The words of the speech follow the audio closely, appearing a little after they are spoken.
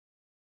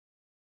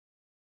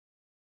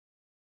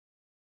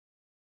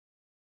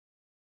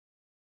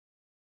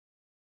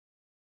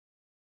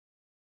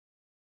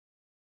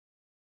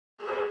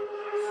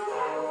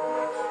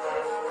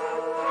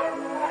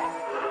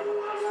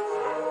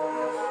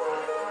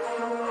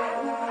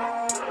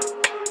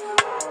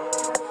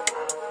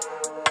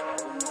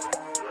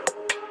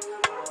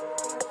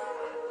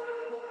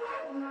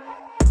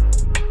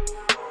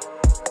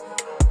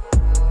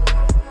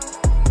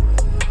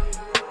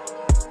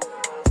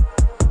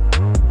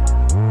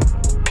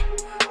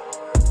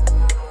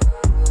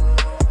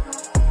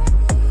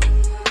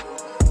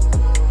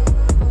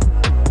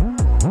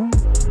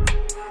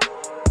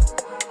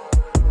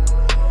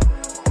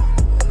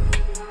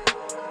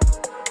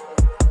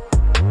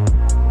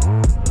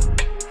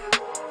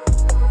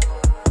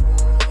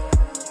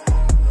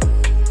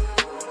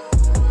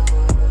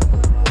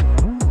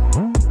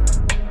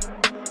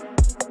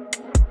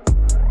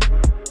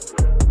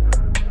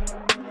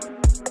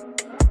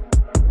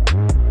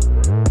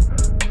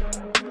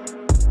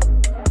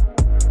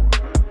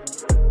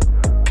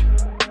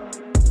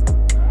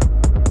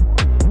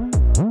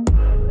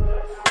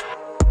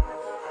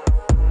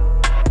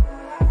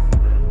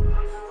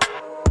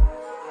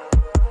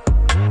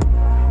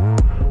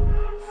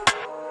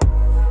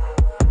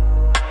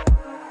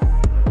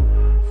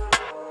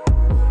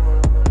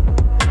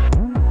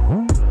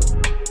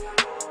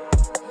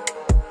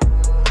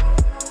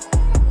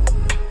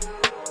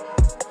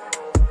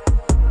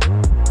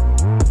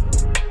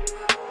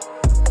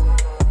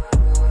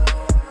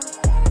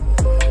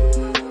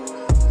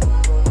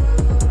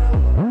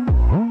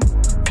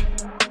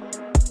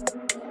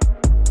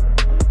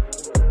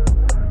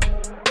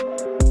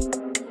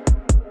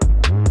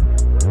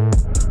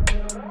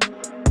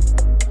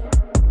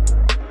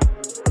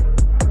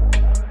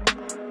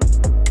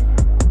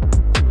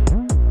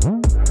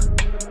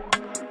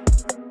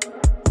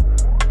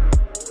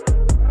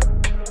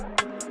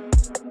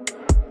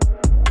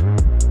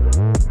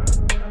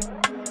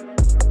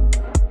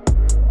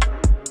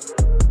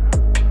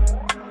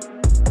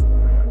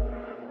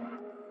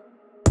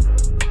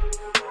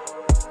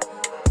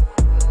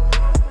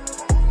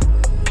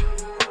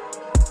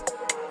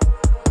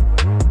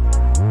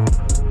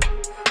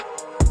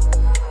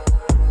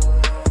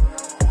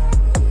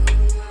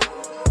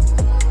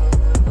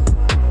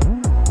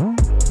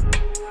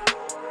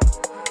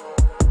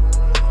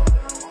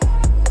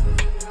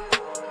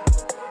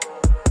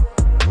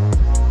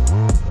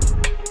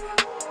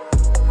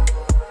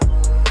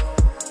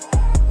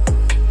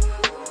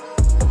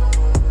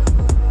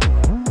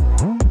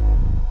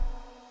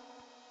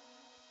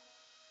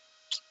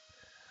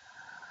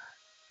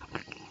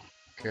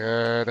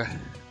Good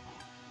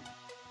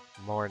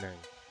morning,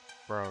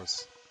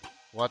 bros.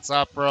 What's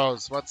up,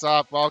 bros? What's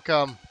up?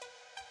 Welcome.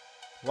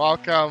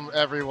 Welcome,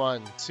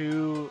 everyone,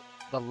 to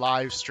the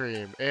live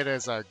stream. It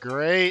is a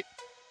great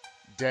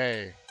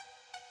day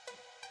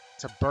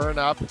to burn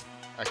up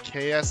a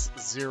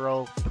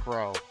KS0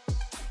 Pro.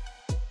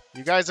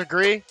 You guys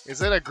agree?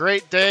 Is it a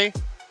great day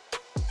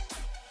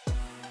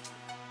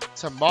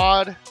to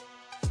mod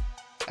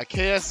a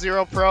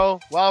KS0 Pro?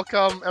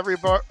 Welcome,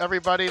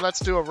 everybody. Let's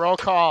do a roll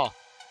call.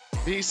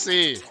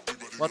 BC,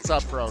 what's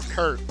up, bro?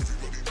 Kurt,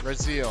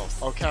 Raziel,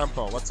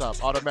 Ocampo, what's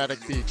up? Automatic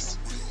Beeps.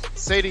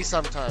 Sadie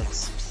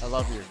sometimes, I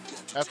love you.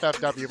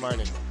 FFW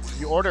Mining.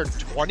 You ordered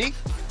 20?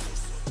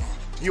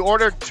 You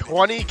ordered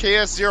 20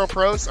 KS0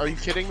 Pros? Are you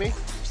kidding me?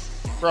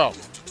 Bro,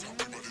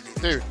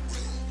 dude,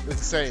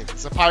 insane.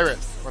 It's a pirate.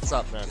 What's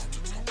up, man?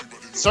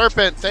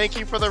 Serpent, thank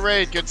you for the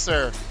raid, good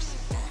sir.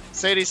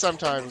 Sadie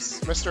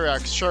sometimes, Mr.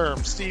 X,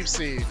 Sherm, Steve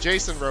C,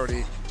 Jason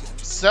Rody,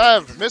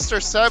 Sev,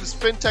 Mr. Sev's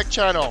FinTech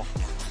channel.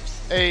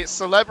 A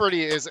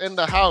celebrity is in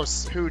the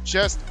house who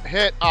just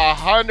hit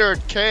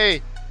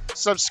 100K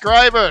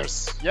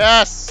subscribers.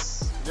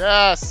 Yes,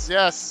 yes,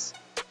 yes.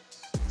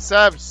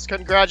 Sebs,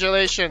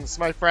 congratulations,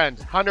 my friend.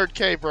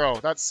 100K, bro.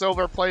 That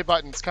silver play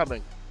button's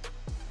coming.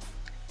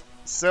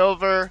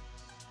 Silver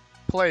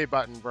play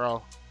button,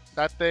 bro.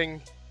 That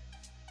thing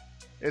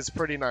is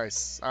pretty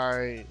nice.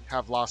 I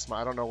have lost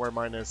my, I don't know where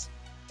mine is.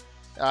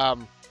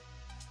 And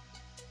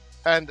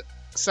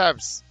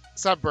Sebs,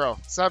 Seb, bro.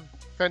 Seb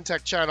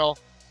FinTech channel.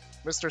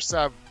 Mr.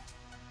 Seb,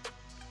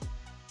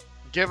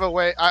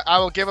 giveaway. I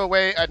will give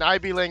away an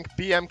IB Link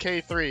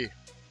BMK3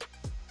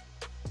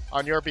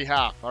 on your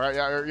behalf. All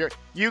right,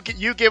 you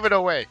give it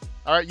away.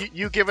 All right,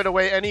 you give it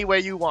away any way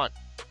you want.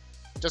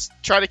 Just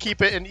try to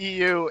keep it in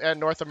EU and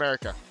North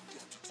America.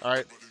 All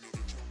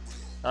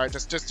right,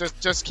 just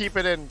keep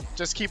it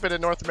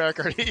in North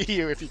America or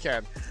EU if you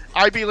can.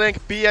 IB Link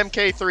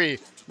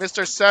BMK3.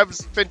 Mr. Seb's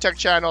FinTech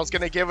channel is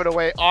gonna give it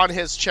away on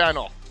his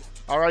channel.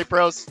 All right,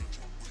 bros.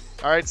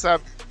 All right,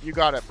 Seb. You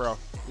got it, bro.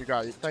 You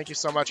got it. Thank you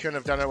so much. Couldn't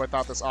have done it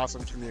without this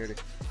awesome community.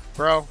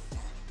 Bro,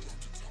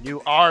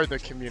 you are the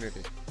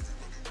community.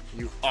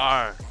 You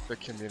are the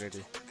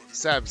community.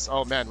 Sebs,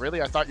 oh man,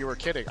 really? I thought you were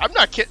kidding. I'm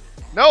not kidding.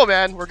 No,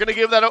 man, we're going to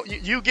give that.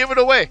 You give it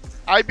away.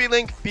 IB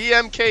Link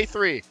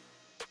BMK3.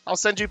 I'll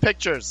send you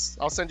pictures.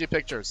 I'll send you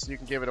pictures. You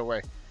can give it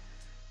away.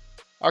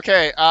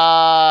 Okay,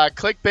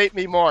 clickbait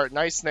me more.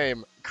 Nice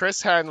name. Chris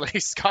Hanley,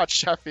 Scott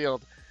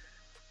Sheffield.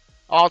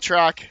 All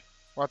track.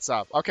 What's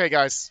up? Okay,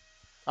 guys.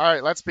 All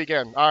right, let's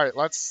begin. All right,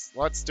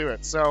 let's do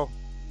it. So,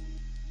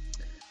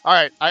 All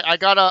right, I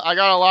got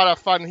a lot of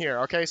fun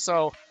here. Okay,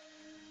 so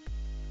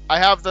I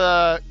have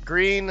the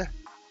green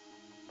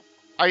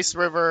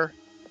Iceriver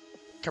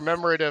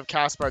Commemorative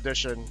Kaspa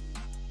edition.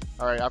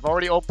 All right, I've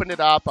already opened it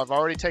up. I've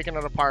already taken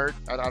it apart.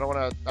 I don't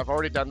want to. I've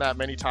already done that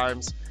many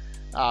times,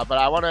 but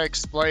I want to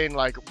explain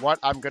like what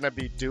I'm gonna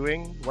be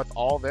doing with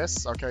all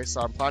this. Okay,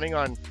 so I'm planning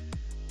on.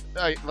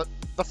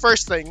 The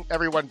first thing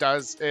everyone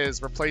does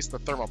is replace the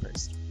thermal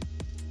paste.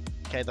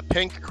 Okay, the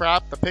pink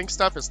crap, the pink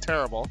stuff is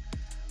terrible.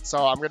 So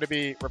I'm going to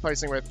be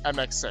replacing with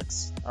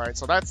MX6. All right,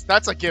 so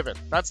that's a given.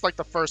 That's like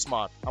the first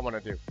mod I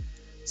want to do.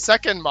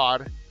 Second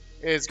mod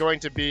is going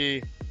to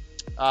be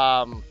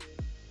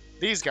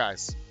these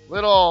guys.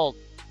 Little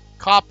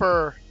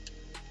copper,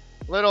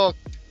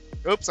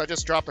 oops, I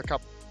just dropped a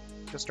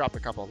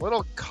couple.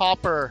 Little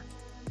copper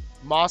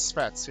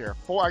MOSFETs here.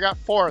 I got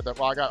 4 of them.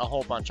 Well, I got a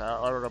whole bunch. I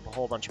ordered up a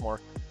whole bunch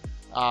more.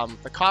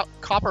 The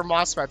copper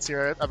MOSFETs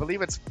here, I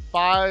believe it's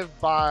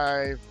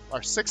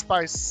 6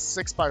 by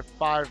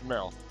 5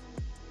 mil.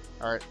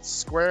 All right,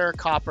 square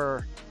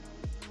copper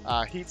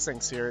heat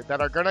sinks here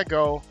that are gonna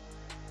go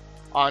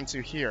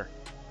onto here.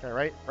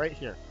 Okay, right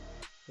here,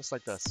 just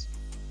like this.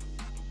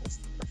 It's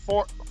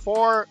four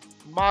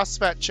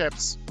MOSFET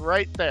chips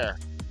right there.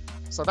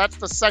 So that's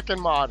the second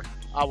mod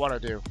I want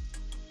to do.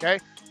 Okay,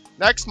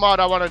 next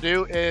mod I want to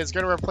do is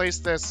gonna replace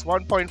this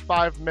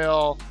 1.5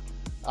 mil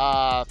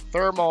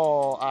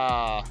thermal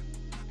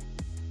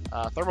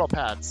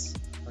pads.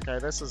 Okay,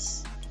 this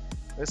is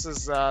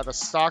the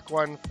stock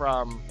one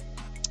from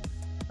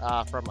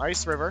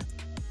Iceriver.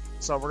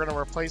 So we're gonna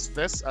replace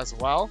this as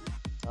well.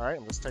 All right,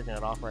 I'm just taking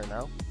it off right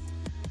now.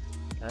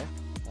 Okay,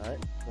 all right,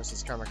 this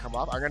is gonna come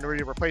off. I'm gonna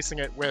be replacing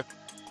it with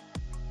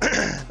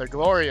the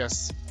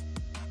glorious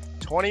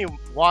 20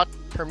 watt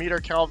per meter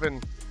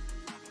Kelvin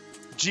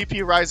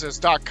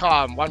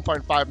GPrisers.com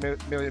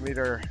 1.5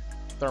 millimeter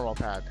thermal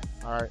pad.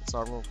 All right, so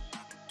I'm gonna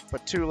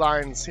put 2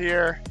 lines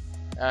here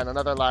and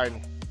another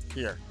line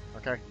here.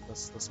 Okay,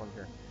 this one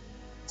here.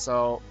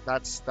 So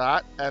that's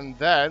that. And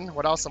then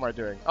what else am I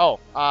doing? Oh,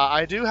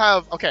 I do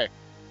have. Okay,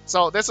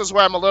 so this is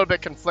where I'm a little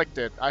bit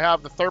conflicted. I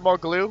have the thermal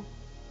glue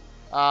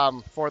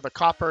for the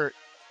copper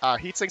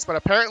heat sinks, but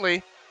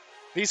apparently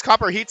these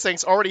copper heat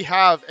sinks already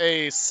have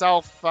a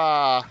self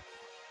what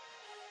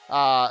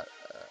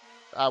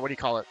do you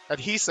call it,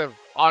 adhesive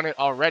on it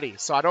already.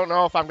 So I don't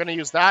know if I'm going to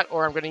use that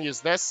or I'm going to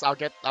use this. I'll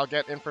get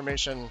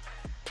information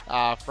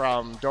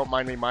from Don't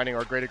Mind Me Mining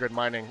or Greater Good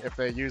Mining if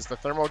they use the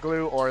thermal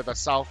glue or the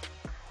self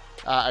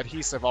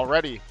adhesive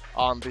already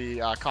on the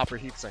copper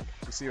heatsink.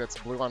 You see that's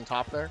blue on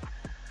top there?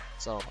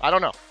 So I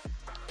don't know.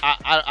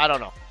 I don't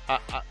know.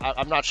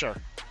 I'm not sure.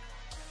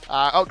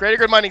 Oh, Greater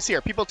Good Mining's here.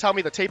 People tell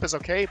me the tape is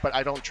okay, but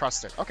I don't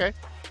trust it. Okay.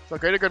 So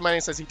Greater Good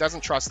Mining says he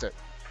doesn't trust it.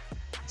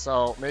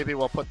 So maybe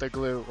we'll put the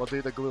glue. We'll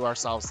do the glue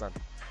ourselves then.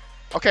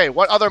 Okay.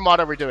 What other mod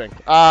are we doing?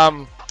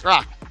 Yeah,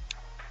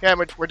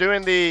 we're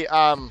doing the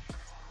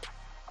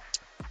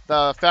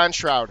fan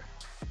shroud.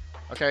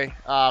 Okay,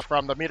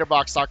 from the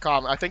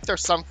meterbox.com. I think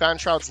there's some fan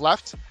shrouds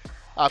left.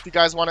 If you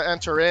guys want to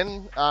enter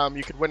in,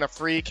 you could win a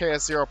free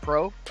KS0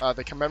 Pro,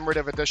 the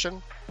commemorative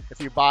edition,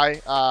 if you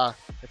buy a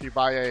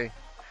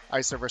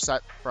Iceriver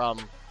set from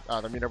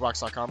the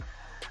meterbox.com.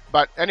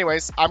 But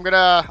anyways, I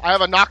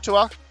have a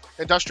Noctua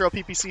industrial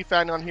PPC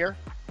fan on here,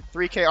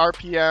 3K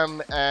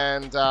RPM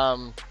and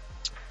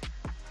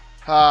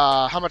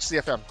how much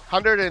CFM?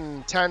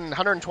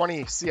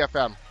 120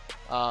 CFM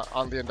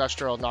on the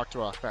industrial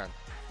Noctua fan.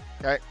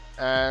 Okay.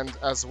 And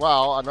as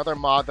well, another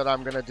mod that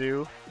I'm gonna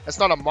do. It's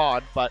not a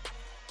mod, but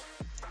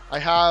I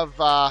have.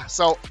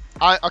 Okay.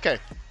 All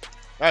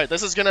right.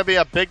 This is gonna be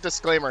a big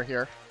disclaimer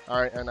here.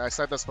 All right, and I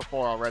said this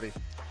before already.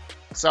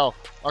 So,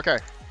 okay.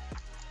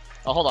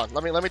 Oh, hold on.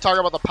 Let me talk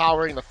about the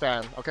powering the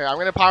fan. Okay, I'm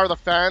gonna power the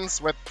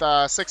fans with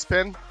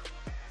 6-pin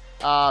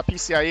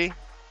PCIe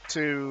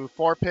to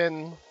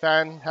 4-pin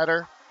fan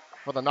header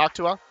for the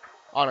Noctua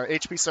on an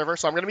HP server.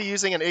 So I'm gonna be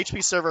using an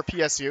HP server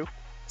PSU,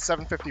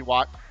 750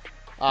 watt.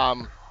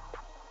 I'm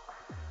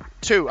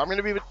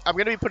gonna be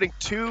putting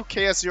 2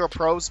 KS0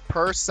 Pros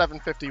per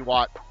 750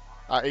 watt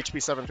HP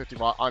 750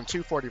 watt on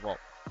 240 volt.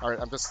 All right,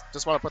 I'm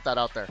just want to put that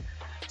out there.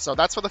 So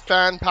that's for the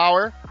fan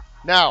power.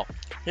 Now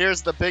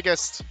here's the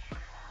biggest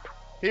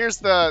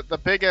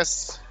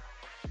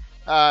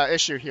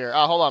issue here.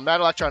 Hold on, Mad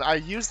Electron. I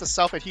used the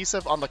self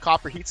adhesive on the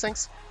copper heat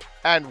sinks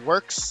and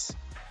works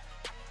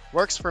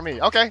for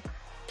me. Okay.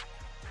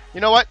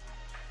 You know what?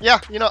 Yeah.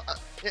 You know.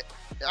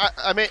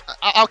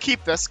 I'll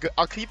keep this.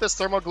 I'll keep this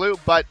thermal glue,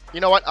 but you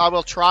know what?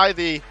 I'll try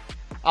the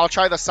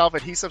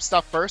self-adhesive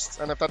stuff first,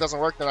 and if that doesn't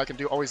work, then I can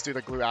always do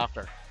the glue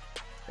after.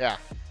 Yeah.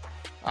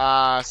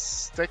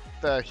 Stick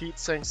the heat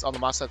sinks on the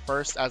MOSFET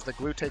first, as the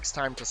glue takes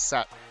time to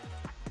set.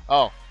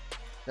 Oh,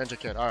 Ninja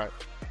Kid. All right.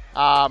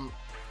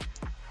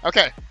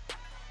 Okay.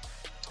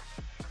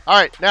 All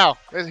right. Now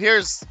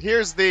here's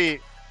the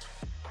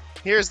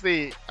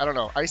I don't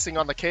know, icing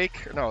on the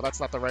cake. No, that's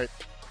not the right.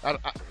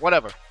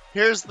 Whatever.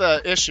 Here's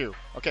the issue.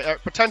 Okay,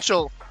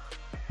 potential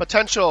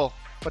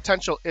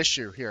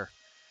issue here.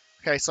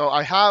 Okay, so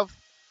I have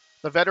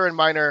the veteran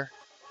miner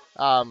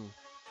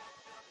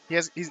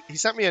he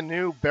sent me a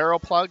new barrel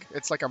plug.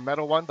 It's like a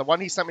metal one. The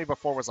one he sent me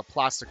before was a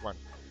plastic one.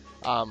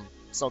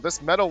 So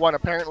this metal one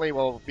apparently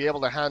will be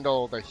able to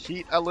handle the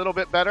heat a little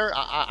bit better.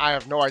 I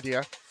have no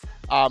idea.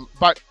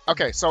 But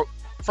okay, so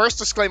first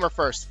disclaimer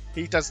first.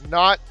 He does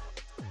not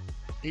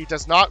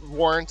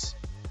warrant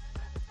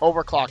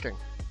overclocking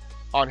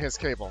on his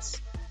cables.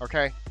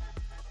 Okay?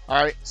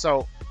 Alright,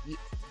 so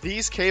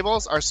these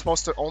cables are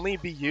supposed to only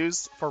be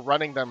used for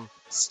running them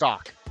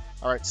stock.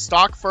 Alright,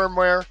 stock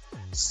firmware,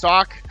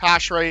 stock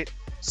hash rate,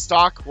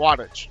 stock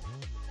wattage.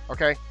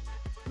 Okay?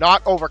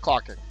 Not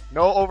overclocking.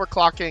 No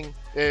overclocking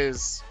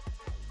is...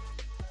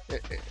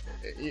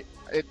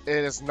 It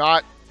is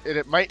not...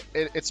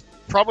 It's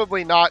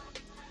probably not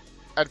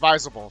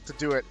advisable to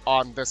do it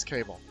on this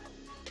cable.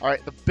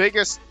 Alright, the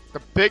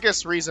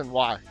biggest reason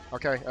why,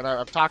 okay, and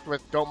I've talked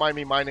with Don't Mind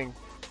Me Mining,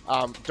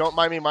 I've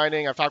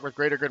talked with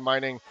Greater Good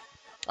Mining,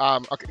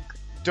 okay,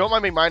 Don't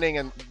Mind Me Mining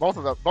and both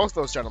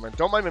those gentlemen,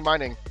 Don't Mind Me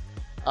Mining,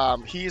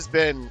 he's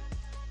been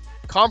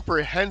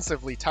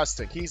comprehensively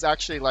testing. He's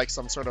actually like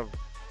some sort of,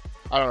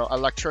 I don't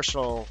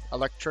know,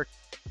 electric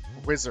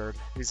wizard.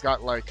 He's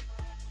got like,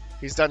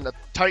 he's done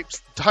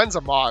tons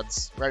of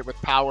mods, right, with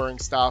powering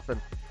stuff and,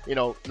 you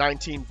know,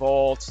 19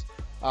 volts,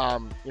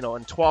 you know,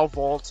 and 12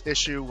 volt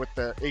issue with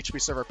the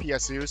Iceriver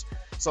PSUs.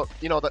 So,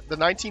 you know, the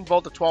 19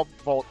 volt to 12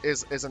 volt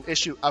is an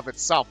issue of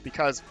itself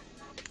because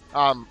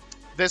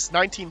this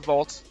 19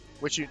 volt,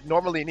 which you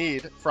normally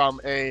need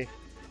from a,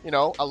 you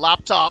know, a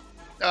laptop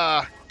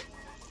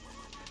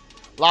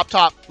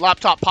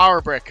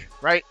power brick,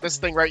 right? This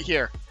thing right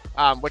here,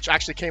 which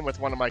actually came with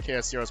one of my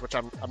KS0s, which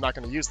I'm not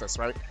going to use this,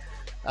 right?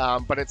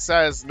 But it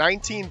says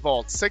 19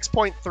 volts,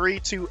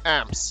 6.32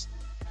 amps.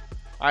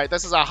 All right,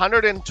 this is a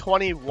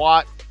 120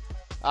 watt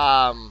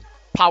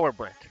power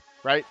brick,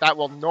 right? That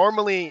will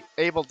normally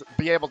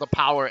be able to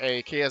power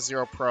a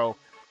KS0 Pro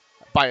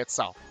by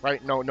itself,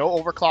 right? No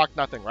overclock,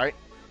 nothing, right?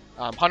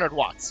 100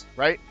 watts,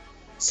 right?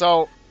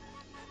 So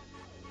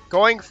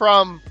going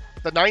from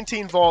the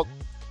 19 volt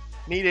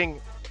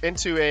needing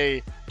into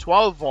a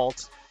 12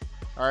 volt,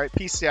 all right,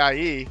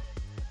 PCIe,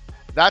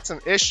 that's an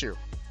issue,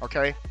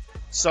 okay?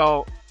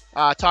 So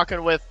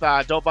talking with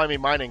Don't Mind Me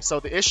Mining, so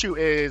the issue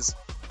is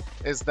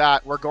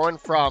that we're going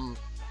from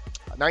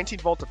 19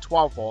 volt to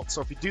 12 volt.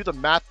 So if you do the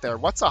math there,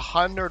 what's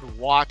 100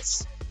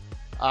 watts?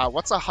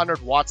 What's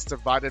 100 watts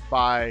divided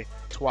by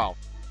 12?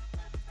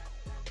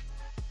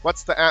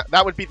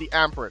 That would be the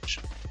amperage.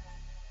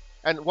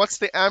 And what's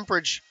the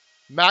amperage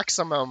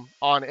maximum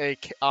on a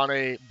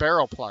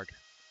barrel plug?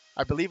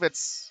 I believe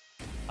it's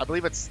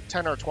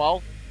 10 or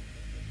 12.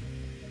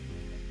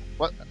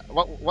 What?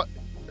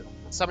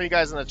 Some of you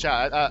guys in the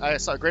chat, I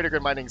saw Greater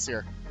Good Mining's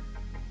here.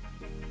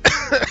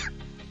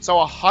 So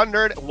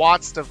 100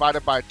 watts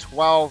divided by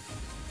 12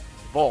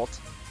 volt,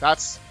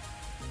 that's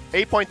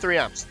 8.3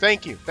 amps.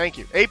 Thank you.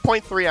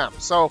 8.3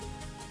 amps. So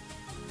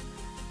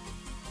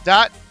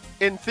that,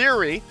 in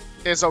theory,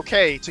 is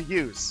okay to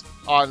use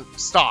on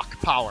stock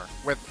power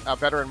with a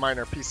veteran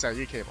miner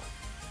PCIe cable.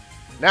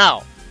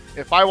 Now,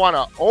 if I want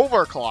to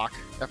overclock,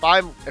 if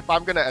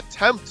I'm going to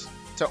attempt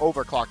to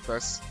overclock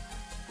this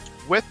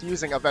with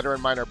using a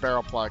veteran miner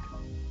barrel plug,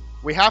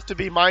 we have to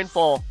be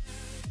mindful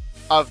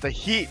of the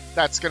heat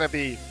that's going to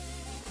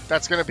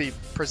be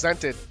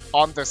presented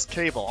on this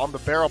cable, on the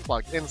barrel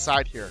plug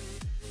inside here.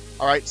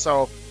 All right,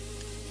 so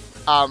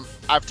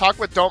I've talked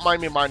with Don't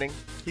Mind Me Mining.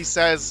 He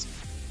says,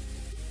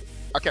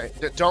 okay,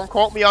 don't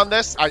quote me on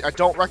this. I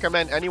don't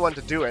recommend anyone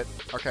to do it.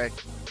 Okay.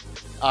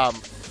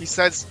 He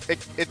says it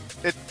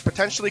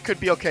potentially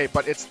could be okay,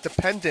 but it's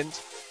dependent.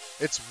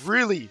 It's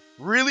really,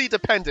 really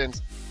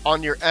dependent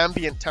on your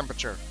ambient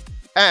temperature,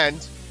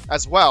 and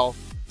as well,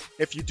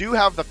 if you do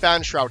have the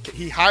fan shroud kit,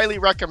 he highly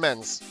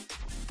recommends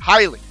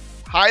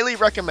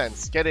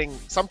getting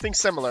something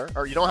similar,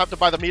 or you don't have to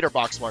buy the meter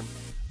box one,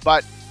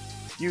 but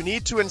you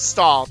need to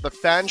install the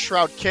fan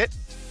shroud kit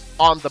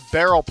on the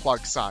barrel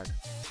plug side.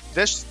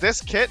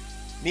 This kit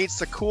needs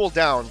to cool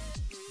down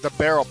the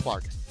barrel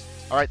plug.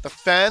 All right, the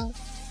fan,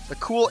 the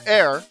cool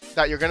air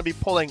that you're going to be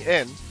pulling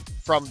in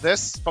from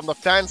the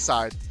fan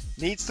side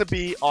needs to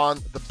be on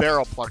the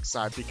barrel plug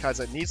side because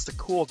it needs to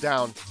cool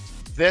down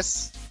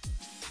this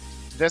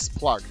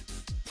plug.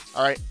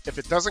 All right, if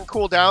it doesn't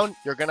cool down,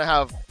 you're gonna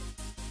have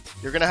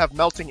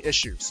melting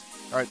issues.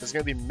 All right, there's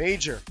gonna be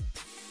major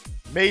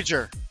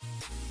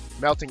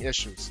melting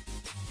issues.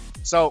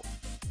 So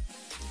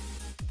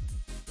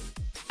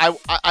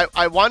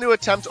I want to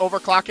attempt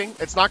overclocking.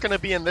 It's not gonna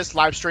be in this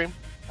live stream.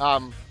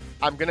 I'm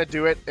gonna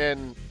do it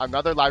in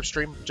another live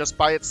stream just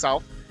by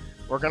itself.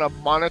 We're gonna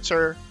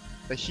monitor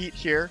the heat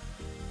here.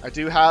 I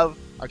do have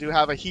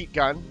a heat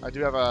gun. I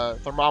do have a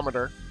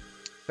thermometer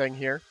thing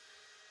here.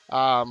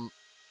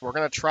 We're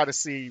gonna try to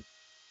see,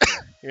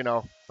 you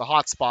know, the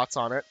hot spots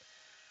on it,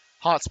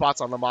 hot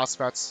spots on the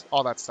MOSFETs,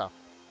 all that stuff.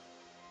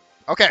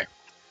 Okay,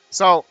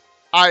 so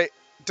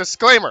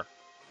disclaimer.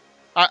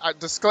 I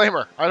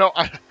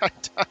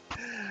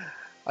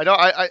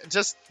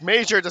just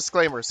major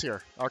disclaimers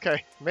here.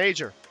 Okay,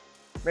 major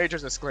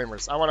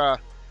disclaimers. I wanna.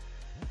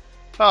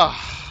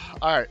 Oh,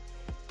 all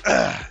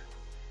right.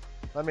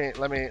 Let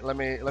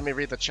me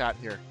read the chat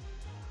here.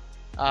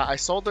 I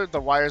soldered the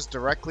wires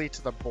directly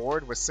to the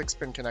board with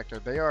 6-pin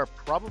connector. They are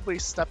probably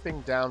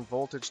stepping down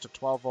voltage to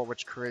 12 volt,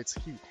 which creates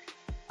heat.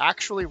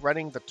 Actually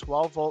running the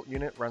 12 volt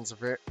unit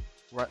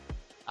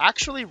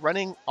actually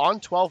running on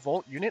 12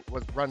 volt unit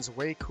runs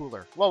way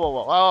cooler.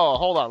 Whoa. Oh,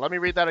 hold on. Let me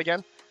read that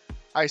again.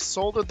 I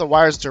soldered the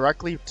wires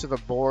directly to the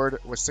board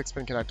with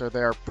 6-pin connector.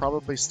 They are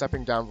probably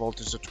stepping down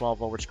voltage to 12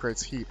 volt, which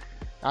creates heat.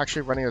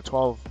 Actually running a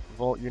 12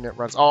 volt unit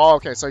runs. Oh,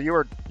 okay. So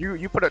you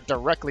put it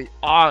directly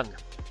on.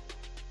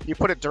 You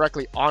put it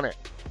directly on it.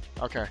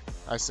 Okay,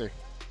 I see.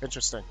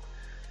 Interesting.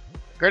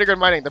 Greater good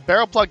mining. The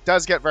barrel plug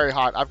does get very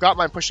hot. I've got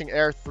mine pushing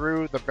air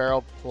through the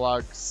barrel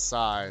plug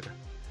side.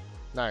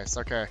 Nice,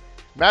 okay.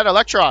 Mad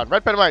Electron,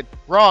 RedPandaMining,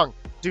 wrong.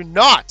 Do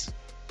not.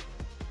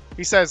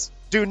 He says,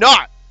 do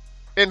not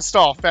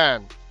install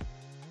fan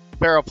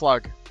barrel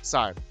plug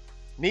side.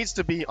 Needs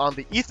to be on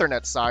the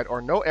Ethernet side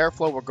or no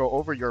airflow will go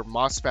over your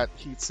MOSFET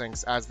heat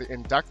sinks as the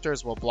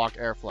inductors will block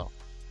airflow.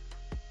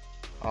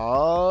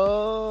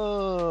 Oh,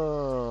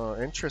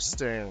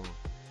 interesting.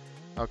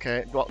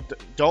 Okay, well,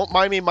 Don't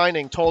Mind Me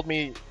Mining told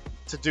me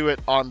to do it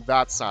on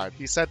that side.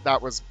 He said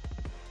that was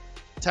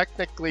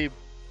technically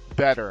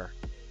better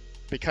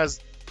because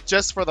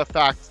just for the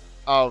fact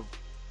of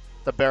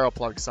the barrel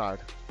plug side.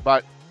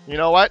 But you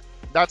know what?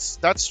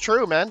 That's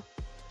true, man.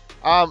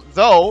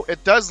 Though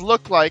it does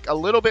look like a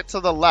little bit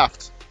to the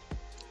left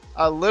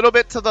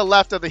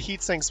of the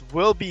heat sinks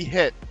will be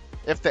hit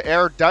if the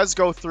air does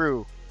go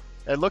through.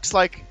 It looks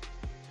like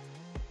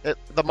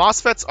the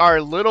MOSFETs are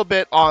a little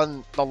bit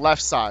on the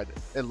left side,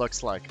 it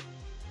looks like.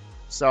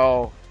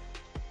 So,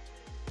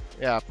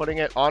 yeah, putting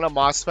it on a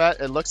MOSFET,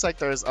 it looks like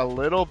there's a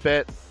little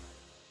bit,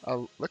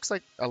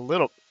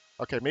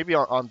 okay, maybe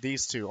on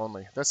these two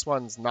only. This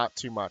one's not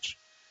too much.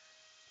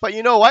 But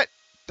you know what?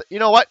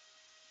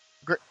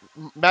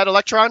 Mad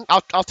Electron,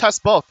 I'll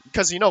test both.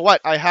 Because you know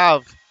what? I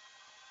have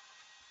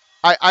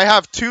 2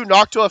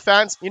 Noctua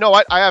fans. You know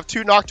what? I have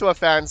 2 Noctua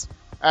fans.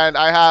 And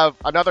I have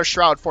another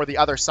shroud for the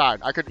other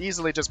side. I could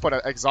easily just put an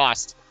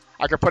exhaust.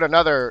 I could put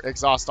another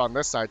exhaust on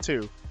this side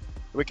too.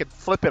 We could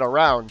flip it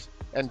around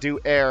and do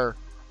air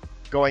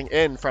going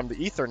in from the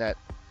Ethernet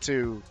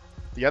to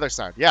the other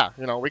side. Yeah,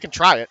 you know, we can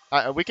try it.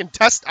 We can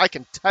test. I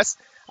can test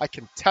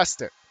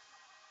it.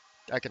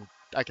 I can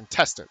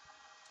test it.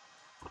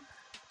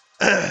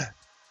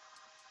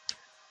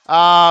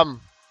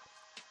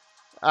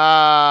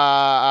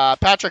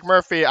 Patrick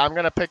Murphy, I'm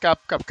gonna pick up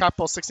a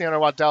couple 1600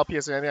 watt Dell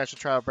PS. Anything I should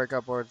try to break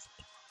up boards.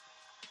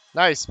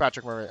 Nice,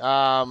 Patrick Murphy.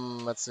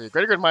 Let's see.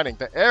 Greater good mining.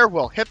 The air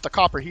will hit the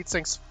copper heat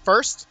sinks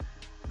first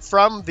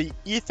from the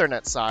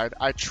Ethernet side.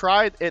 I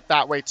tried it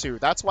that way too.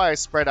 That's why I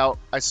spread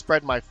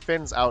my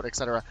fins out,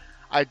 etc.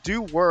 I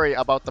do worry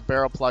about the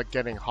barrel plug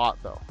getting hot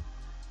though.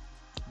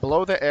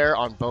 Blow the air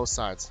on both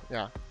sides.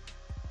 Yeah.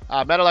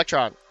 Mad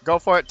Electron, go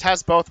for it.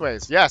 Test both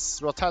ways. Yes,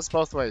 we'll test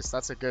both ways.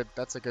 That's a good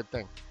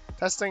thing.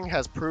 Testing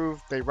has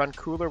proved they run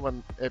cooler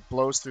when it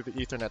blows through the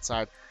Ethernet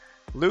side.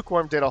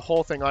 Lukewarm did a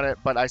whole thing on it,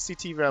 but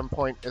ICTVM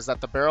point is that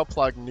the barrel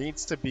plug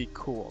needs to be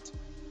cooled.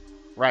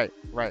 Right.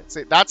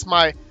 See, that's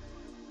my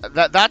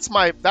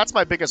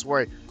biggest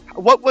worry.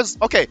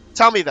 Okay,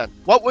 tell me then.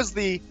 What was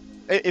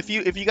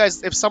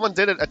if someone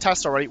did a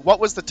test already, what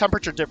was the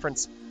temperature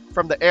difference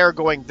from the air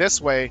going this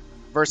way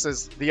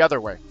versus the other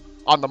way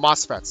on the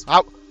MOSFETs?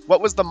 What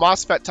was the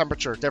MOSFET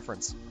temperature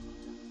difference?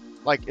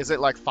 Like, is it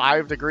like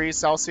 5 degrees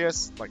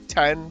Celsius? Like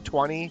 10,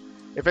 20?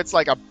 If it's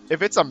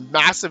a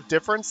massive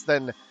difference,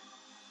 then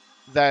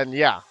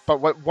yeah. But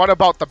what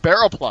about the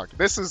barrel plug?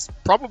 This is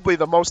probably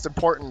the most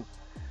important.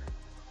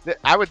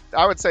 I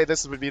would say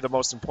this would be the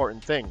most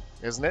important thing,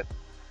 isn't it?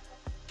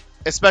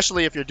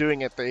 Especially if you're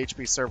doing it the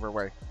HP server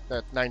way,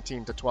 the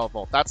 19 to 12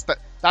 volt. That's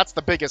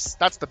the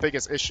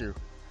biggest issue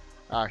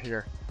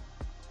here.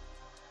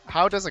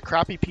 How does a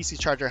crappy PC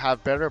charger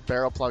have better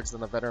barrel plugs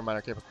than the veteran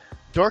miner cable?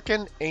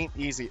 Dorkin ain't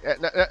easy.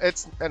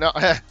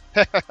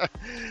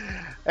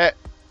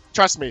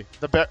 Trust me,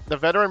 the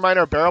veteran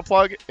miner barrel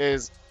plug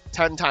is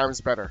 10 times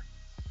better,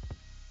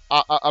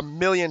 a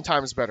million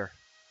times better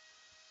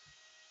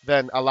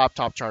than a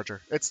laptop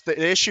charger.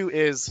 The issue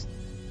is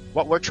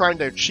what we're trying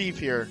to achieve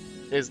here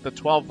is the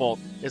 12 volt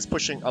is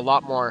pushing a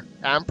lot more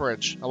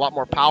amperage, a lot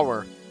more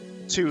power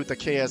to the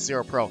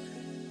KS0 Pro.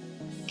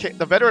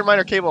 The veteran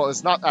miner cable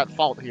is not at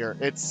fault here.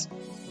 It's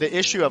the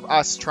issue of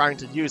us trying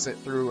to use it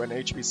through an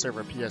HP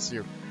server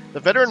PSU.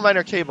 The veteran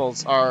miner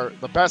cables are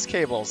the best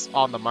cables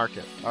on the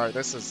market. All right,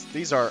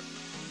 these are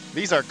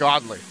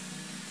godly.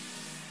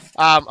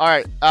 All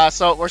right,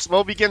 so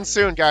we'll begin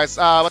soon, guys.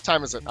 What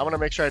time is it? I want to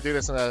make sure I do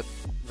this in a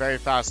very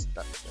fast,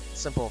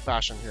 simple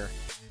fashion here.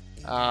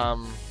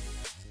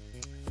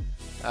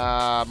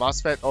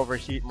 MOSFET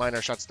overheat,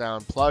 miner shuts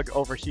down. Plug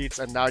overheats,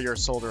 and now you're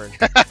soldering.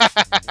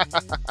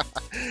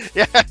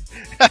 Yeah,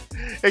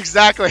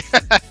 exactly.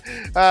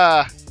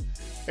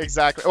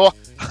 Exactly. Well,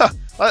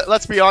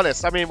 let's be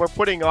honest. I mean, we're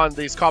putting on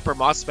these copper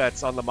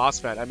MOSFETs on the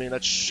MOSFET. I mean,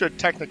 that should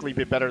technically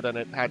be better than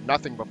it had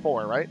nothing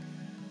before, right?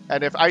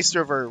 And if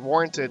Iceriver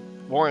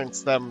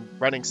warrants them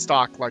running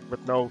stock, like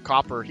with no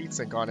copper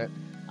heatsink on it,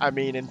 I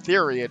mean, in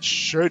theory, it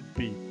should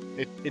be.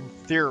 In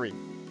theory,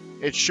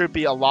 it should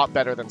be a lot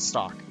better than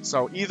stock.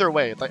 So either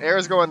way, the air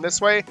is going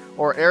this way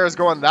or air is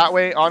going that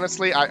way.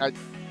 Honestly, I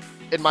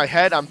in my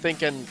head, I'm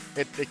thinking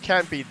it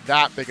can't be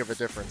that big of a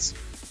difference.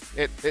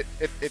 It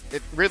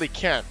really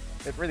can't.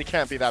 It really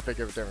can't be that big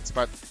of a difference.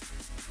 But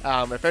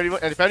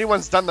if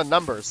anyone's done the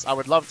numbers, I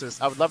would love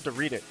to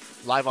read it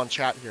live on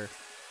chat here.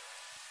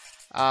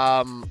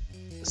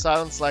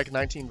 Sounds like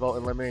 19 volt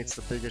eliminates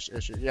the biggest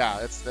issue.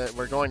 Yeah,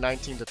 we're going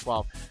 19 to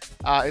 12.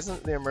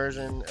 Isn't the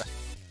immersion?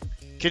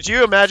 Could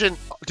you imagine,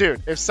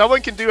 dude? If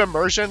someone can do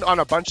immersion on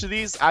a bunch of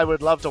these, I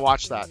would love to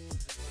watch that.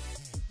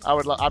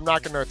 I'm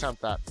not going to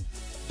attempt that.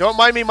 Don't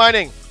mind me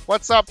mining.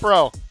 What's up,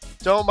 bro?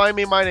 Don't mind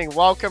me mining.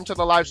 Welcome to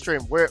the live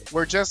stream.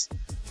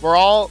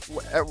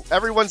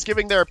 Everyone's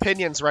giving their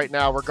opinions right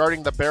now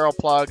regarding the barrel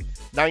plug,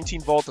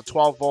 19 volt to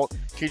 12 volt.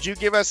 Could you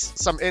give us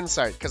some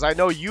insight? Because I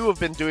know you have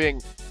been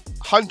doing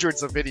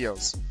hundreds of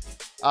videos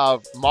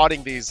of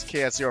modding these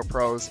KS0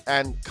 Pros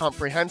and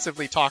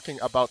comprehensively talking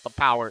about the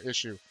power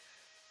issue.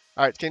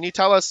 All right, can you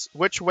tell us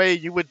which way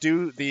you would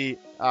do the,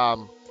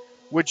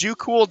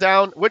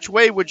 which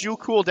way would you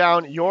cool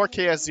down your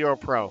KS0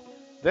 Pro?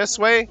 This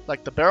way,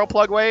 like the barrel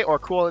plug way, or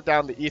cool it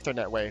down the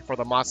Ethernet way for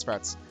the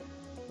MOSFETs?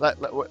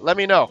 Let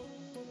me know.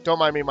 Don't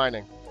mind me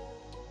mining.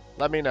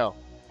 Let me know.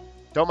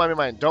 Don't mind me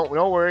mining.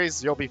 No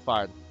worries, you'll be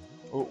fine.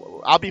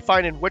 I'll be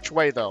fine in which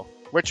way though?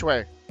 Which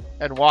way?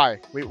 And why?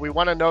 We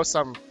want to know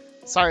some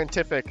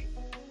scientific,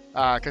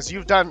 because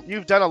you've done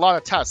a lot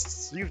of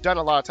tests. You've done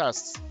a lot of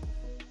tests.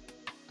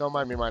 Don't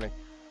mind me mining.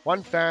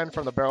 One fan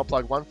from the barrel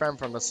plug, one fan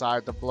from the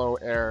side to blow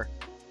air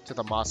to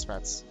the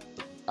MOSFETs.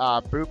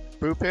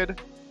 Boopid?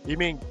 You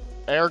mean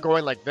air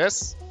going like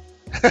this?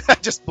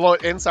 Just blow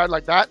it inside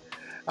like that?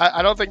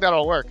 I don't think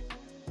that'll work.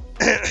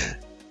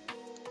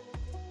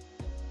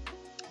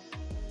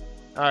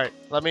 All right,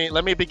 let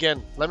me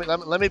begin.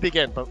 Let me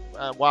begin. But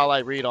while I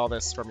read all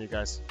this from you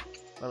guys,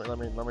 let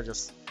me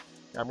just.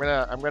 I'm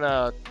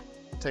gonna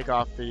take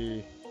off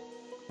the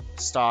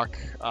stock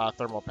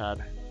thermal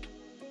pad.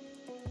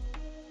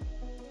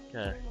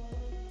 Okay.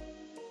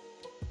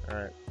 All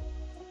right.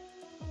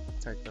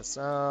 Take this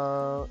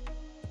out.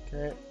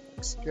 Okay,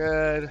 looks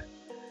good.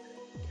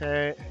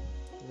 Okay,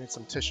 we need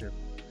some tissue.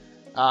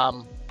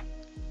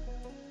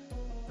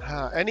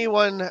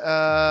 Anyone,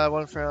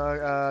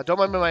 don't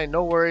mind me,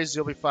 no worries,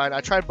 you'll be fine.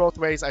 I tried both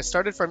ways. I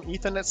started from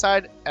Ethernet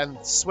side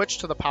and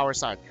switched to the power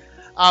side.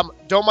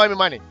 Don't mind me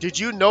mining. Did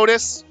you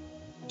notice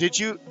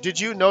decrease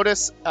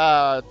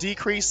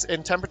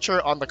in temperature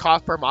on the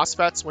copper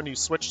MOSFETs when you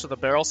switched to the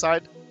barrel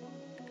side?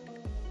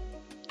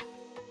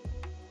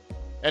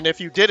 And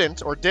if you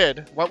didn't or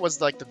did, what was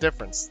like the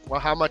difference? Well,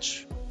 how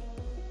much?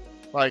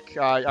 Like,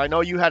 I know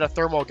you had a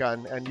thermal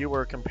gun and you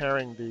were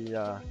comparing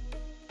the.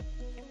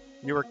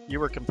 You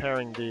were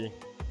comparing the.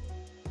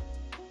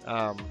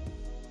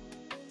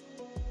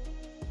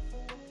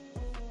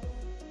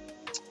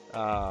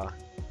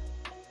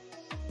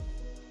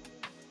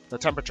 The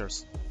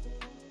temperatures.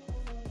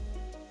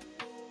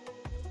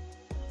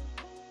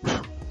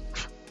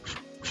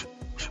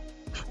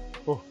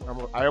 Oh,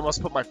 I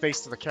almost put my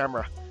face to the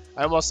camera.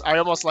 I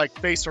almost like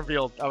face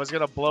revealed. I was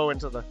gonna blow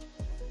into the.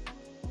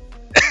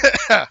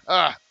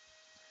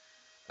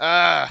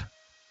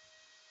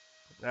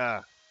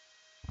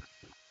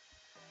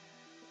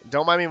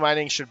 Don't mind me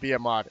mining should be a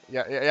mod.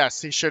 Yeah, yes,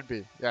 he should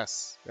be.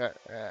 Yes,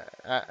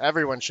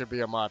 everyone should be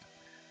a mod.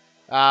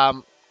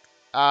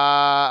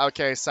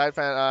 Okay, side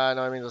fan.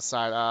 No, I mean the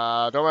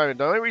side. Don't mind me.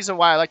 The only reason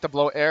why I like to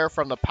blow air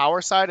from the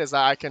power side is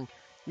that I can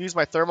use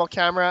my thermal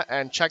camera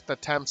and check the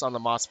temps on the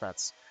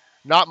MOSFETs.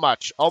 Not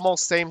much.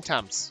 Almost same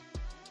temps.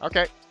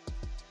 Okay.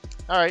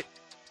 All right.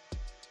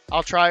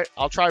 I'll try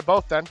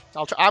both then.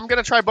 I'm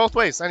gonna try both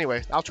ways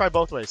anyway. I'll try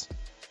both ways.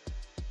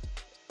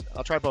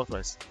 I'll try both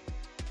ways.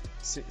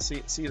 See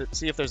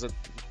if there's a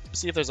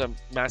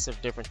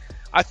massive difference.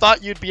 I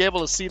thought you'd be able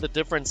to see the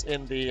difference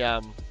in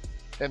the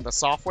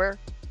software,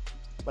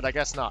 but I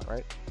guess not,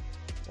 right?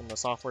 In the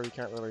software you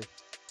can't really.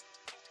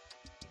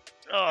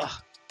 Ugh.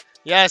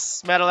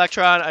 Yes, Mad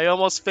Electron. I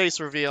almost face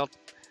revealed.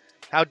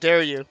 How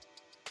dare you?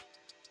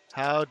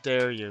 How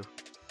dare you?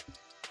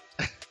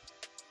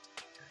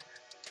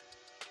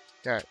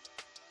 Okay.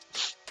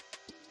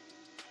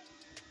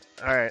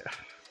 All right.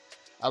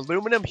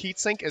 Aluminum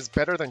heatsink is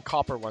better than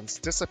copper ones.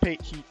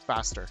 Dissipate heat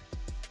faster.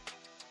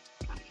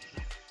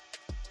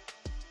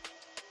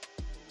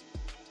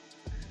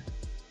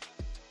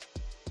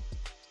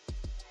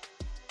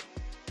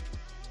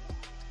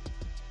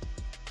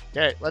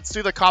 Okay, let's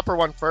do the copper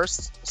one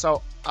first.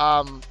 So,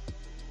 I'm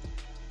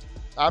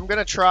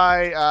gonna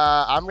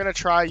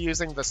try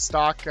using the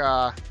stock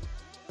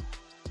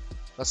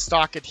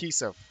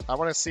adhesive. I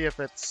want to see if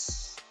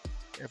it's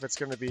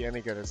gonna be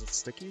any good. Is it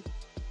sticky?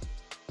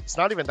 It's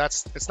not even that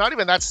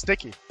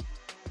sticky.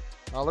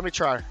 Let me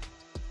try.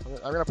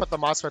 I'm gonna put the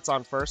MOSFETs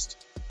on first.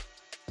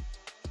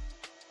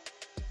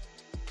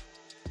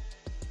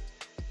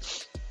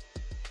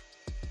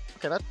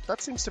 Okay,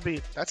 that seems to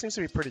be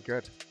pretty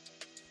good.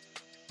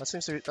 That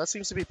seems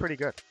to be pretty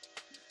good.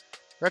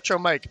 Retro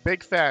Mike,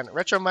 big fan.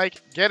 Retro Mike,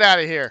 get out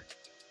of here.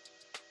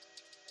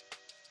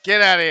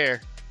 Get out of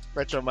here,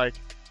 Retro Mike.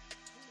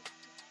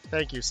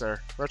 Thank you, sir.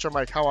 Retro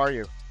Mike, how are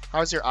you?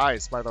 How's your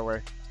eyes, by the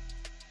way?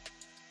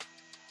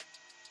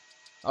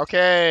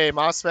 Okay,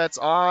 MOSFET's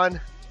on.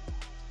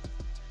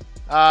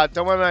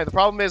 Don't worry, the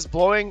problem is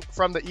blowing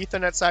from the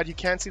Ethernet side. You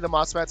can't see the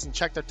MOSFETs and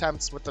check the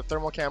temps with the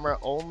thermal camera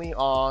only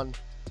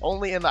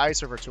in the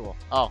Iceriver tool.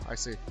 Oh, I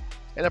see.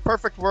 In a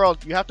perfect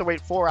world, you have to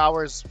wait 4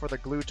 hours for the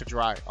glue to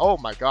dry. Oh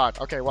my god.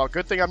 Okay, well,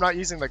 good thing I'm not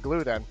using the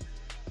glue then.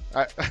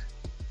 I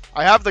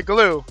have the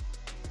glue,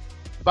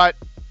 but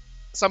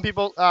some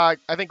people, I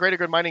think Greater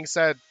Good Mining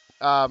said,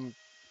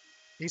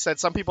 he said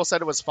some people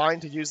said it was fine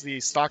to use the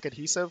stock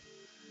adhesive,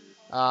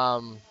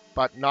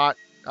 but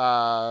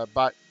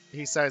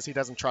he says he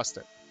doesn't trust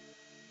it.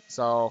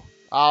 So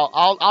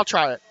I'll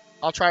try it.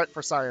 I'll try it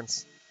for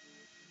science.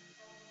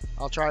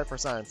 I'll try it for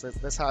science.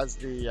 This has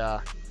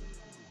the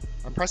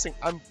I'm pressing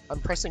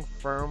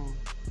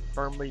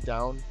firmly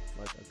down,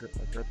 like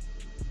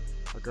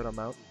a good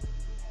amount.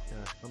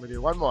 Yeah, let me do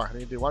one more. I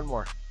need to do one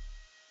more.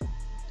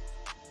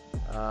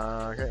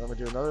 Okay, let me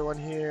do another one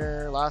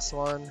here. Last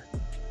one.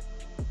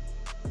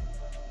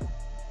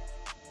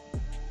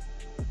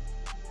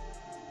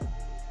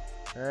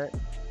 Alright.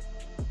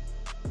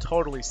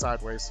 Totally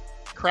sideways.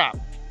 Crap.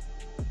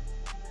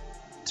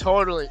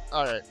 Totally.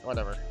 Alright,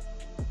 whatever.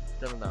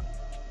 Good enough.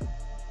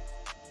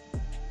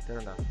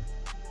 Good enough.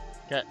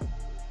 Okay.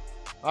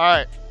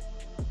 Alright.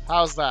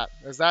 How's that?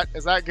 Is that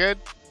good?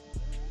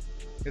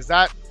 Is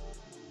that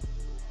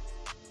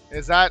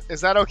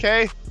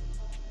okay?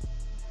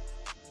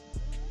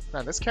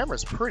 Man, this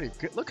camera's pretty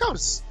good. Look how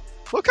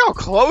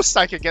close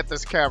I could get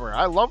this camera.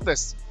 I love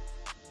this.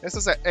 This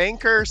is an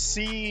Anker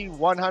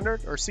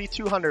C100 or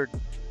C200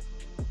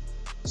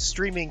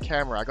 streaming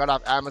camera. I got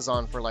off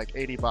Amazon for like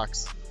 80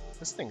 bucks.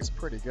 This thing is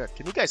pretty good.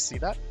 Can you guys see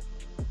that?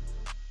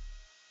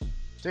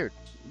 Dude,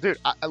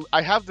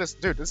 I have this.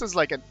 Dude, this is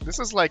like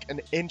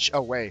an inch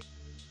away.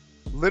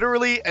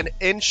 Literally an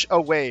inch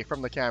away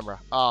from the camera.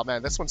 Oh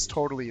man, this one's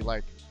totally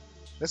like.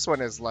 This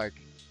one is like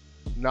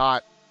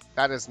not.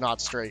 That is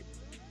not straight.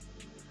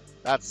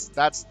 That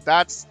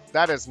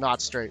is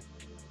not straight.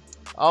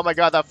 Oh my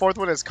god, that fourth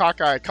one is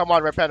cockeyed. Come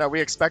on, RedPanda,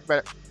 we expect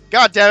better.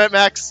 God damn it,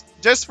 Max.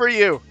 Just for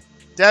you.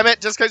 Damn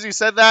it, just because you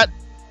said that.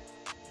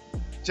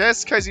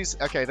 Just because you...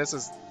 Okay, this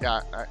is...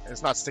 Yeah,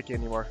 it's not sticky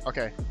anymore.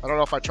 Okay, I don't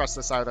know if I trust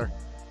this either.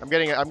 I'm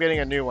getting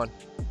a new one.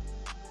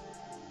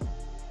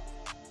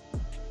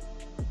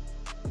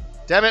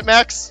 Damn it,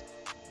 Max.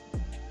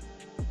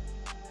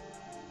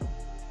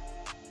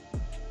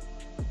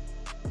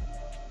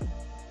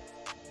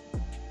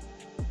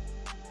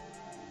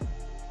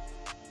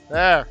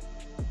 There.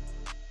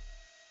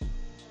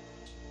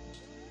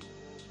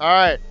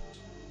 Alright.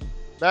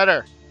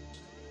 Better.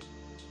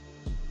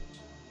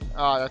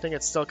 I think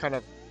it's still kind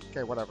of...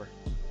 Okay, whatever.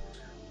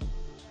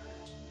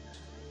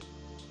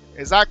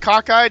 Is that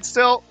cockeyed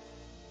still?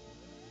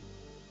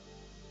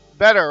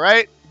 Better,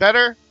 right?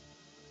 Better?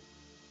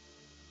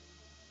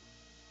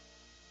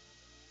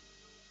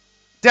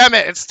 Damn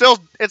it, it's still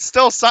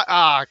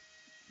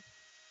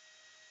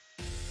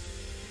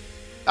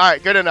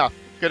Alright, good enough.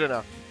 Good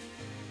enough.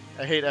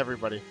 I hate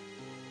everybody.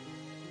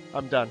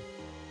 I'm done.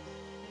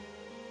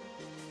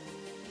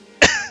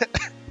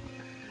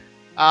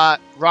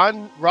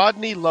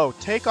 Rodney Lowe,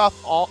 take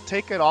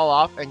it all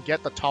off and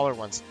get the taller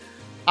ones.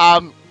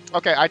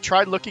 Okay, I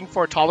tried looking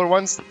for taller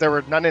ones. There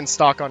were none in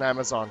stock on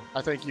Amazon.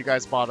 I think you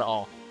guys bought it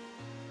all.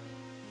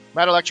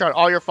 Mad Electron,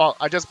 all your fault.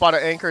 I just bought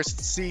an Anker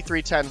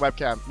C310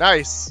 webcam.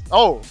 Nice.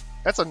 Oh,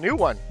 that's a new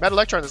one. Mad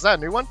Electron, is that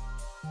a new one?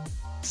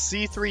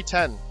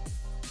 C310.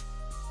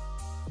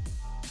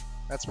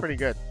 That's pretty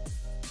good.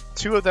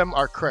 2 of them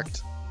are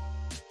cricked.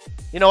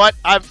 You know what?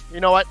 I'm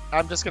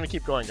just gonna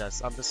keep going,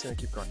 guys. I'm just gonna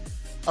keep going.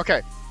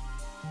 Okay.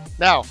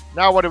 Now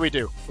what do?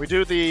 We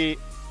do the...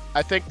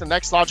 I think the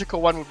next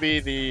logical one would be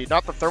the...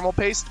 Not the thermal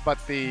paste, but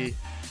the...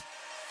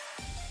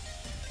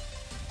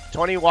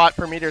 20 watt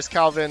per meters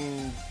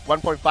Kelvin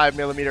 1.5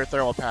 millimeter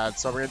thermal pad.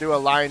 So we're gonna do a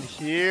line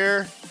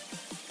here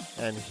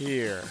and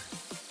here.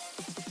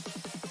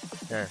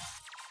 There.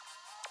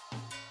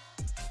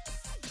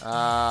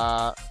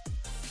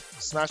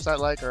 Smash that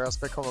like or else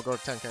Bitcoin will go to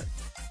 10k.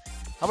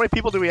 How many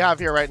people do we have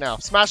here right now?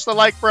 Smash the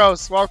like,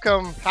 bros.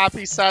 Welcome.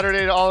 Happy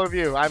Saturday to all of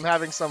you. I'm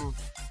having some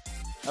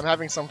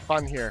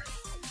fun here.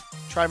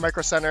 Try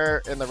Micro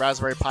Center in the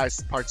Raspberry Pi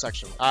part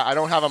section. I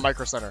don't have a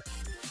Micro Center.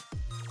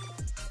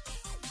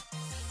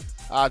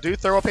 Do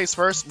thermal paste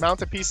first, mount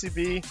the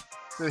PCB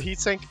to the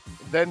heatsink,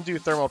 then do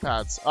thermal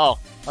pads. Oh,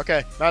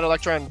 okay. Mad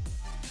Electron.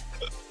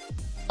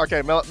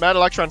 Okay, Mad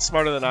Electron's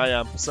smarter than I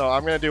am, so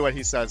I'm gonna do what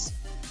he says.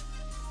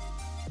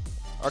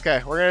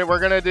 Okay, we're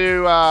gonna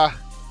do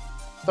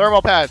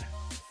thermal pad.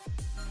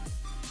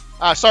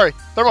 Sorry,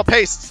 thermal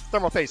paste.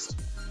 Thermal paste.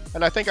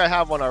 And I think I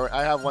have one.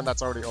 I have one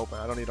that's already open.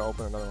 I don't need to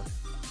open another one.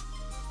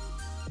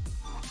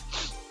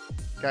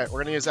 Okay,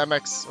 we're gonna use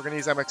MX. We're gonna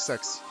use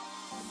MX6.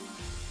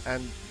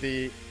 And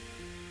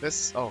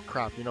this. Oh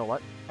crap! You know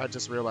what? I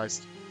just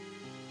realized.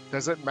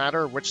 Does it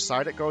matter which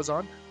side it goes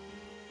on?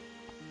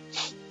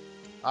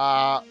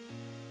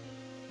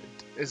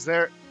 Is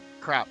there...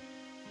 Crap.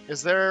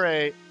 Is there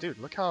a... Dude,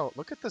 look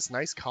at this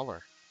nice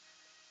color.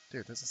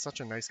 Dude, this is such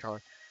a nice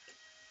color.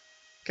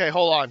 Okay,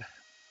 hold on.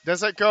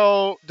 Does it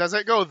go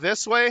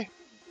this way?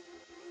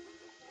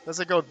 Does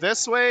it go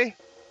this way?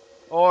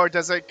 Or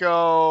does it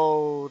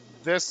go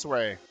this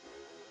way?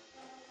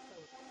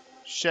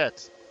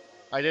 Shit.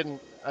 I don't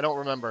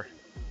remember.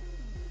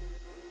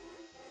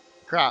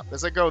 Crap.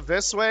 Does it go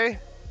this way?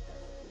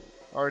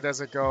 Or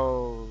does it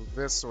go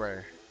this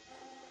way?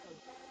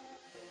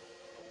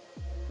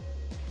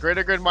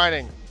 Greater good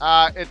mining.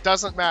 It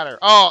doesn't matter.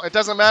 Oh, it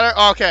doesn't matter?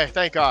 Okay,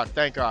 thank God.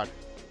 Thank God.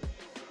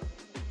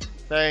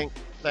 Thank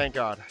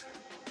God.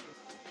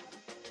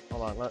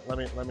 Hold on, let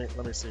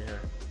me see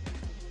here.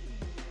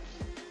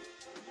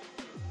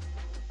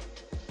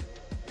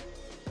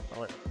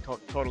 Oh wait,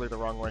 totally the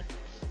wrong way.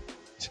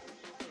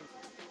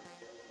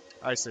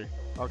 I see.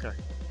 Okay.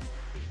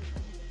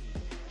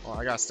 Well,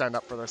 I gotta stand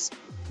up for this.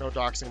 No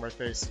doxing my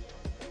face.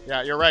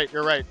 Yeah, you're right.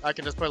 You're right. I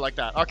can just put it like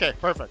that. Okay,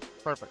 perfect.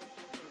 Perfect.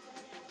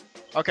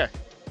 Okay.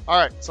 All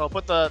right. So I'll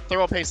put the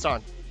thorough paste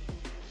on.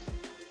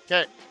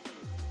 Okay.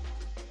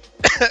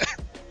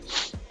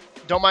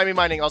 Don't mind me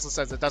mining also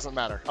says it doesn't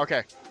matter.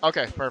 Okay.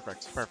 Okay.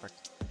 Perfect.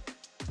 Perfect.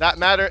 That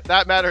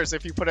matters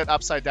if you put it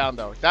upside down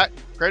though. That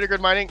greater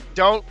good mining.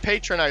 Don't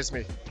patronize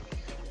me.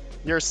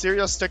 Your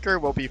cereal sticker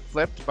will be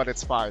flipped, but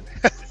it's fine.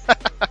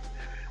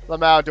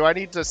 Lamau, do I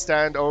need to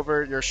stand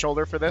over your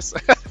shoulder for this?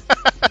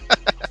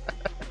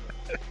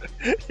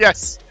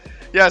 Yes.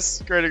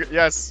 Yes. Greater.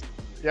 Yes.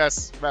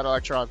 Yes. Mad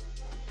Electron.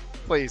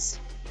 Please.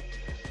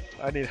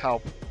 I need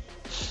help.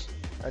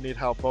 I need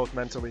help both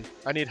mentally.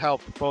 I need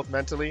help both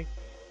mentally,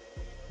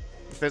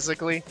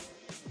 physically,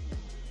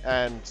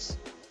 and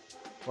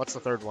what's the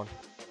third one?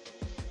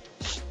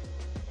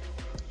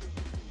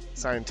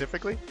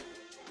 Scientifically?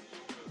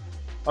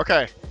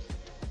 Okay.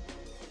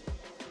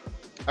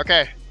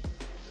 Okay.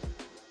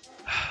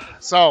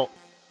 So,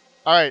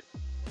 alright.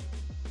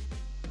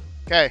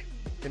 Okay.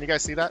 Can you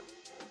guys see that?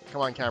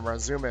 Come on, camera,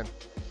 zoom in.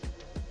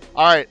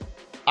 Alright.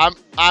 I'm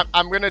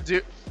gonna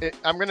do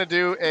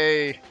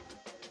a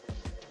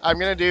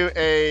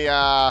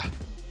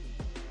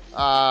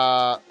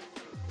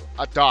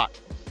dot.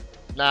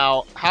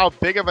 Now, how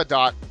big of a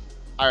dot,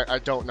 I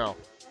don't know.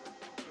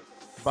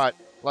 But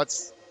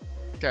let's.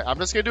 Okay, I'm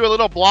just gonna do a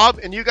little blob,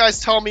 and you guys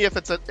tell me if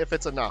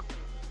it's enough.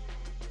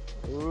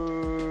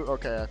 Ooh,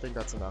 okay, I think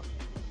that's enough.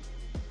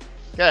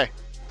 Okay,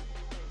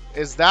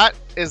 is that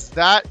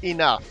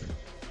enough?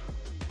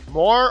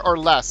 More or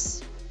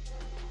less?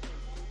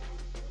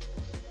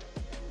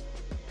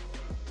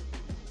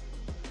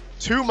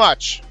 Too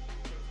much.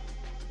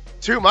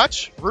 Too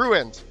much?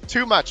 Ruined.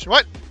 Too much.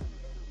 What?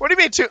 What do you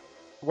mean too?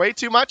 Way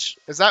too much?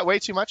 Is that way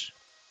too much?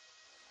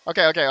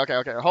 Okay. Hold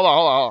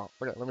on.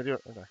 Okay, let me do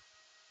it. Okay.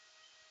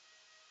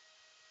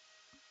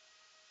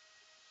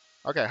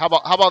 Okay, how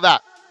about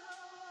that?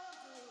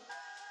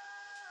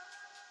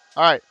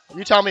 All right,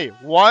 you tell me.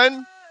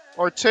 1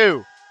 or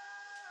 2?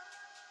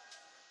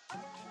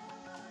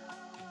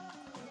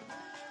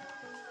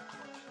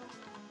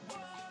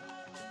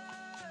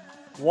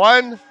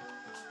 One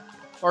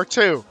or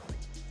 2?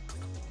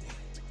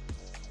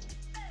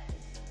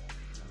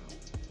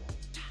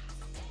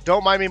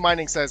 Don't mind me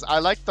mining says I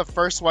like the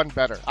first one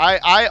better.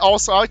 I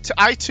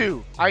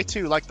too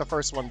like the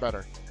first one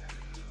better.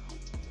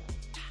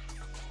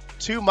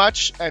 Too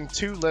much and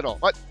too little.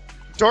 What?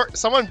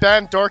 Someone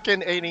banned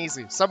Dorkin ain't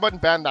easy. Someone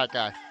banned that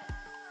guy.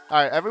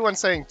 All right, everyone's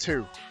saying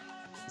 2.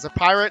 The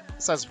pirate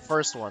says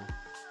first one.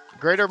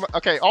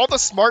 Okay, all the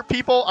smart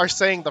people are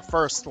saying the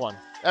first one.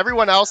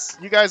 Everyone else,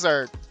 you guys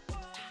are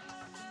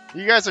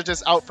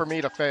just out for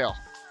me to fail.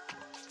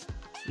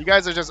 You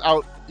guys are just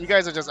out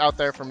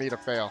there for me to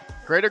fail.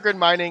 Greater good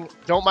mining,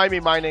 don't mind me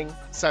mining,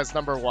 says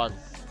number 1.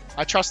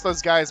 I trust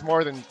those guys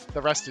more than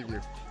the rest of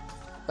you.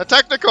 The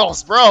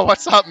technicals, bro,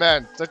 what's up,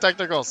 man? The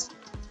technicals.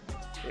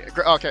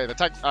 Okay,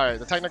 alright,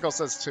 the technical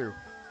says 2.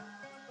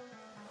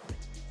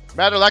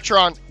 Mad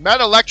Electron,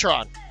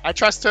 I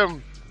trust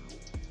him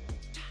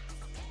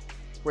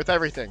with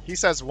everything. He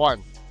says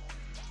 1.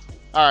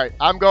 Alright,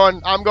 I'm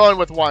going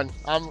with 1.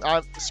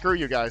 Screw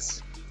you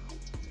guys.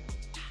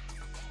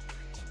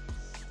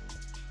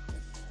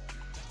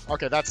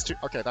 Okay, that's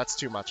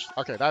too much.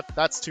 Okay,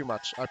 that's too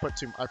much. I put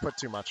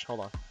too much. Hold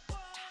on.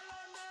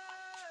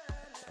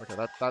 Okay,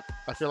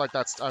 I feel like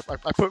that's I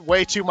put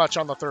way too much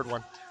on the third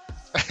one.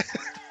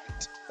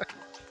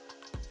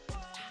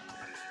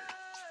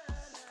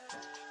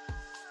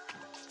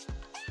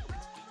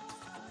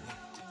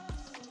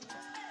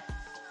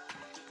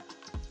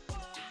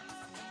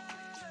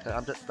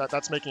 Okay,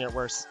 that's making it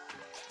worse.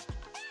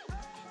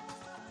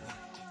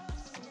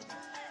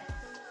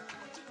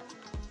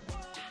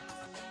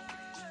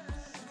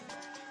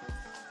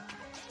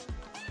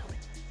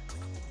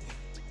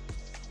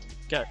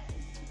 Okay.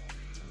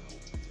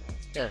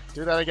 Okay,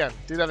 do that again.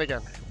 Do that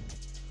again.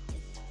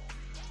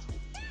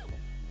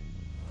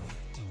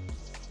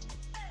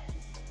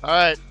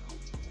 Alright.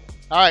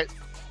 Alright.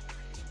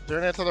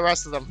 Doing it to the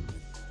rest of them.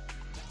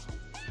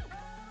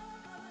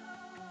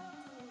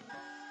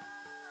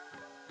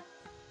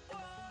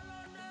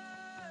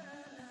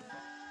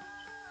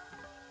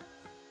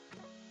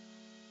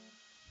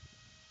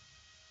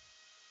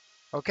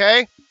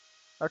 Okay?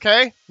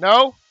 Okay?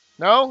 No?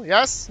 No?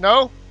 Yes?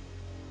 No?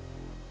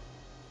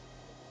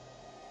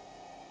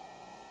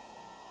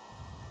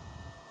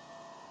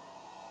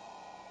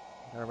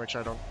 Gotta make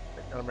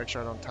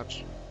sure I don't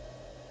touch.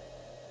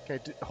 Okay,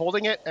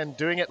 holding it and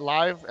doing it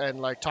live and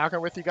like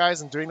talking with you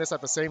guys and doing this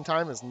at the same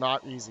time is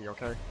not easy,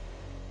 okay?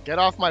 Get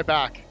off my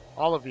back,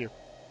 all of you.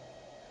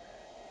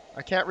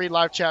 I can't read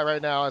live chat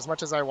right now as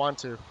much as I want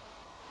to.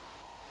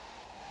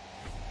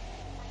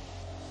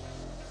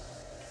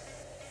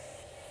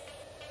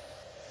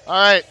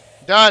 Alright,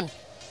 done.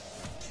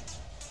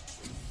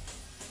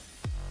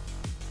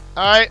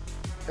 Alright,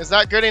 is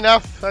that good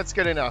enough? That's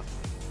good enough.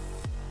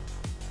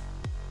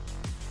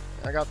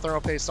 I got thermal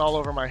paste all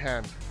over my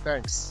hand.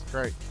 Thanks,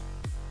 great.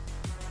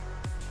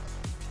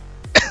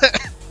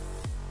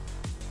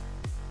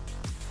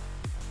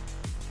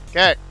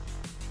 Okay.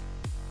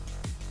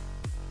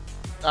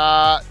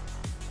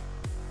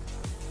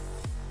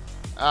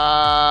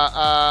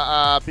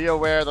 Be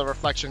aware the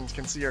reflection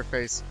can see your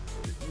face.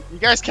 You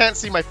guys can't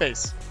see my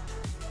face.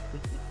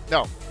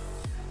 No.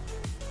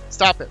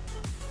 Stop it.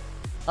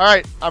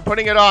 Alright, I'm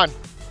putting it on.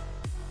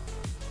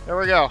 There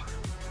we go.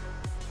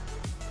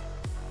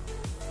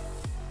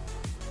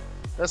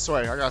 This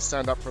way. I gotta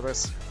stand up for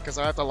this because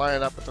I have to line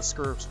it up with the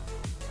screws.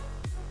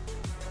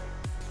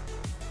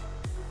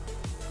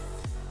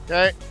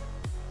 Okay.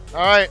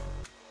 Alright.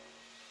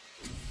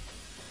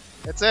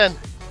 It's in.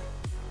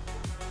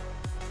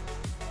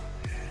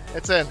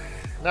 It's in.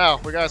 Now,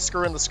 we gotta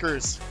screw in the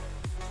screws.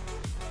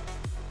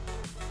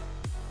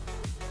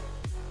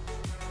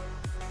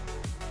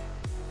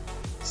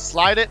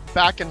 Slide it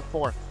back and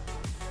forth.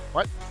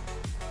 What?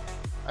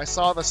 I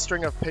saw the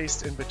string of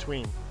paste in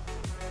between.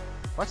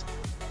 What?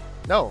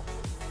 No.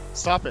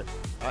 Stop it.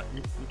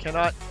 You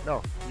cannot.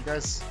 No. You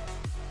guys.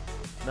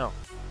 No.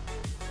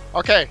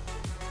 Okay.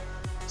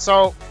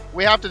 So,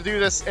 we have to do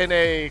this in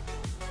a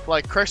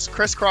like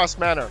crisscross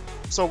manner.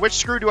 So which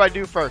screw do I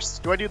do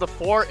first? Do I do the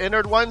 4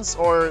 inward ones,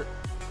 or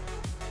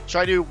should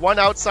I do 1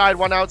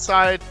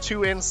 outside,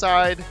 2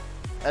 inside,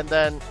 and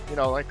then, you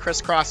know, like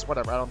crisscross,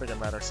 whatever. I don't think it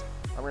matters.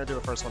 I'm gonna do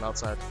the first one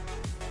outside.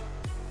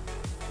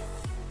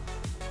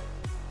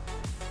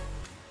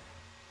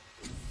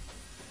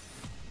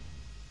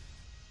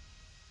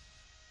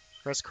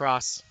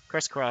 Crisscross,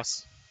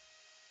 crisscross.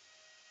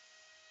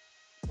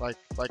 Like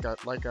a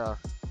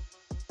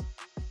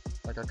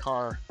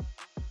car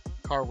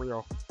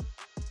wheel.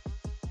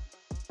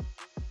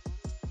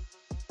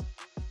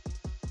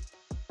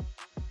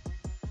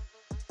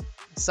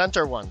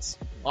 Center ones.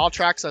 All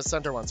tracks as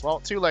center ones. Well,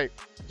 too late.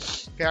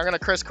 Okay, I'm gonna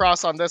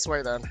crisscross on this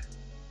way then.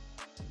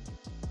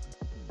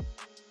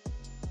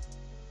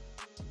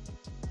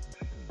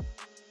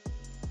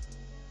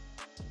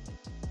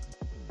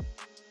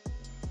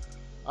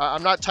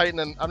 I'm not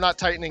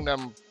tightening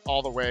them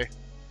all the way.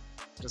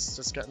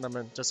 Just getting them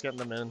in. Just getting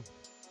them in.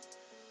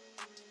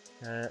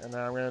 Okay, and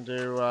then I'm gonna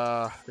do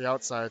the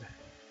outside.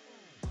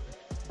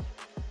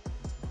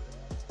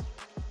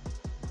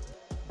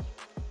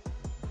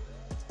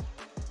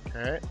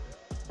 Okay.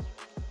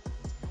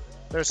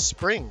 There's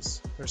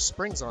springs. There's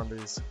springs on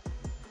these.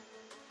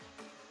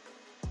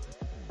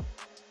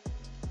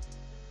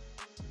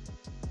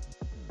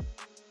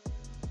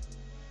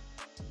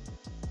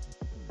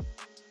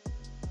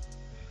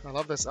 I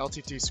love this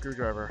LTT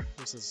screwdriver.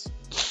 This is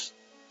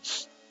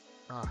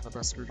the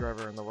best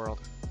screwdriver in the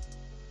world.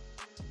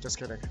 Just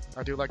kidding.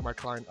 I do like my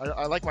Klein.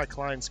 I like my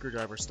Klein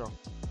screwdriver still.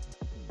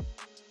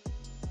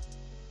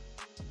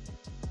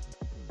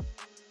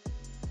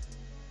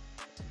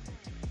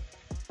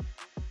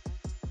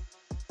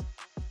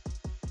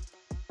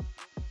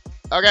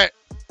 Okay.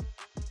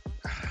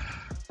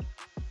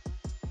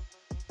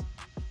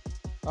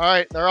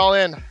 Alright, they're all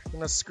in. I'm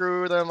gonna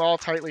screw them all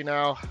tightly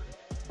now.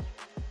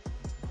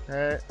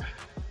 Okay.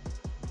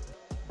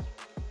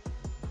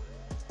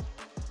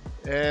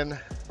 In.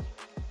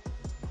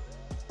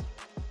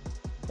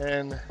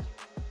 In.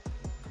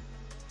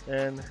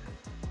 In.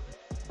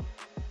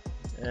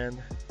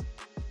 In.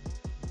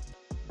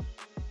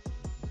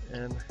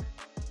 In.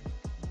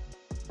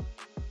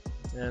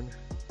 In.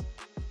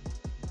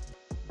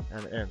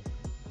 And in.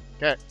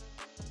 Okay.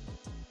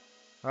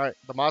 Alright,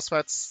 the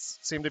MOSFETs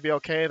seem to be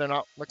okay. They're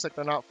not, looks like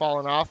they're not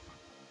falling off.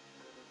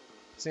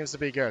 Seems to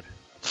be good.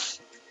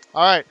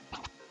 Alright.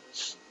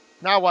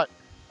 Now what?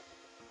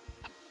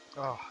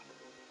 Oh.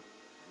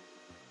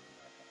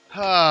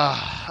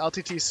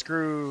 LTT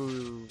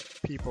screw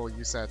people,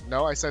 you said.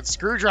 No, I said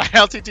screwdriver.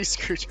 LTT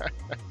screwdriver.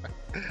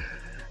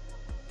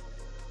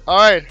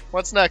 Alright,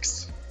 what's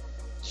next?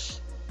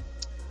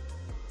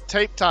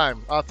 Tape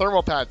time.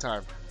 Thermal pad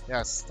time.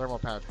 Yes, thermal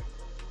pad.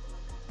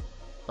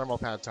 Thermal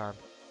pad time.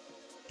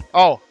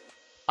 Oh,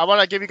 I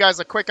want to give you guys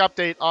a quick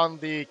update on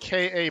the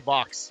KA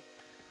box.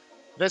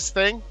 This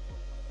thing,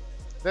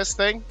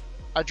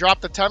 I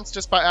dropped the temps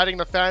just by adding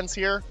the fans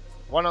here,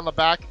 one on the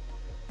back.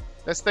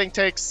 This thing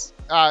takes,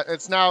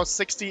 it's now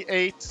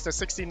 68 to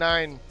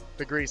 69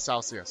 degrees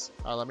Celsius.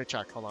 Let me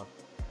check, hold on.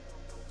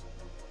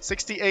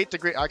 68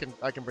 degree, I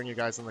can bring you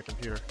guys in the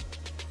computer.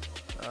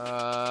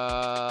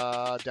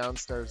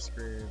 Downstairs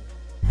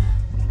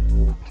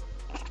screen.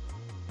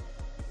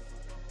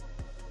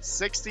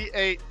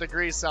 68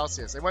 degrees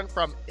Celsius. It went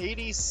from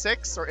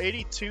 86 or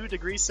 82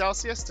 degrees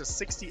Celsius to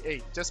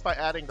 68 just by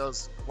adding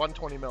those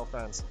 120 mil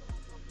fans.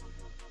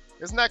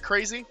 Isn't that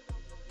crazy?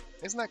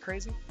 Isn't that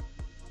crazy?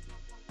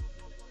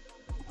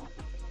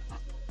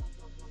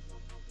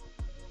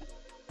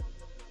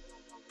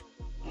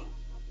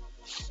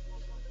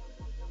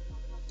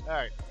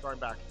 Alright, going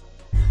back.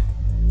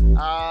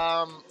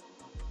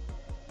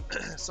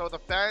 So the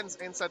fans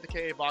inside the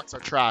KA box are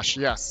trash.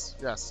 Yes,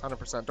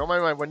 100%. Don't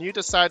mind when you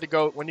decide to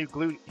go, when you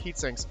glue heat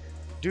sinks,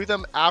 do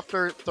them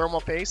after thermal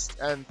paste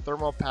and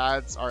thermal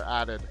pads are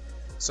added,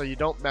 so you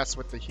don't mess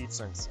with the heat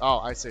sinks. Oh,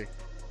 I see.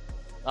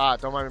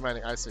 Don't mind me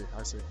mining. I see.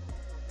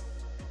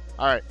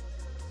 All right.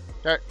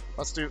 Okay,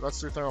 let's do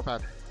thermal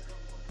pad.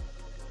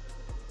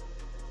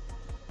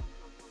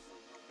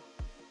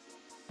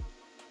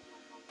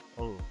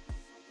 Oh.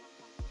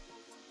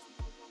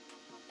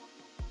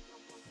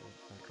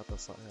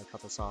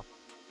 Cut this off.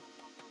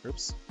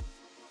 Oops.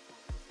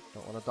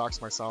 Don't want to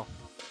dox myself.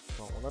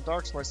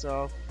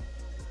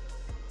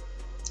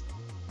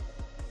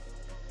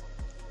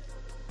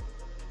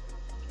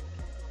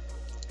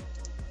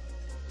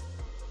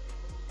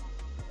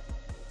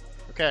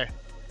 Okay.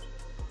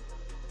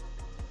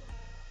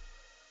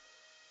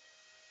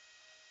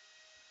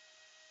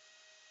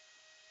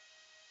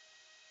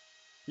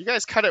 You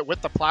guys cut it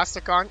with the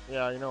plastic on?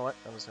 Yeah, you know what?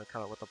 I'm just gonna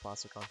cut it with the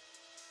plastic on.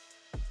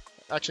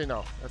 Actually,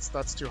 no.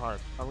 That's too hard.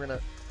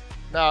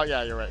 No,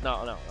 yeah, you're right.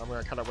 No. I'm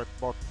gonna cut it with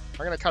both.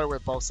 I'm gonna cut it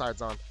with both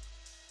sides on.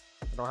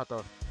 I don't have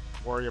to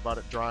worry about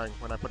it drying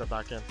when I put it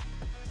back in.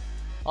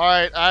 All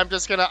right, I'm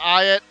just gonna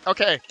eye it.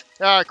 Okay.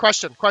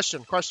 Question.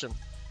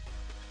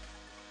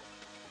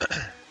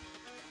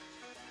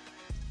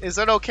 Is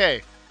it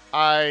okay?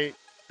 The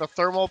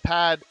thermal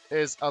pad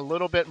is a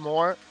little bit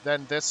more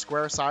than this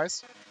square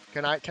size.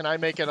 Can I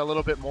make it a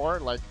little bit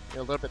more, like a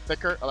little bit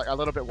thicker, like a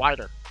little bit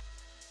wider?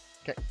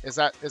 Okay, is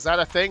that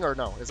a thing or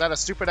no? Is that a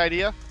stupid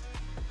idea?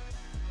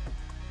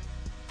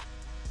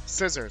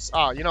 Scissors.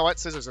 Oh, you know what?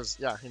 Scissors is,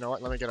 yeah, you know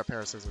what? Let me get a pair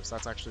of scissors.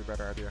 That's actually a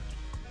better idea.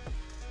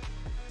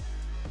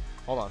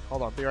 Hold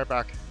on. Be right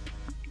back.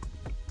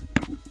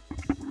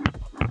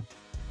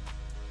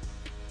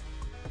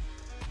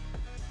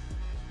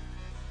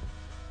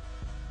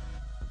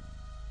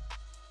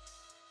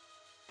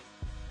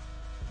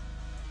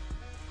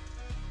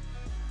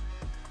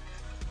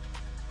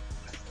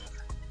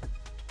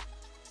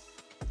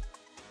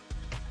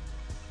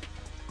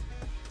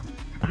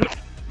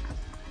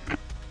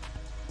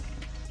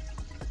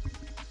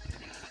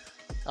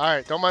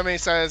 Alright, Don't Mind Me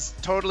says,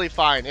 totally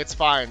fine. It's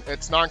fine.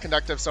 It's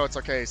non-conductive, so it's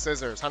okay.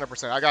 Scissors,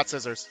 100%. I got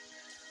scissors.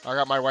 I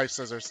got my wife's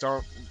scissors.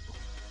 They're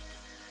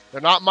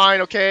not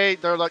mine, okay?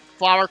 They're like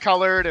flower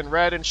colored and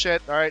red and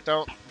shit. Alright,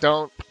 don't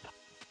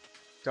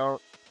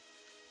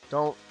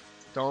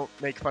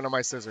make fun of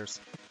my scissors.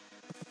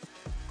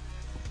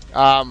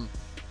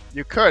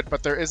 You could,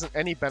 but there isn't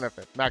any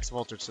benefit. Max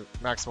Voltage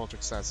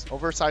says.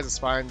 Oversize is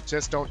fine,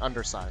 just don't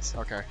undersize.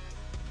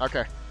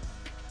 Okay.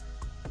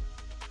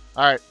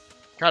 Alright,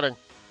 cutting.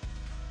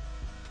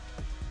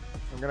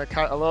 I'm gonna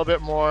cut a little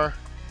bit more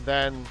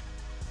than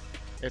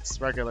its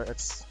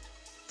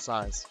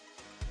size.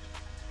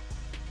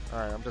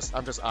 Alright, I'm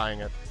just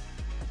eyeing it.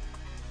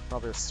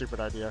 Probably a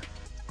stupid idea.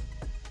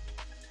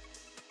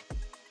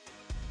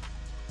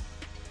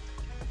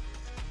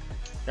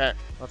 Okay,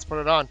 let's put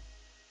it on.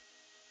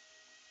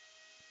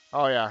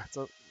 Oh yeah, it's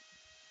a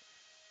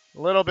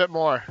little bit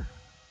more.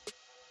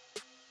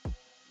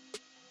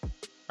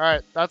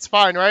 Alright, that's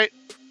fine, right?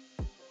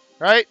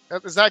 Right?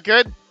 Is that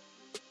good?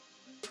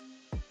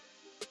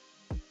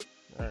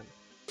 Right.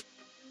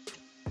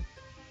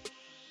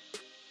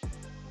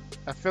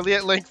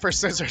 Affiliate link for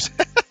scissors.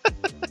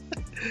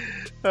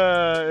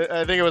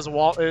 I think it was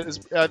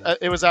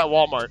it was at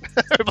Walmart.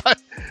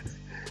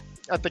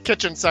 At the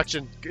kitchen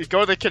section.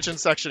 Go to the kitchen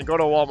section. Go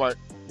to Walmart.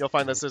 You'll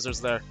find the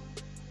scissors there.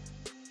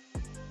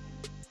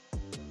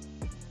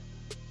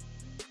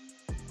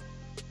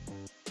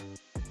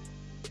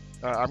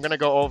 I'm gonna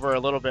go over a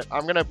little bit.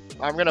 I'm gonna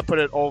put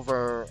it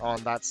over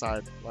on that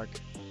side, like.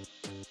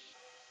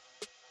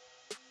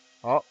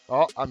 Oh,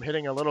 I'm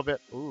hitting a little bit.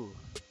 Ooh.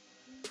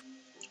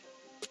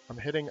 I'm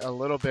hitting a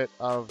little bit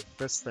of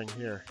this thing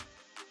here.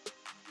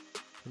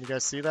 Can you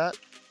guys see that?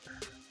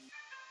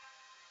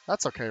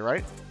 That's okay,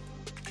 right?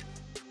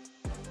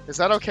 Is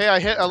that okay? I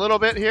hit a little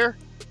bit here.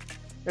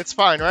 It's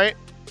fine, right?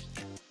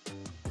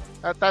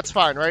 That's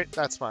fine, right?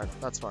 That's fine.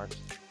 That's fine.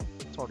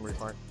 Totally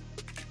fine.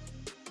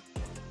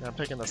 Yeah, I'm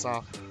taking this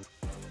off.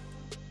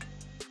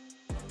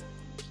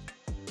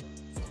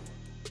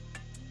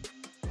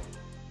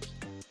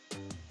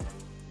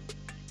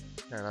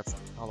 Yeah, that's.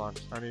 Hold on.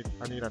 I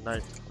need a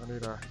knife.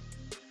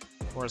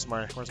 Where's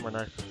my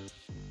knife?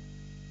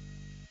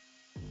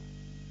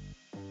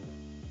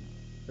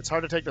 It's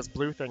hard to take this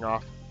blue thing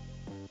off.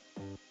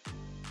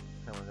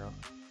 There we go.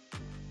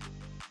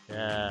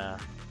 Yeah.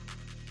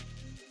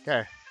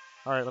 Okay.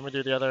 All right. Let me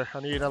do the other.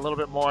 I need a little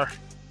bit more.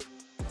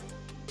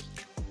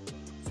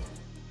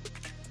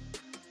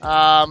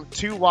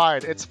 Too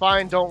wide. It's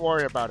fine. Don't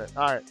worry about it.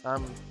 All right.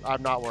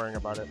 I'm not worrying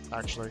about it,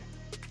 actually.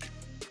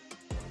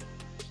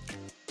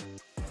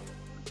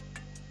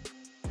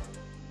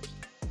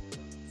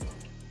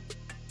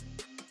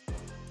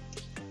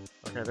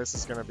 Okay, this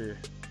is gonna be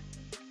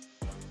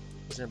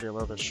a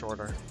little bit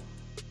shorter.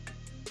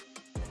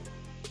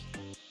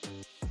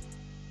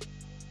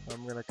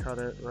 I'm gonna cut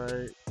it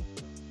right.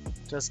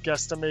 Just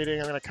guesstimating.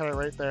 I'm gonna cut it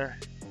right there.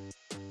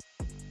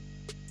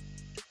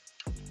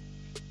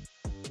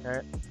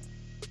 Okay.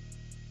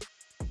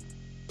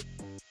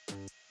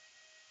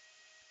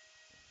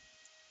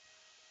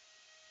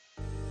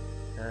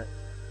 Okay.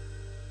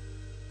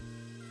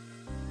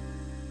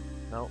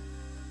 Nope.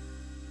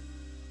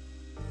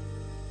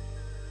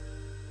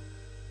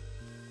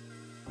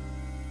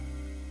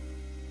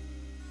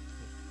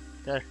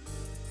 Okay.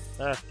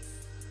 There.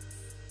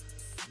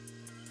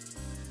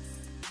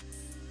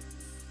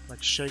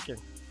 Like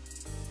shaking.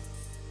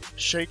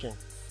 Shaking.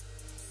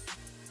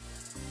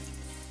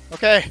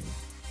 Okay.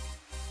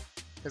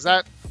 Is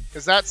that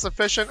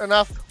sufficient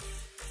enough?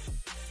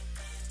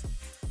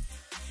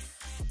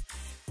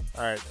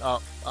 All right.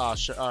 Oh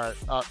shit. All right.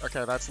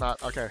 Okay, that's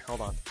not. Okay,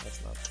 hold on.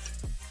 That's not.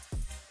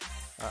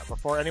 All right,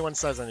 before anyone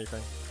says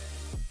anything.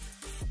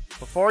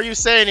 Before you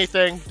say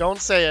anything, don't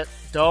say it.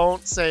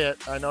 Don't say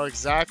it. I know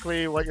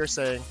exactly what you're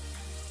saying.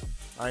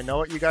 I know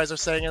what you guys are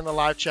saying in the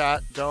live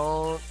chat.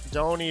 Don't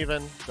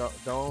even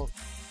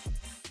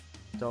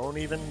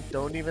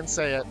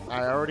say it.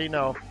 I already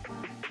know.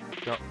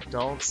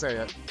 Don't say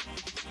it.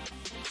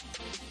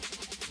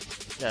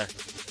 Okay.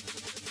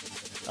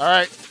 All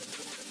right.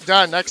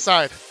 Done. Next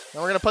side.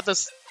 Now we're gonna put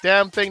this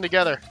damn thing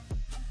together.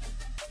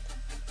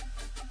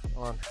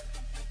 Come on.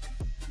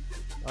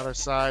 Other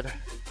side.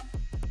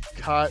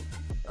 Cut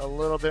a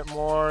little bit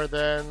more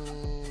than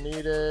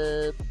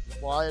needed.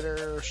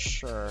 Wider,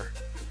 sure.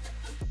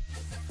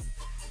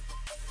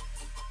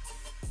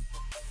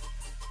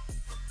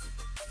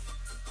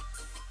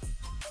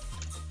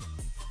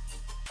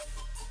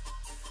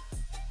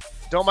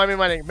 Don't mind me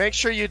mining. Make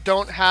sure you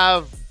don't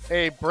have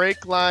a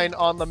break line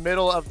on the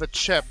middle of the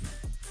chip.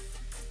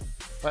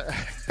 But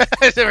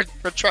he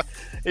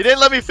didn't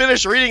let me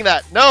finish reading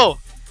that. No!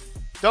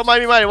 Don't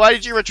mind me mining. Why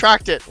did you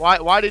retract it?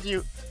 Why did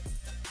you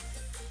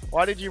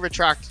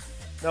retract?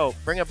 No,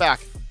 bring it back.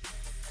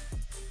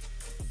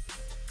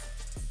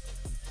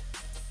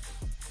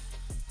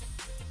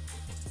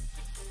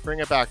 Bring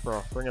it back,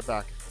 bro. Bring it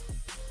back.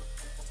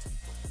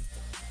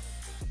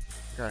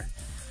 Okay.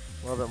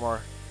 A little bit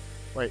more.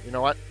 Wait, you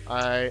know what?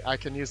 I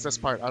can use this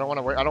part. I don't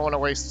want to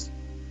waste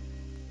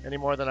any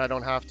more than I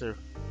don't have to.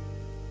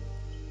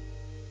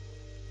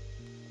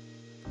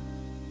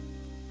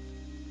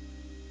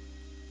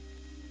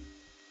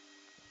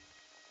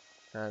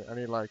 And I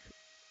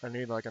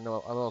need like a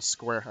little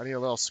square. I need a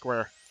little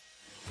square.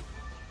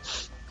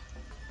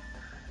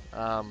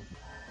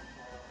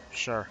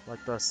 Sure,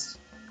 like this.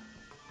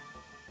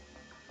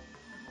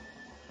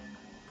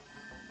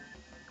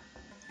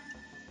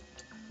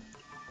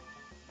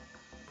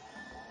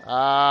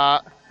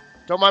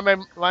 Don't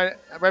mind my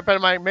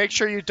RedPandaMining. Make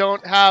sure you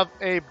don't have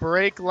a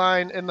break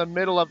line in the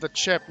middle of the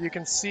chip. You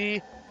can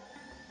see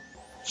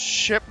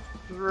chip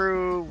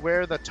through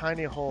where the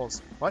tiny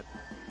holes. What?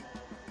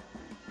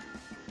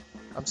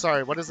 I'm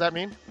sorry, what does that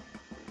mean?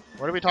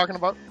 What are we talking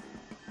about?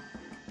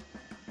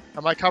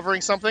 Am I covering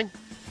something?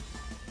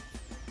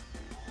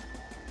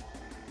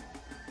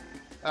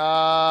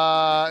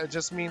 It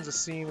just means a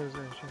seam is...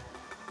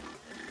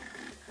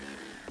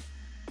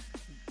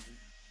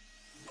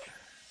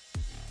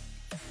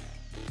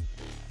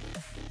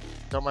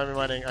 Don't mind me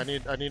mining. I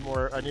need a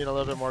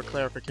little bit more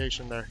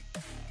clarification there.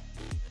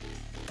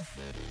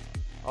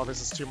 Oh,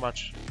 this is too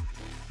much.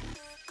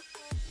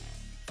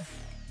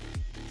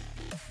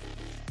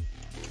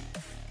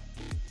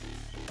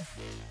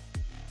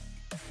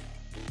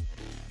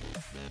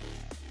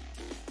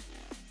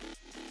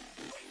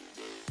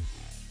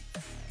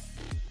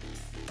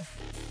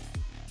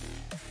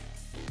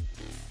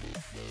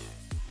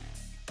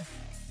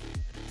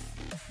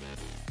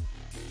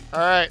 All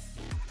right,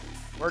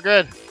 we're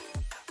good.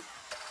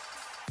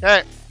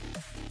 Okay,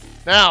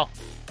 now,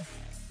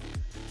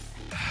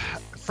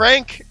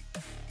 Franz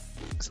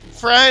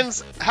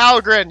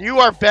Halgren, you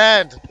are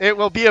banned. It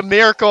will be a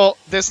miracle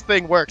this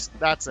thing works.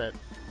 That's it.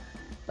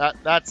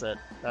 That's it.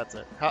 That's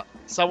it.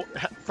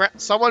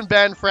 Someone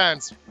ban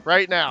Franz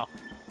right now.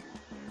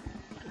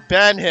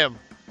 Ban him.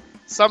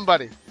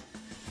 Somebody.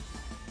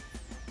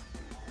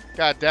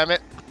 God damn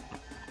it.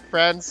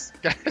 Friends.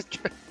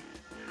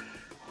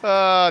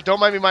 Don't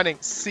mind me mining.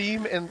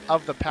 Seam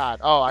of the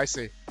pad. Oh, I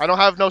see. I don't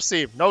have no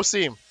seam. No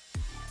seam.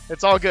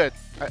 It's all good.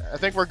 I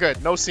think we're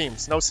good. No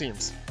seams. No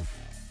seams.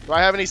 Do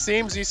I have any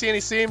seams? Do you see any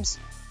seams?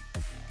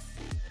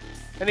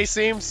 Any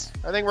seams?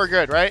 I think we're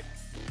good, right?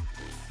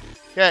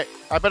 Okay.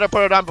 I better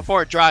put it on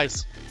before it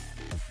dries.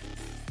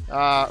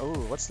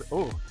 What's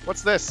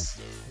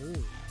this?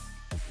 Ooh.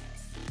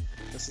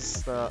 This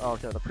is the... Oh,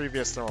 okay, the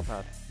previous thermal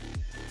pad.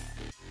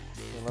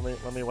 Okay,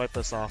 let me wipe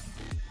this off.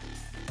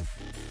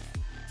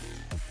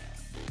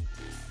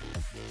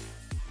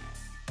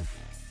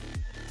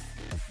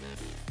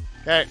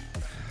 Okay.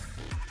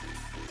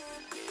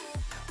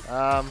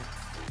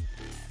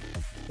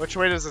 Which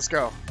way does this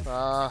go?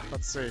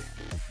 Let's see.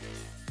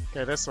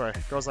 Okay, this way.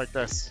 It goes like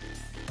this.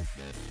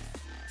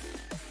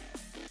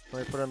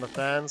 Let me put in the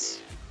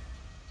fans.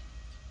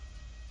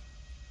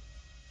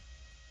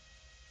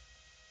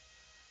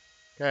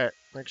 Okay,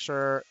 make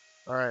sure.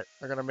 Alright,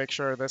 I'm gonna make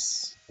sure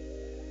this.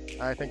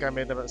 I think I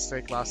made the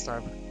mistake last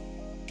time.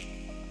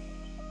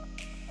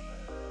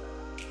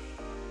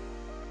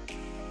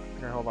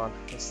 Okay, hold on.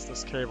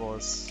 This cable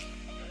is.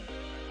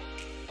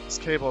 This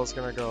cable is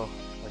gonna go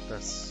like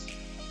this.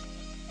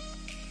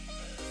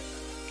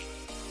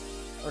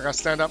 I gotta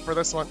stand up for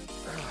this one.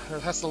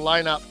 It has to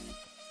line up.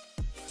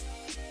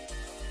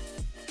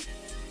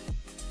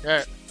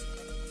 Okay.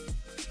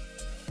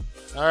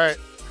 Alright.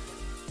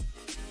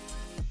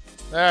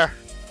 There.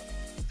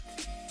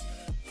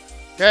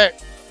 Okay,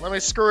 let me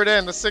screw it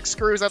in. The 6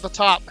 screws at the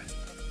top.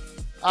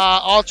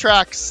 All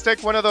tracks.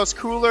 Stick one of those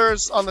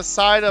coolers on the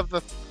side of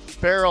the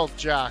barrel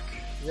jack.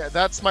 Yeah,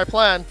 that's my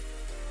plan.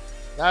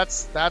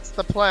 That's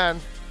the plan.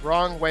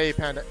 Wrong way,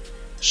 Panda.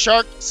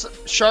 Shark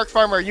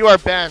Farmer, you are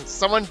banned.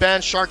 Someone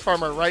ban Shark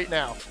Farmer right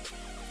now.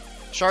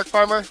 Shark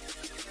Farmer?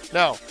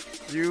 No,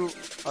 you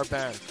are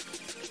banned.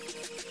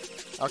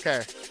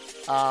 Okay.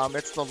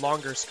 It's the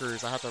longer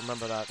screws. I have to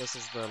remember that. This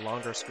is the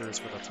longer screws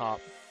for the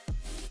top.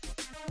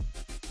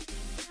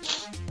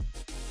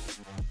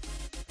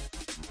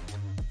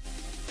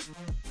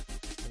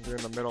 I'm doing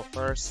the middle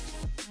first.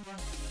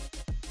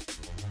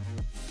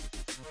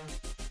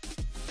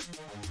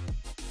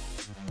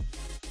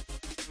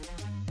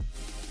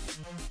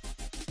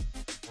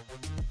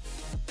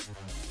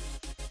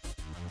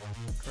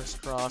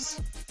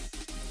 Crisscross.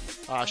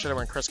 Oh, I should have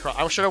went crisscross.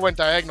 I should have went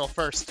diagonal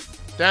first.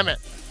 Damn it.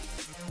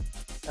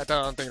 I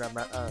don't think that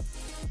matters.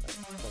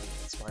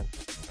 It's fine.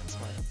 It's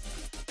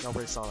fine.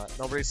 Nobody saw that.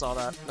 Nobody saw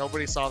that.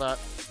 Nobody saw that.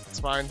 It's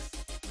fine.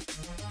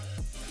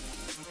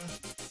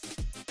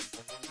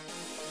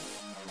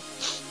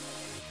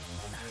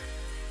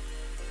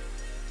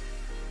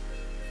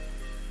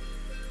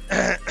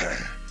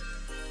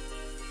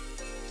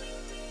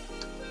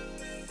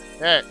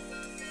 Okay.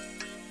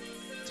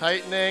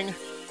 Tightening.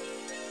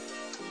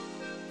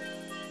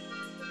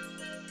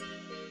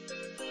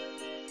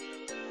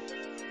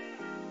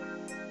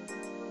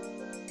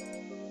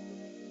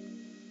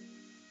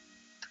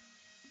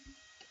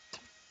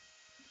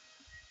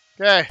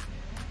 Okay.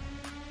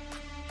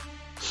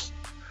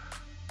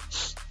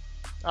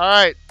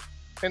 Alright.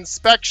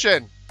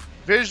 Inspection.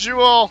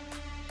 Visual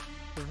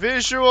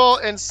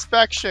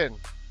inspection.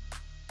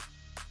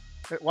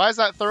 Why is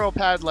that thorough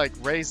pad like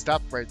raised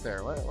up right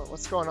there?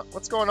 What's going on?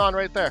 What's going on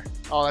right there?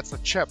 Oh, that's the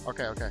chip.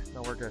 Okay, okay.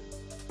 No, we're good.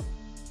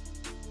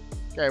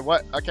 Okay,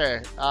 what? Okay.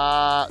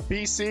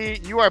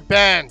 BC, you are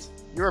banned.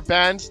 You are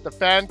banned. The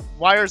fan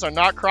wires are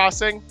not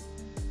crossing.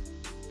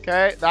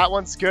 Okay, that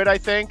one's good, I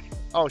think.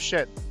 Oh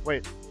shit.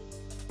 Wait.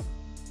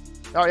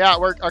 Oh yeah,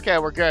 we're good.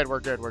 We're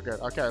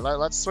good. Okay,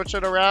 let's switch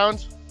it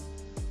around.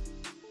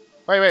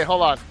 Wait,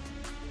 hold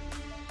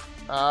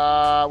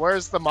on.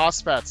 Where's the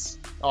MOSFETs?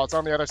 Oh, it's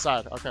on the other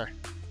side. Okay.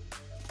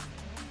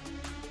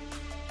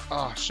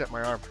 Oh shit,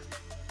 my arm.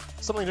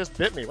 Something just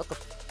bit me. What the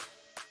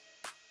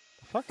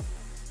fuck?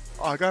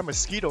 Oh, I got a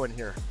mosquito in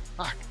here.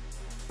 Fuck.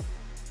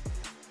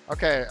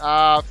 Okay,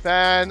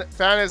 fan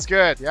is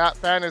good. Yeah,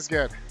 fan is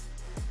good.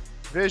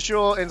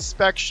 Visual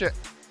inspection.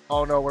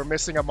 Oh no, we're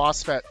missing a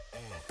MOSFET.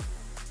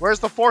 Where's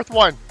the 4th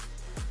one?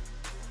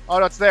 Oh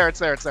no, it's there.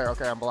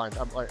 Okay, I'm blind.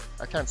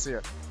 I can't see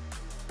it.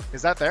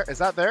 Is that there?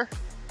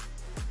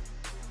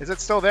 Is it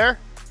still there?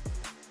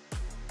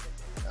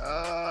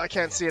 I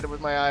can't see it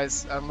with my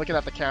eyes. I'm looking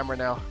at the camera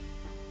now.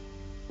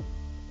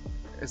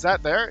 Is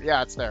that there?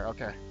 Yeah, it's there.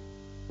 Okay.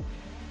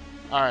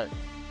 Alright.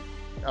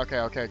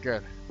 Okay,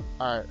 good.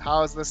 Alright,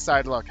 how does this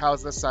side look?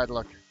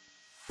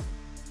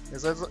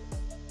 Is this...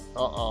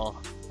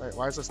 Uh-oh. Wait,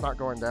 why is this not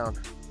going down?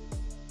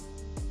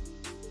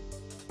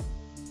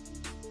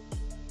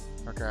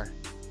 Okay.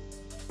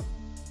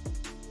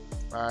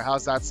 Alright,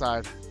 how's that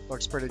side?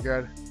 Looks pretty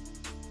good.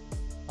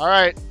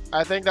 Alright,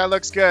 I think that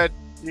looks good.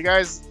 You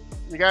guys...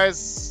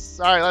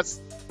 Alright, let's...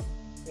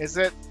 Is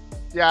it...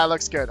 Yeah, it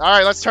looks good.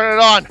 Alright, let's turn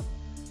it on.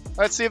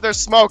 Let's see if there's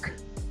smoke.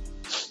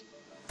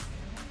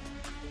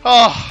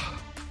 Oh.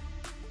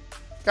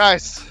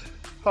 Guys.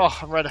 Oh,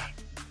 I'm running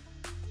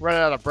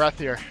out of breath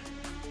here.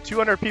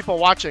 200 people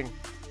watching.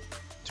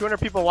 200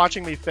 people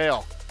watching me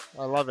fail.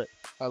 I love it.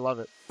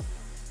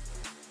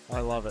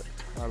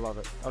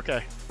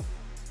 Okay.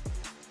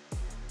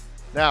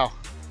 Now,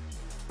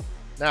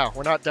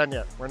 we're not done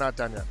yet.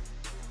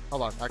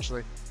 Hold on,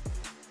 actually.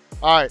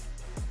 Alright.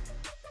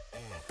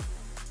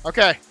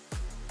 Okay.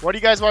 What do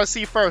you guys want to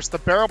see first? The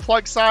barrel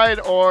plug side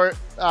or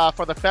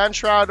for the fan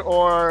shroud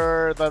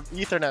or the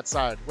Ethernet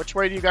side? Which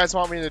way do you guys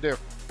want me to do?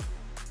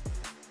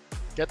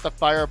 Get the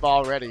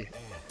fireball ready.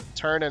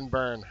 Turn and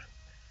burn.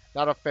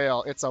 Not a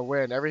fail. It's a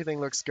win. Everything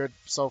looks good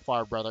so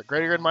far, brother.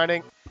 Greater Good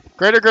Mining,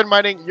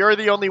 you're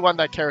the only one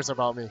that cares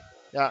about me.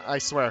 Yeah, I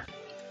swear.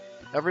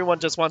 Everyone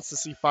just wants to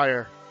see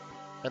fire.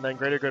 And then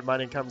Greater Good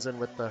Mining comes in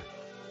with the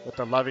with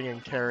the loving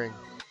and caring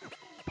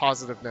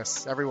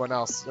positiveness. Everyone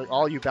else, like,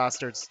 all you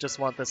bastards, just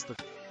want this to.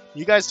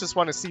 You guys just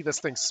want to see this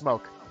thing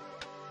smoke.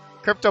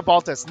 Crypto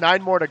Baltus,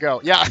 9 more to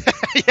go. Yeah,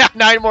 yeah,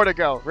 9 more to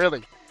go.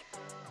 Really,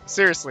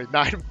 seriously,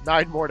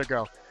 9 more to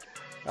go.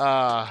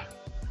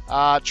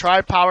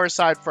 Try power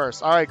side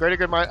first. All right, greater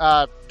good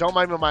mind. Don't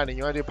mind me mining.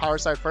 You want to do power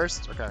side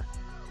first? Okay.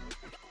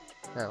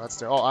 Yeah, let's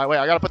do it. Oh, wait,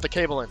 I gotta put the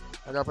cable in.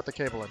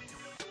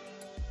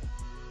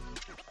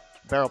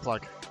 Barrel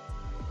plug.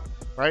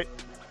 Right?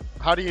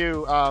 How do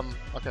you,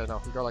 okay,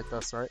 no, we go like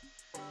this, right?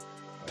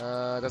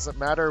 Does it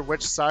matter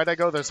which side I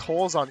go? There's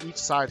holes on each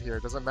side here.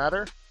 Does it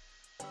matter?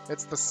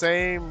 It's the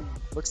same,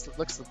 looks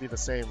to be the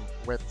same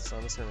width, so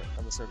I'm just gonna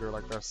do it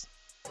like this.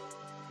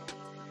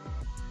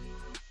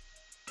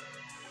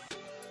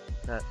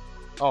 Okay.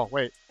 Oh,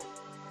 wait.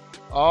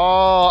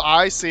 Oh,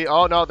 I see.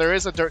 Oh no, there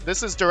is a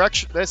this is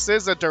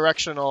a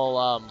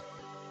directional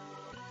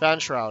fan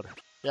shroud.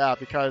 Yeah,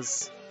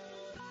 because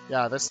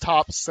yeah, this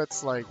top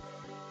sits like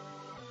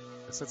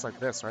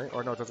this, right?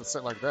 Or no, does it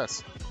sit like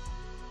this?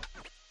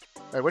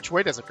 Wait, which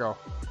way does it go?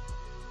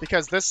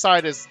 Because this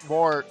side is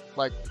more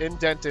like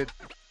indented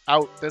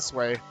out this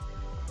way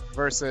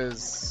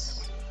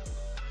versus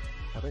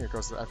I think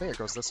it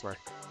goes this way.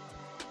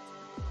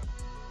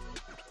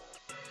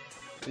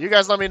 You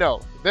guys let me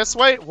know. This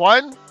way,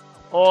 1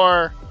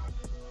 or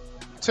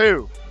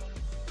 2?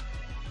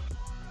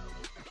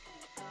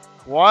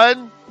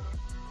 1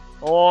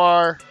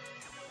 or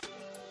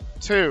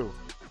 2?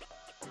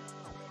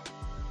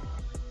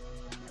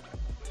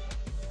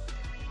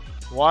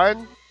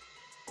 1,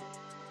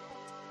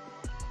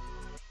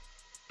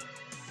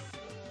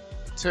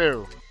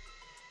 2.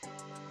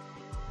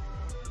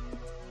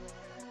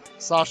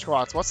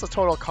 Sloshquatch, what's the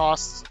total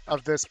cost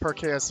of this per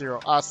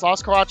KS0?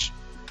 Sloshquatch,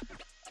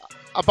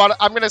 about,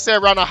 I'm gonna say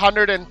around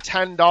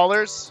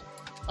 $110.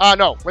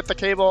 No, with the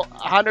cable,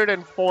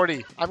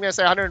 140. I'm gonna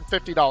say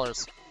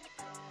 $150.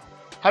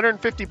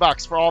 150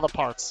 bucks for all the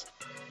parts.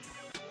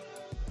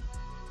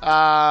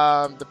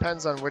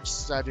 Depends on which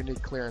side you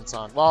need clearance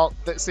on. Well,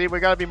 see, we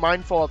gotta be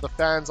mindful of the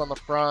fans on the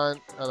front,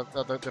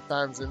 the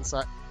fans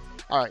inside.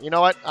 All right, you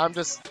know what?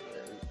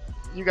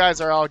 You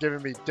guys are all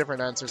giving me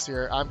different answers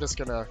here. I'm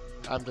gonna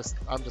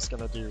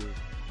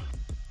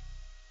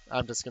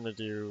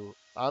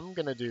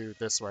do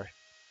this way.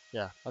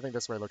 Yeah, I think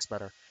this way looks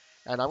better.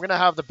 And I'm gonna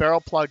have the barrel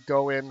plug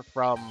go in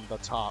from the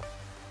top.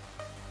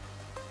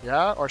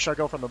 Yeah, or should I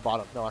go from the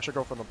bottom? No, I should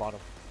go from the bottom.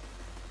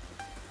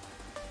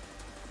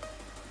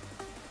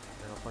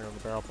 I'll plug on the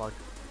barrel plug.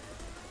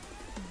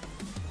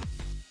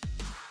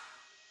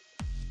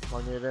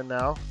 Plugging it in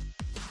now.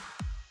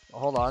 Oh,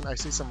 hold on, I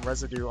see some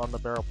residue on the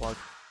barrel plug.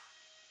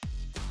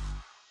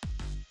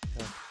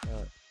 Okay,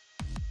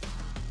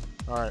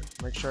 alright,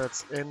 make sure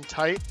it's in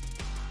tight.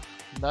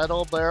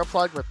 Metal barrel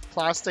plug with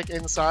plastic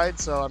inside,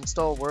 so I'm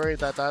still worried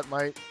that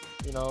might,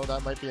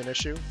 that might be an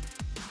issue.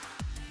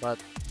 But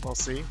we'll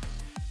see.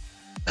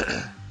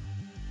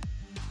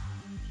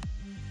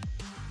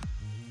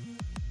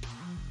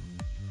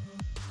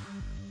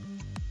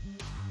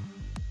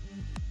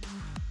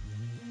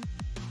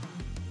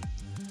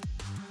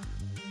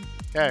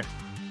 Okay.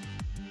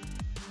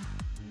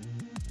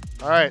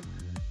 Alright.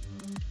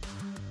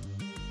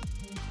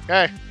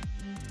 Okay.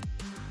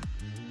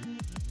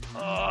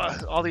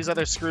 All these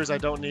other screws I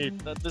don't need.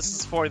 This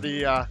is for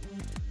the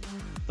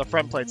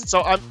front plates.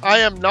 So I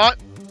am not,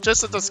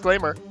 just a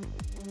disclaimer,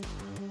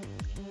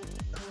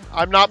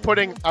 I'm not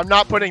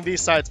putting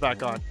these sides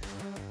back on.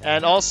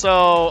 And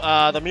also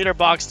the meter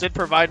box did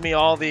provide me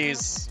all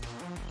these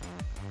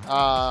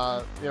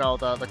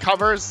the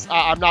covers.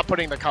 I'm not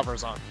putting the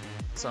covers on.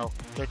 So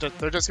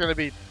they're just gonna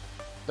be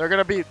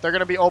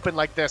open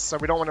like this, so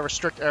we don't want to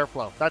restrict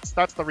airflow.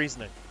 That's the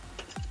reasoning.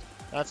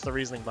 That's the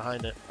reasoning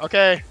behind it.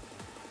 Okay,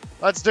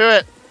 let's do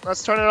it.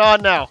 Let's turn it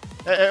on now.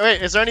 Hey,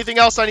 wait, is there anything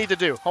else I need to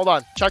do? Hold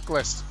on,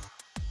 checklist.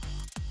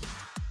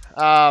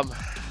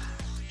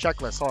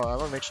 Checklist. Hold on, I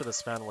want to make sure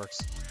this fan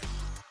works.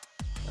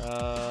 Make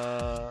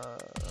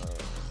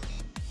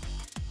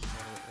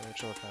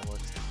sure the fan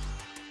works.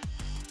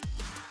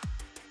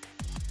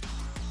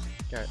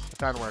 Okay, the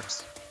fan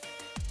works.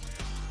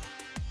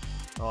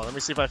 Oh, let me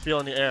see if I feel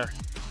in the air.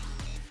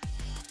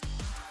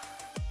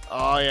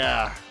 Oh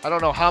yeah. I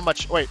don't know how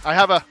much. Wait, I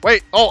have a.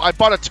 Wait. Oh, I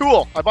bought a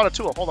tool.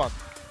 Hold on.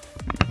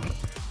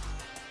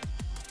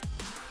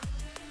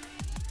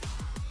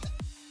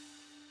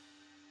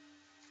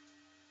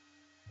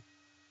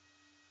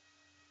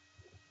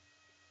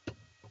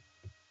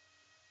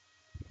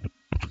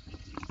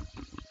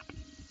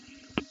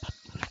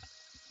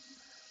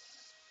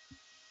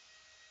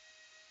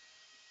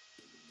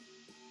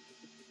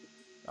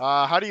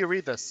 How do you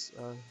read this?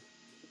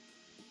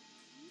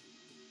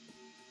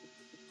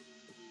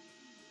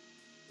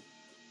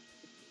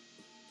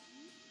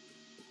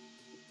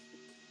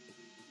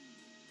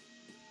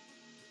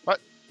 What?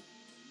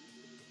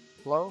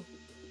 Flow?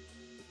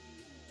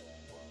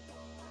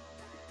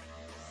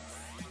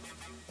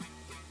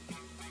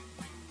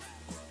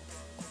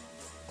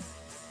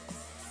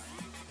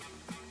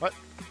 What?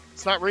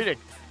 It's not reading.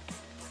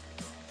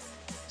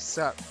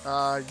 set.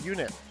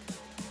 Unit.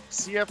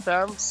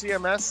 CFM,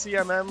 CMS,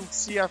 CMM,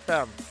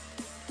 CFM.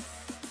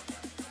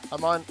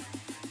 I'm on,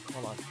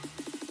 hold on.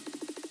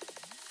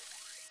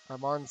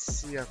 I'm on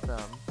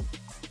CFM.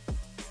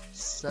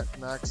 Set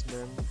max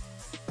min.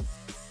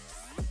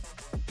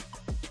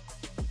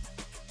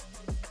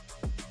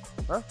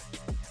 Huh?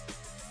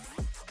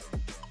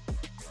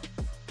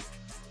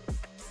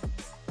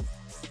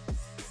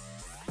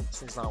 This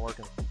thing's not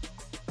working.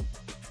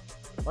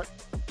 What?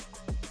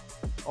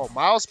 Oh,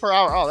 miles per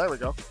hour. Oh, there we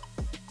go.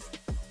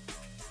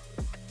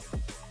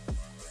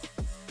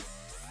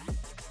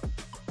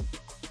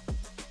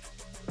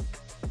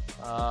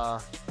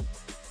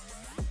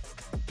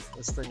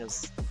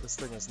 This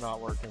thing is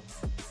not working.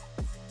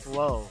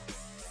 Flow.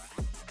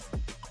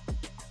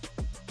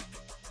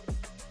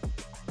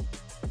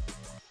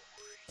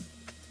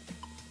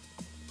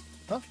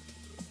 Huh?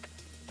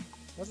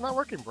 That's not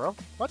working, bro.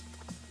 What?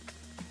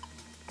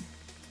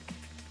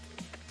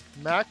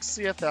 Max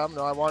CFM.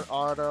 No, I want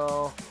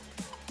auto.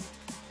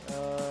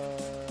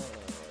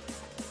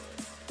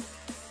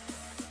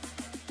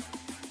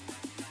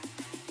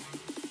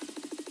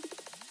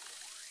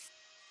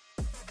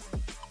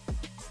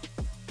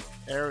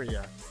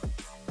 Area.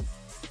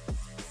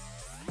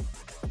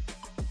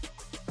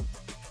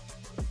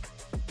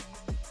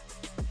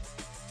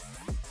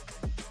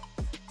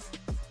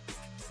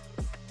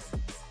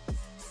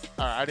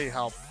 Alright, I need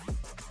help.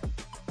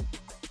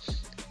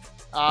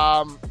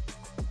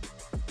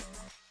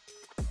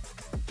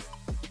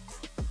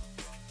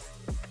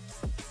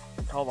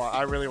 Hold on,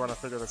 I really want to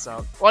figure this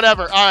out.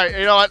 Whatever. Alright,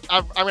 you know what?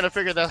 I'm gonna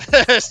figure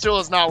that this tool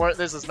is not working.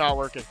 This is not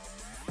working.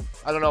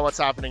 I don't know what's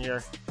happening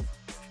here.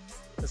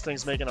 This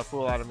thing's making a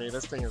fool out of me.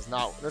 This thing is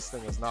not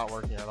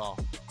working at all.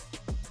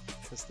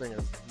 This thing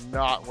is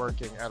not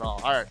working at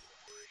all. Alright.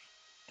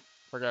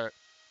 Forget it.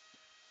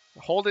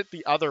 Hold it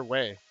the other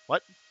way.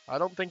 What? I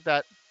don't think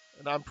that,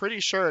 and I'm pretty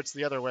sure it's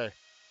the other way.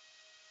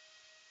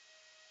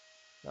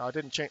 No, it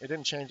didn't change. It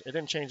didn't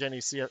change any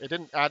CF. It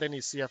didn't add any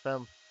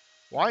CFM.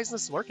 Why isn't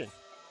this working?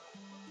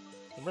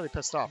 I'm really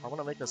pissed off. I want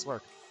to make this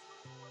work.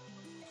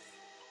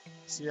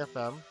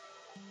 CFM.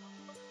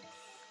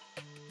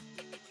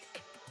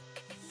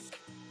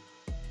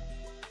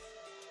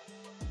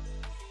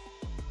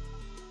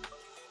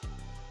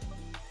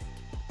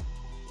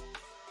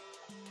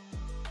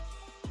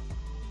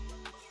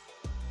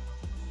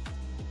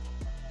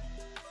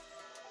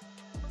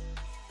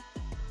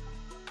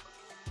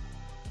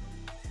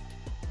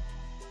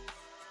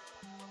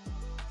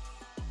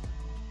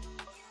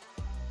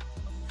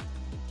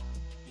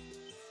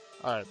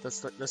 Alright,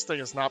 this thing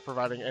is not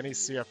providing any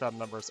CFM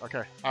numbers.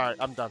 Okay, alright,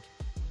 I'm done.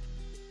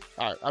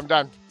 Alright, I'm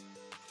done.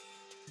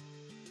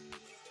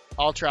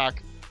 All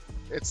track.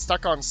 It's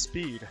stuck on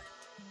speed.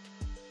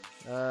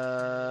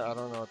 I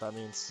don't know what that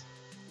means.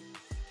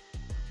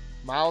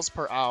 Miles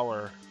per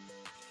hour.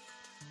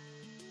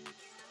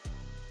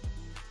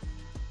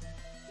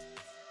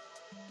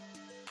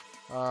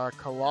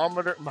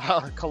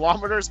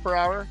 Kilometers per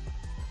hour?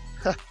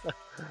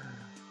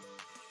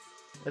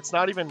 It's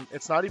not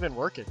even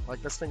working.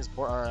 Like, this thing's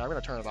alright, I'm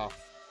gonna turn it off.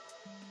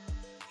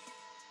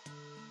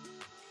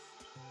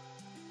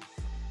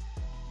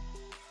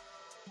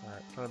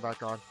 Alright, turn it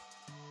back on.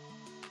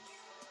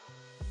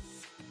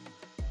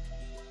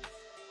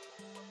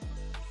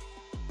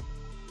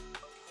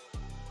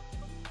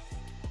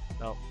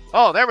 No.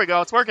 Oh, there we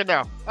go. It's working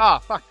now. Ah,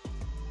 fuck.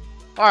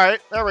 Alright,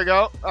 there we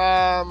go.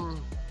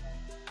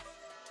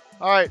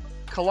 Alright,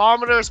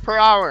 kilometers per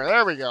hour.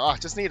 There we go. Oh,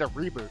 just need a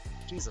reboot.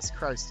 Jesus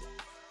Christ.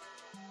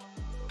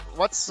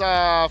 What's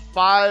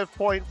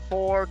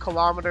 5.4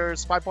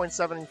 kilometers,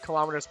 5.7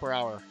 kilometers per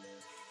hour?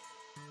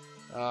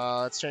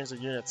 Let's change the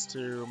units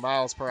to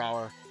miles per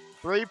hour.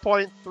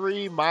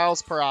 3.3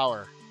 miles per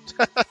hour.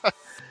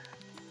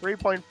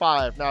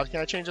 3.5. Now, can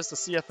I change this to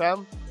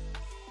CFM?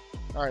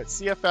 Alright,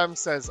 CFM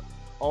says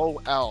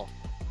OL.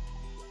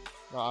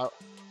 No,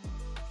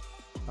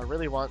 I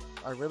really want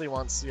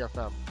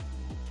CFM.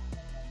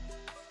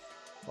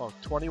 Oh,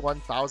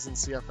 21,000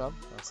 CFM?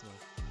 That's nice.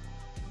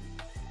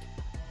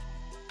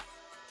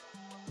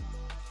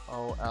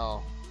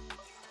 OL.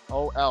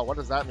 OL, what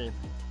does that mean?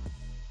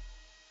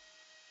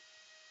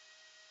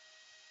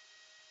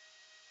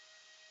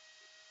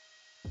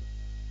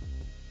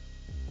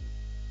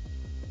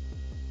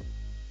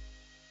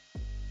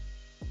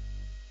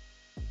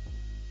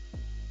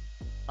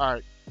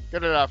 Alright,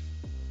 good enough.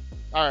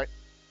 Alright.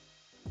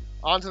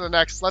 On to the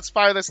next. Let's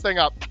fire this thing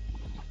up.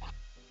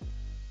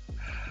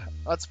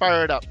 Let's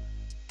fire it up.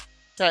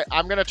 Okay,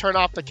 I'm gonna turn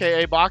off the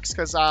KA box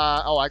because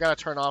oh, I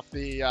gotta turn off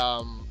the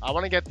I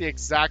want to get the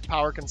exact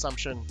power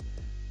consumption.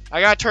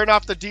 I gotta turn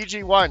off the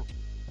DG1.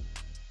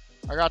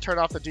 I gotta turn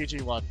off the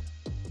DG1.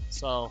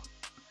 So,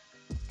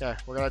 okay,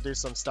 we're gonna do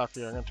some stuff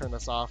here. I'm gonna turn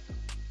this off.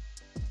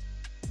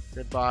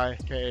 Goodbye,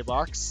 KA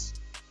box.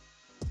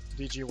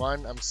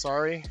 DG1, I'm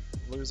sorry,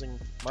 losing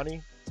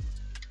money.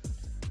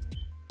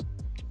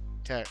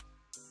 Okay.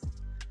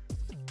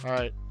 All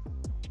right,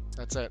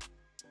 that's it.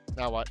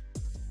 Now what?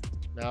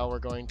 Now we're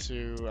going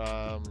to,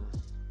 I'm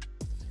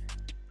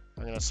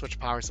gonna switch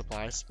power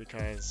supplies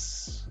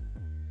because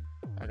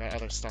I got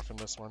other stuff in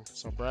this one.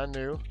 So brand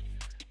new,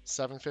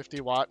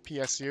 750 watt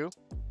PSU.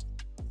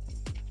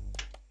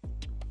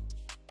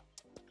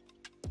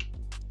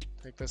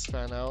 Take this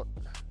fan out.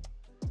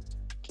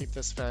 Keep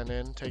this fan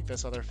in. Take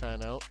this other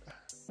fan out.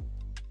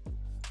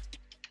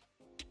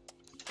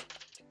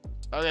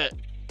 Okay.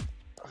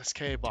 This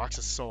K box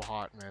is so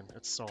hot, man.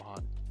 It's so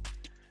hot.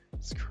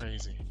 It's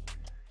crazy.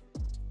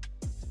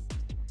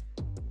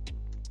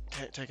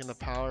 Okay, taking the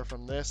power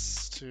from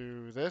this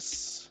to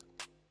this.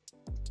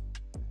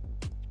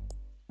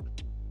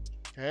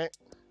 Okay.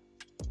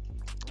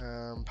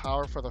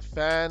 Power for the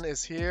fan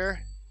is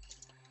here.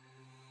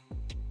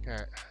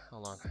 Okay,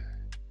 hold on. I'm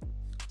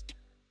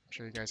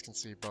sure you guys can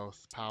see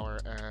both power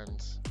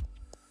and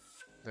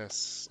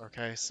this.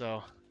 Okay,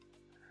 so.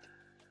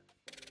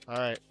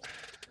 Alright.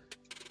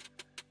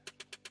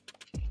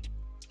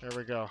 There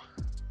we go.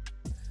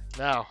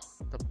 Now,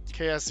 the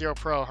KS0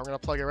 Pro, I'm going to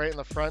plug it right in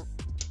the front.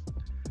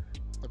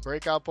 The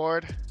breakout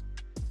board.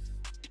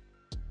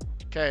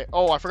 Okay,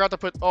 oh, I forgot to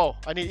put, oh,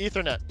 I need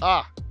Ethernet.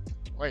 Ah,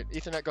 wait,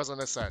 Ethernet goes on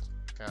this side.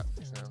 Yeah,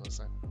 Ethernet on this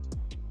side.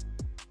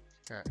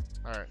 Okay,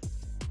 alright.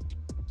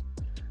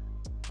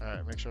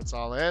 Alright, make sure it's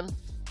all in. I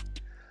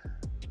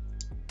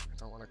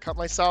don't want to cut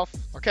myself.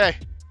 Okay.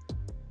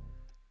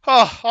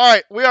 Oh,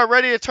 alright, we are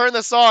ready to turn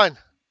this on.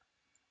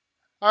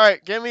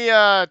 Alright, give me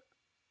a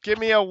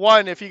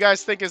 1 if you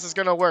guys think this is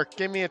going to work.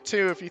 Give me a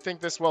 2 if you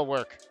think this will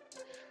work.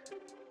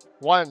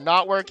 1,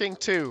 not working.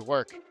 2,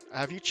 work.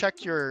 Have you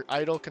checked your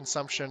idle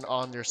consumption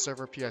on your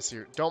server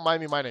PSU? Don't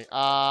mind me mining.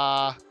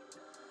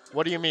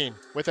 What do you mean?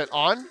 With it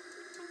on?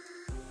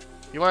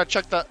 You want to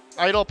check the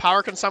idle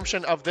power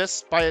consumption of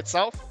this by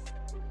itself?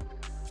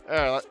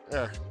 Here.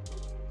 I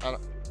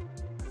don't...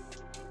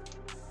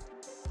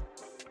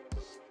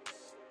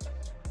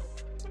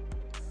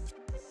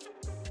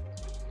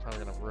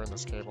 Probably going to ruin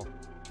this cable.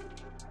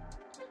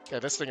 Okay,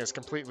 this thing is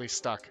completely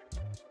stuck.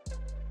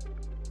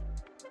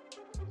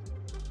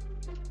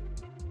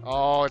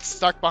 Oh, it's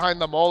stuck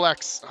behind the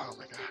Molex. Oh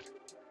my god.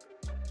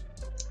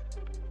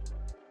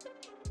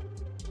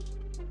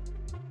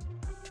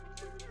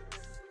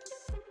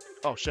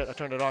 Oh shit, I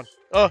turned it on.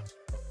 Oh!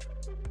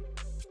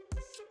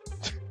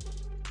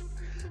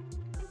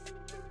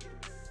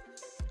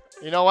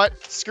 You know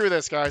what? Screw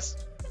this, guys.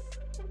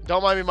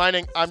 Don't mind me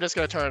mining. I'm just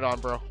gonna turn it on,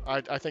 bro.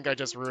 I think I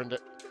just ruined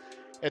it.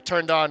 It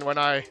turned on when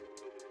I...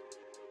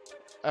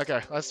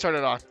 Okay, let's turn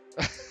it on.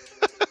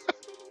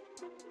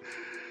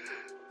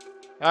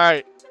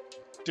 Alright.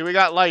 Do we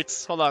got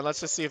lights? Hold on, let's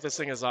just see if this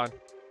thing is on.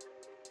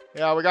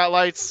 Yeah, we got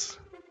lights.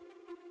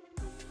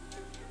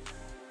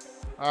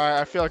 Alright,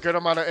 I feel a good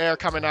amount of air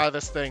coming out of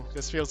this thing.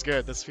 This feels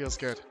good. This feels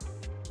good.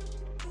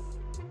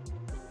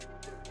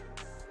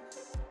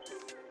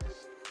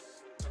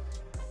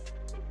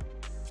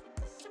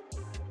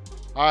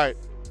 Alright.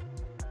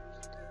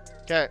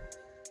 Okay.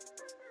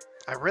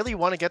 I really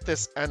want to get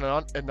this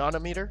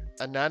anemometer.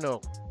 A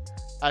nanometer.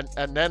 I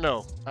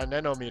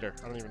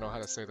don't even know how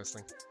to say this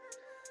thing.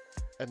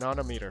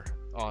 Anemometer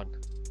on.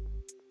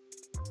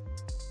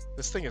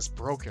 This thing is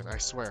broken, I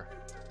swear.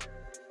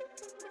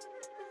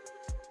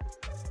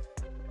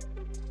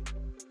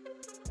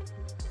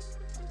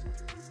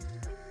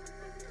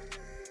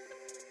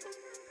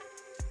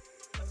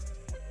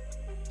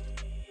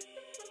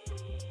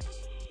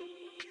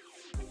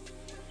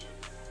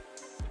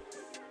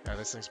 Yeah,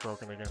 this thing's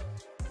broken again.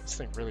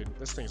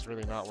 This thing's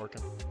really not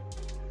working.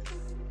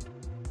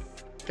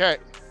 Okay.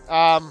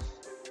 I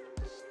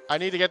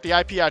need to get the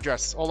IP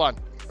address. Hold on.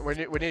 We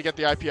need to get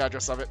the IP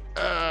address of it.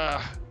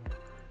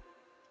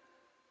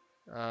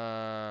 Hold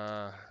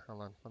on.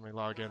 Let me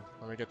log in.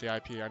 Let me get the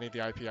IP. I need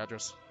the IP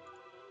address.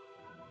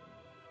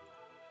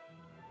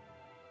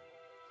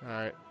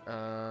 Alright.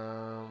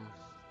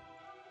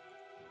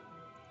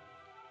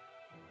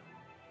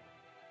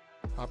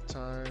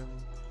 Uptime.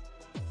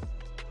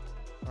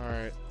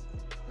 Alright.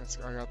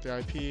 I got the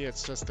IP.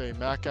 It's just a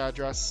MAC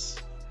address.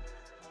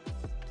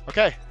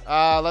 Okay.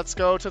 Let's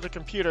go to the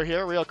computer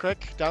here real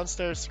quick.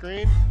 Downstairs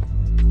screen.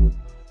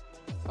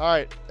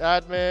 Alright.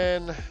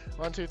 Admin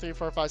 1, 2, 3,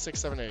 4, 5, 6,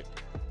 7, 8.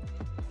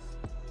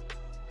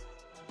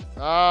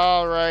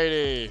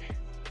 Alrighty.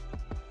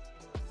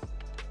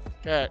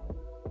 Okay.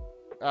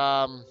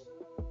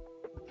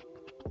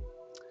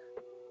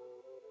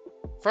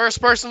 First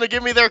person to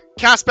give me their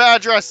Kaspa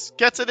address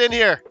gets it in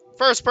here.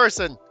 First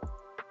person.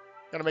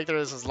 Gotta make sure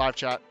this is live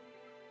chat.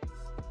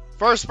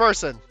 First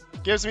person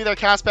gives me their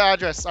Kaspa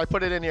address. I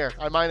put it in here.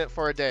 I mine it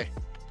for a day.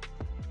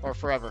 Or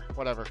forever.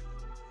 Whatever.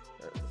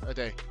 A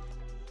day.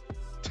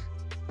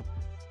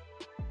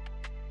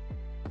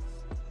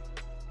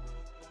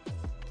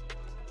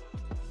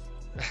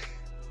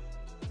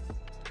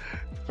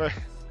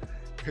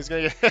 Who's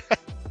gonna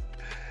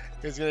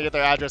get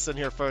their address in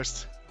here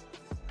first?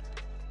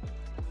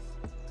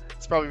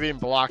 It's probably being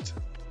blocked.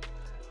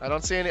 I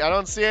don't see any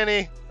addresses.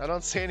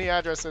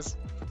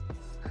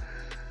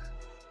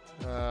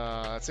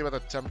 Let's see what the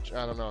temperature,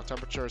 I don't know.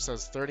 Temperature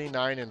says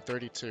 39 and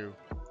 32.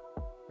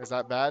 Is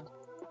that bad?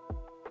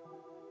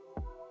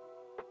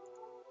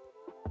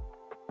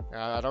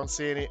 I don't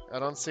see any. I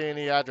don't see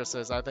any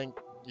addresses. I think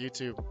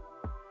YouTube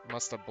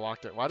must have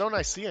blocked it. Why don't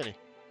I see any?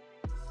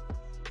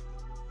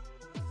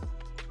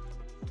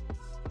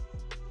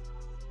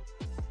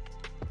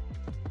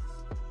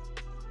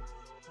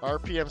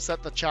 RPM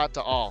set the chat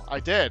to all. I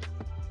did.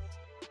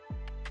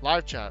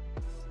 Live chat.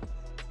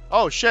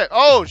 Oh shit.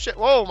 Oh shit.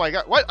 Whoa my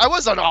god. What? I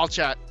was on all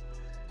chat.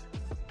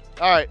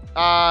 Alright.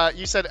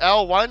 You said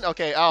L1?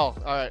 Okay, L.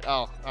 Alright,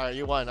 L. Alright,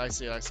 you won. I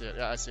see it. I see it.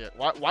 Yeah, I see it.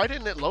 Why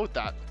didn't it load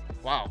that?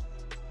 Wow.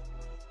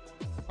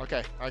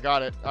 Okay, I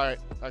got it. Alright,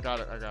 I got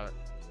it. I got it.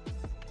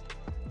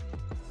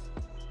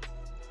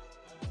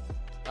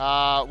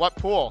 What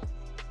pool?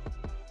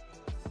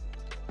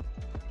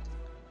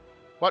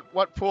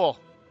 What pool?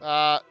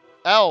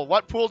 L,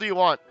 what pool do you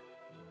want?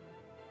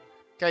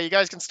 Okay, you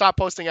guys can stop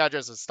posting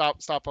addresses.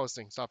 Stop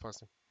posting. Stop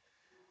posting.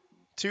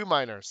 2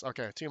 miners.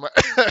 Okay, 2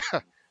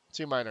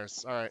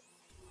 miners. All right.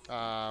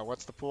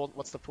 What's the pool?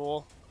 What's the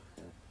pool?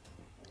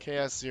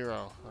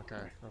 KS0.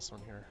 Okay, this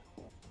one here.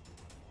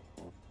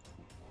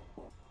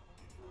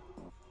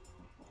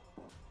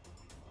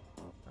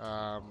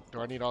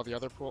 Do I need all the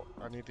other pool?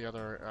 I need the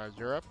other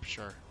Europe.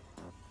 Sure.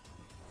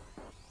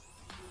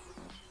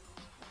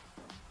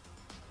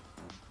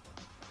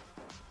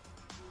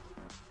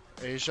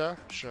 Asia.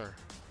 Sure.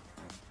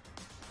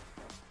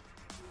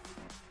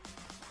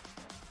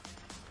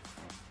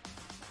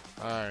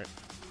 Alright.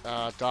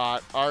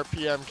 Dot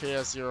RPM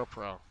KS0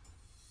 Pro.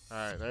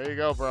 Alright, there you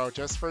go, bro.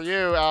 Just for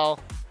you, Al.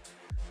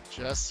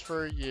 Just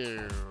for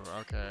you.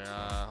 Okay,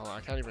 hold on.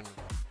 I can't even...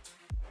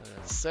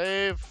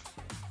 Save.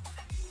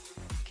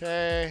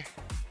 Okay.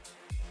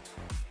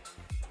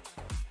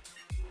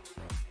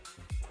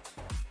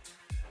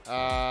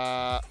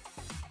 Alright.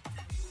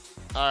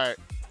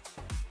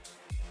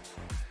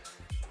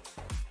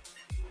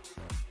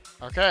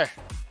 Okay.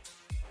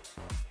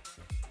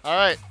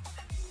 Alright.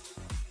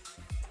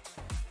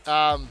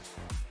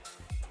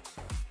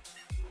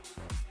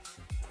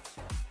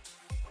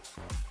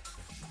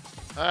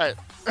 Alright.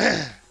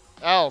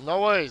 Al,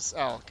 no worries.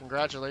 Al,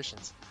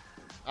 congratulations.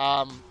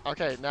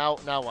 Okay, now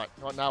what?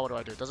 Now what do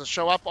I do? Does it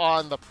show up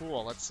on the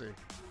pool? Let's see.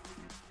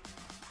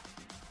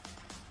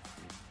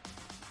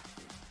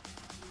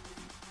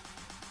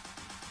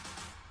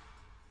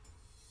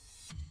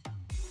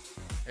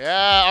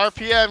 Yeah,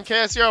 RPM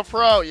KS0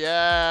 Pro.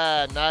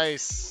 Yeah,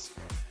 nice.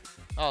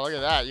 Oh, look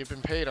at that. You've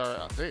been paid,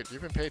 dude.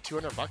 You've been paid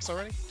 $200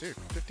 already, dude.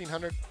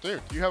 1,500.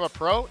 Dude, you have a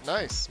Pro?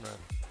 Nice, man.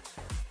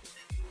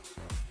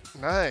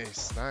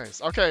 Nice,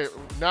 nice. Okay,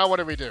 now what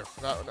do we do?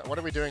 What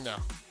are we doing now?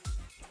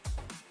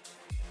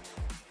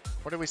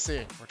 What are we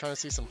seeing? We're trying to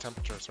see some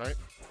temperatures, right?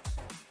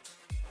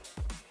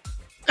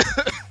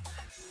 Yeah,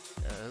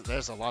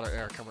 there's a lot of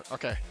air coming.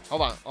 Okay,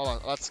 hold on.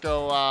 Let's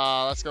go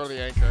to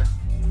the anchor.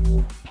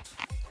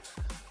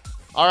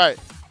 All right,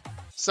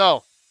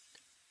 so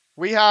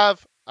we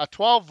have a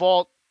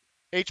 12-volt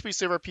HP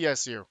server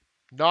PSU.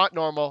 Not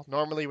normal.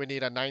 Normally we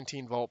need a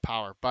 19-volt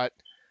power, but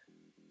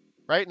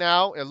right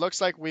now it looks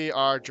like we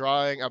are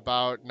drawing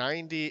about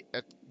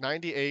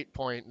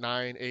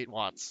 98.98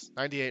 watts.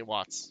 98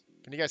 watts.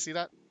 Can you guys see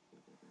that?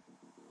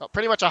 Oh,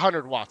 pretty much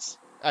 100 watts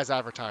as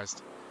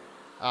advertised.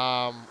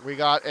 We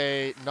got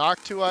a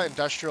Noctua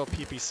industrial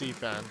PPC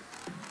fan.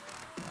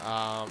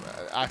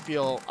 I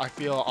feel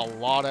a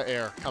lot of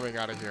air coming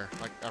out of here,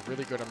 like a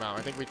really good amount.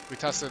 I think we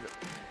tested,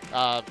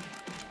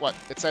 what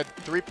it said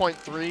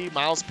 3.3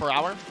 miles per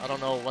hour. I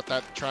don't know what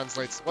that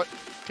translates. What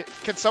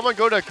can someone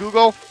go to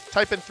Google,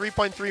 type in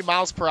 3.3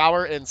 miles per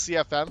hour in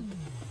CFM?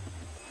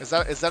 Is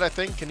that a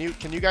thing? Can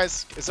you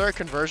guys? Is there a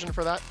conversion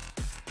for that?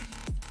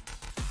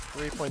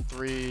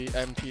 3.3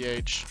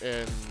 mph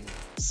in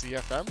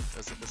CFM?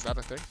 Is that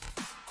a thing?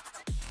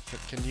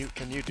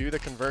 Can you do the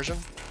conversion?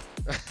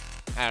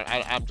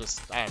 I have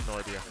no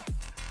idea.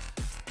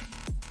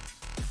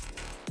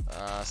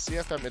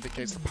 CFM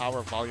indicates the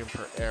power volume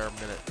per air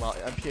minute, while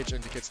mph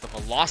indicates the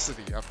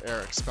velocity of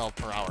air expelled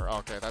per hour.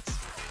 Okay, that's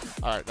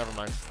all right. Never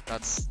mind.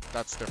 That's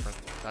different.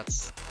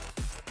 That's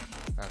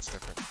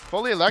different.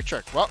 Fully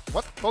electric. What?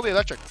 Fully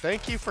electric.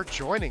 Thank you for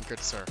joining,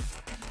 good sir.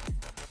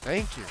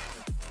 Thank you.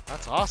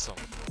 That's awesome.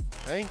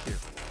 Thank you.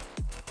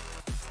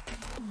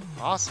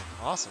 Awesome.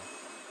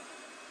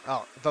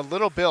 Oh, the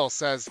little bill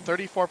says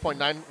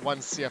 34.91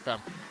 CFM.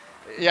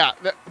 Yeah,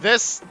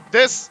 this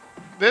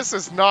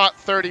is not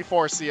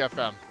 34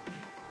 CFM.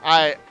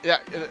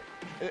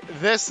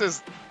 This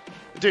is,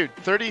 dude,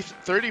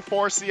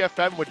 34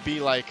 CFM would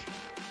be like,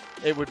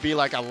 it would be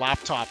like a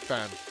laptop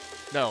fan.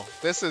 No,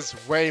 this is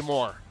way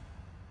more.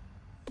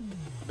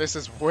 This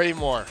is way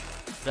more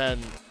than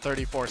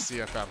 34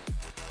 CFM.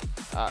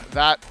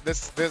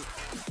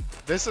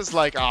 This is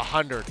like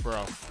 100,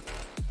 bro.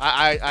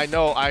 I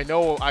know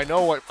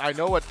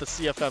what the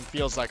CFM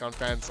feels like on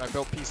fans. I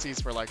built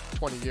PCs for like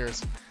 20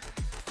 years.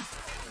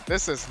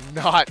 This is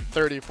not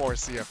 34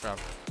 CFM.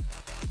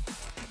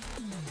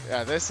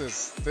 Yeah, this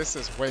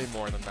is way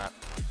more than that.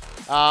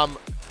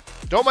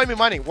 Don't mind me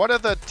mining. What are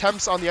the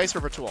temps on the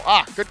Iceriver tool?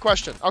 Ah, good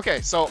question.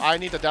 Okay, so I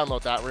need to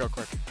download that real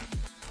quick.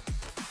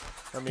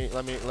 Let me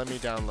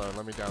download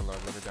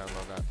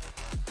that.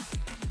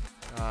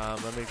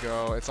 Let me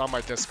go. It's on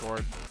my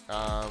Discord.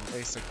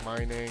 ASIC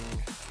mining.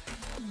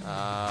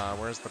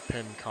 Where's the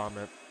pin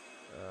comment?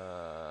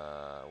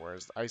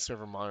 Where's the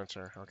Iceriver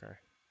monitor? Okay.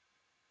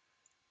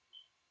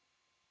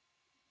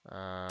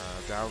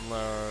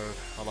 Download.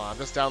 Hold on. I'm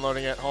just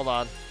downloading it. Hold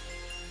on.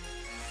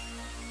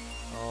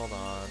 Hold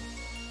on.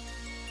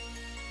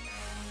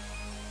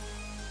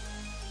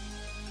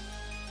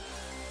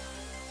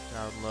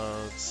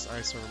 Downloads.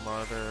 Iceriver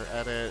monitor.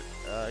 Edit.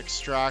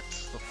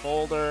 Extract the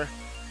folder.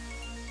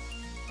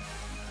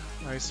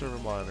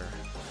 Iceriver monitor.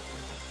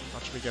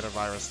 Watch me get a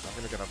virus. I'm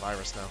gonna get a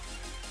virus now.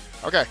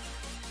 Okay.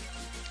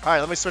 Alright,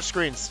 let me switch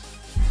screens.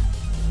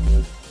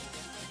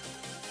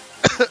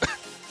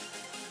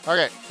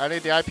 Okay, I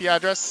need the IP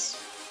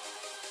address.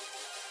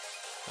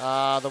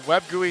 The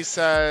web GUI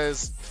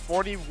says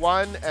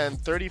 41 and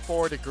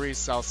 34 degrees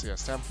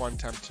Celsius. Temp 1,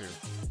 temp 2.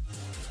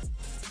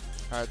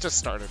 It just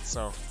started,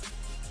 so.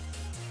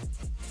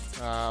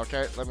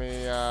 Okay,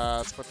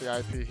 let's put the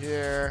IP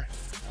here.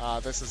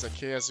 This is a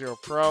KS0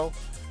 Pro.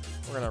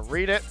 We're gonna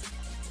read it.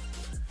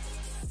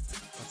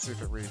 Let's see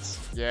if it reads.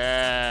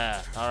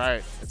 Yeah, all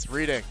right, it's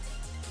reading.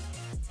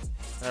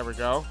 There we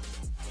go.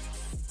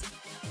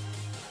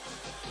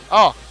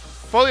 Oh,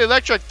 Fully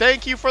Electric,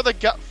 thank you for the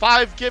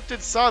 5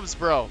 gifted subs,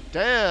 bro.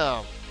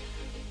 Damn.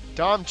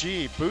 Dom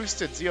G,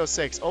 Boosted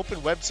Z06,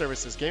 Open Web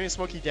Services, Gaming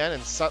Smoky Dan,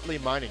 and Subtly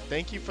Mining.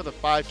 Thank you for the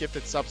 5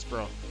 gifted subs,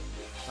 bro.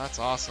 That's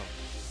awesome.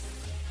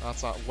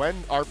 That's awesome. When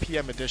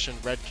RPM edition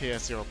Red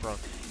KS0 Pro?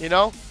 You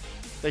know,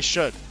 they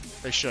should.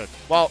 They should.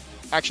 Well,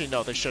 actually,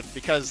 no, they shouldn't,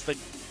 because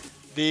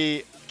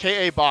the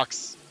KA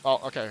box.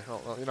 Oh, okay.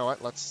 Well, you know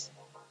what? Let's.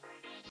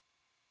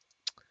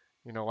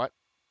 You know what?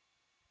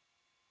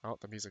 Oh,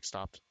 the music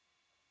stopped.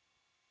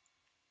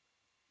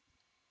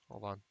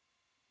 Hold on.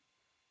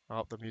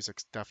 Oh, the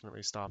music's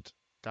definitely stopped.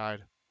 Died.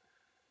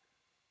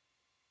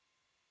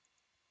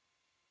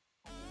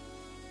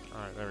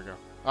 Alright, there we go.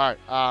 Alright,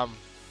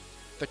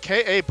 the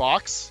KA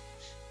box.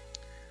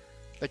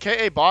 The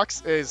KA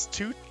box is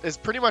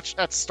pretty much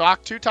at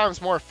stock 2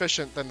 times more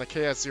efficient than the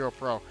KS0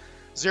 Pro.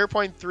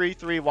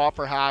 0.33 watt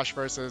per hash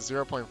versus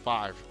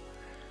 0.5.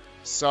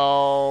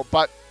 So,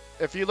 but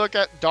if you look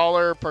at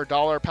dollar per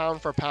dollar,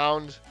 pound for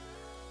pound,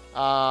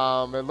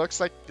 it looks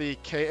like the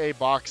KA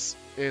box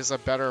is a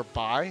better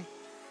buy.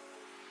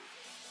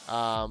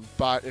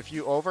 But if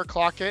you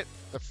overclock it,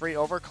 the free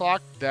overclock,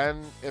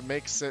 then it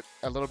makes it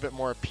a little bit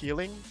more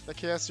appealing, the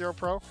KS0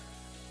 Pro.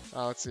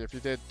 Let's see if you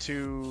did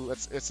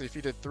let's see if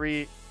you did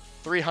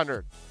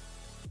 300.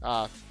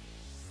 I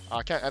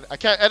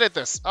can't edit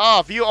this.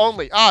 Oh, view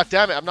only. Ah,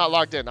 damn it, I'm not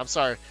logged in. I'm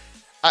sorry.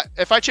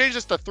 If I change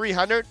this to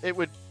 300, it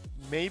would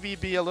maybe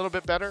be a little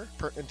bit better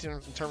in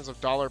terms of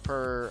dollar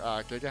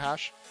per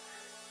gigahash.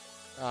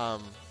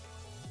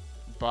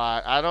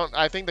 But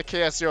I think the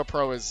KS0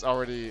 Pro is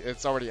already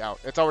out.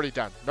 It's already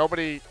done. I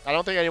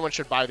don't think anyone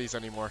should buy these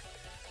anymore.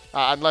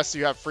 Unless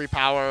you have free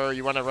power,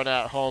 you want to run it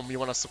at home, you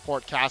want to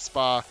support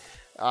Kaspa.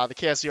 The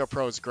KS0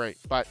 Pro is great,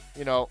 but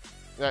you know,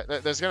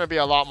 there's going to be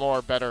a lot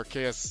more better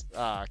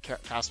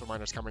Kaspa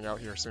miners coming out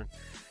here soon.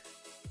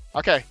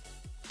 Okay.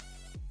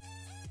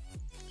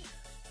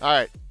 All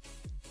right.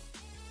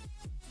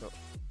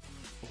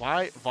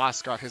 Why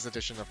Voss got his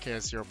edition of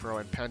KS0 Pro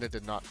and Panda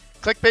did not?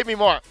 Clickbait me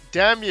more.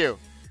 Damn you.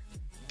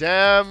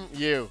 Damn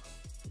you.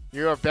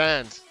 You are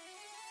banned.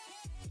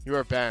 You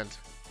are banned.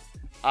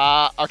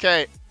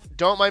 Okay.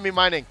 Don't mind me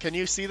mining. Can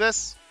you see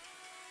this?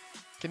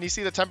 Can you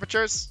see the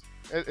temperatures?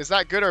 Is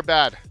that good or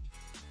bad?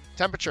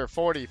 Temperature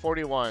 40,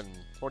 41,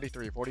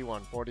 43,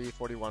 41, 40,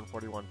 41,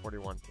 41,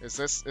 41. Is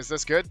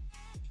this good?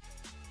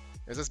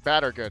 Is this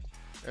bad or good?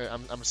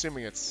 I'm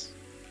assuming it's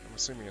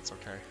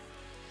okay.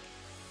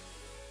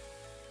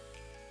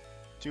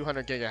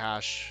 200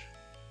 gigahash.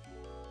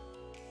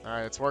 All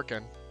right, it's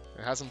working.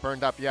 It hasn't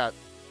burned up yet.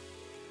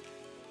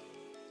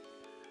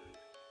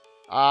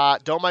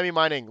 Don't mind me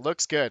mining.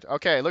 Looks good.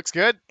 Okay, looks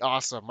good.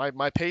 Awesome.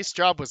 My paste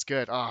job was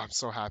good. Oh, I'm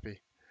so happy.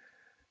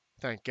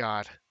 Thank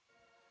God.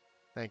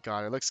 Thank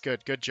God. It looks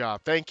good. Good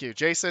job. Thank you,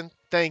 Jason.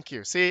 Thank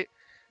you. See,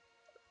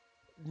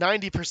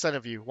 90%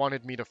 of you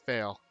wanted me to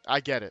fail. I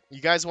get it. You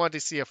guys wanted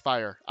to see a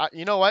fire.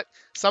 You know what?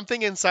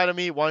 Something inside of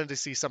me wanted to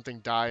see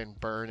something die and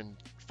burn and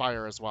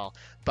fire as well.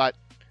 But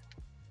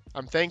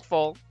I'm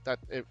thankful that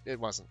it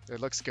wasn't. It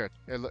looks good.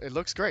 It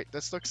looks great.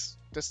 This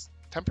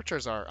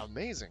temperatures are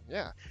amazing.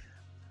 Yeah.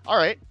 All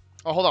right.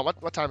 Oh, hold on.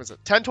 What time is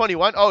it?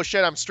 10:21. Oh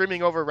shit! I'm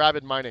streaming over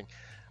Rabid Mining.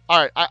 All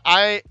right.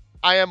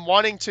 I am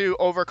wanting to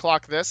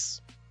overclock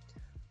this.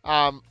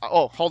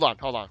 Oh, hold on.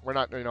 We're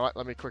not. You know what?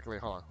 Let me quickly.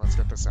 Hold on. Let's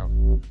get this out.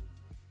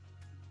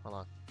 Hold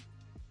on.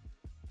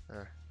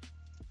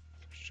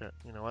 Shit.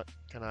 You know what?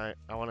 Can I?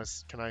 Hold on.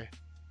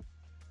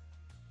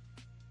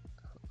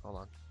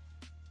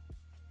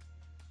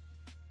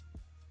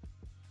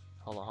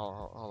 Hold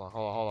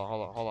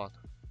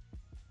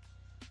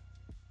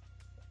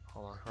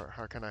on.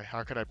 How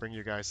can I bring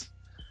you guys?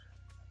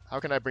 How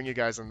can I bring you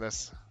guys in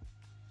this?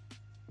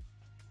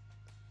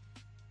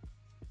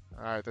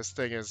 Alright, this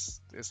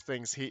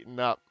thing's heating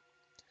up.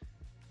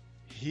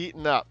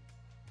 Heating up.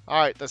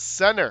 Alright, the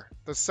center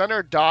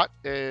dot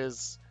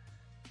is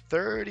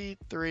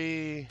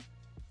 33,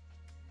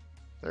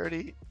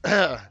 30,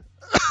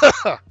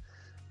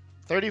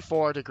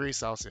 34 degrees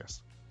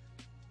Celsius.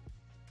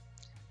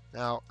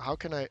 Now, how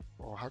can I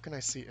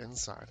see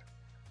inside?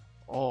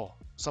 Oh,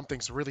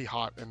 something's really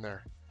hot in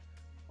there.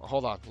 Oh,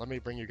 hold on, let me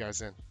bring you guys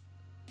in.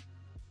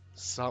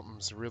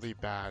 Something's really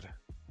bad.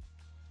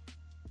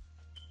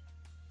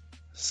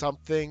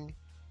 Something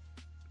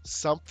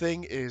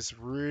is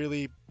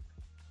really.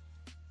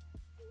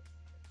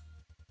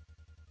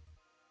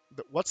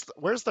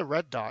 Where's the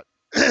red dot?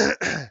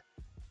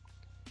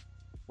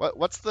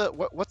 What's the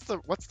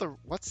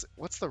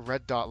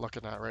red dot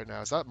looking at right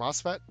now? Is that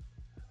MOSFET?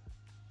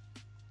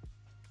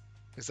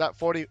 Is that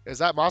 40? Is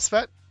that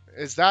MOSFET?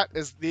 Is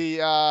the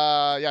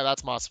yeah,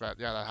 that's MOSFET.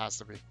 Yeah, that has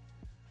to be.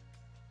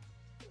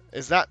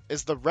 Is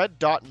the red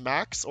dot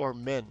max or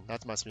min?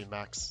 That must be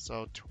max.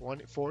 So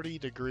 40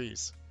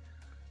 degrees.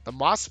 The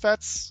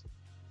MOSFETs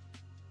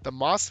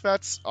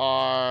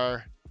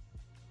are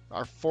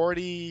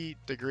 40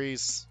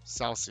 degrees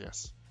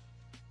Celsius.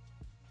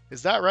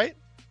 Is that right?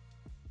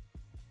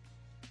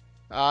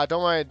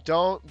 Don't worry,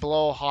 don't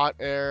blow hot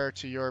air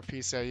to your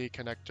PCIe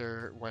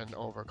connector when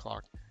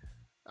overclocked.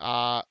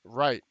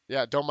 Right.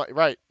 Yeah, don't mind.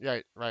 Right.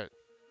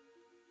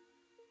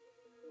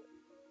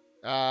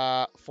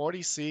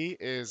 40C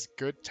is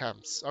good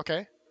temps.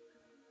 Okay.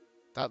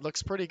 That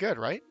looks pretty good,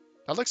 right?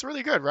 That looks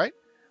really good, right?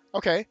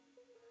 Okay.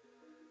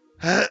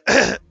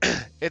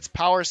 It's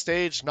power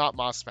stage, not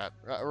MOSFET.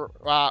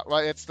 Well,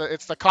 it's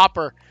the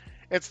copper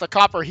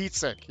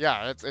heatsink.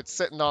 Yeah, it's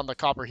sitting on the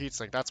copper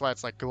heatsink. That's why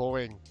it's like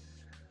glowing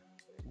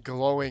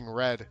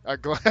red,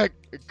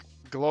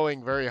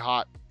 glowing very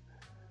hot.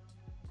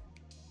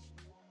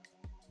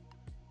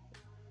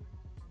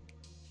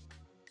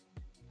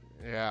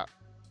 Yeah.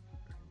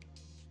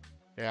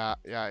 I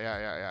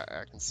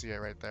can see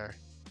it right there.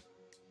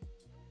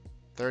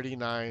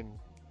 39,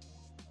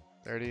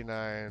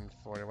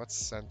 40. What's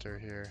center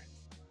here?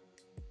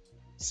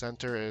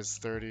 Center is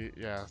 30.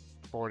 Yeah,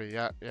 40.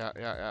 Yeah.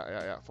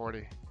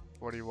 40,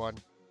 41.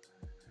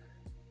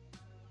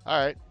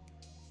 All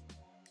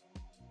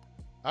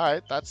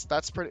right.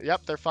 That's pretty.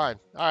 Yep, they're fine.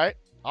 All right.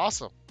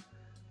 Awesome.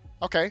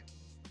 Okay.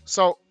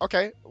 So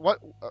what?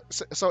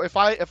 So if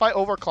I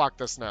overclock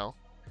this now.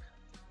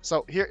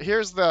 So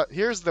here's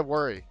the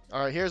worry.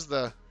 All right,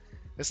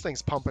 this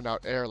thing's pumping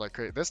out air like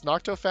crazy. This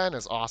Nocto fan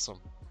is awesome,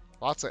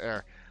 lots of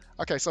air.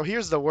 Okay, so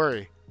here's the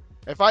worry.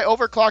 If I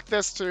overclock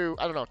this to,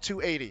 I don't know,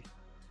 280,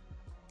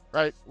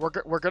 right?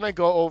 We're gonna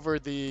go over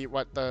the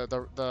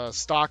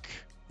stock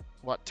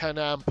 10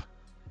 amp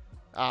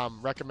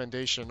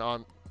recommendation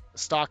on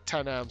stock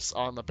 10 amps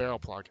on the barrel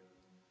plug.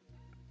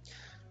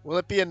 Will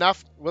it be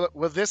enough?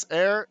 Will this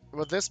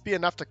be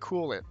enough to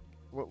cool it?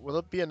 Will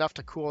it be enough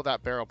to cool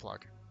that barrel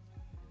plug?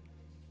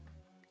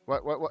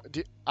 What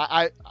do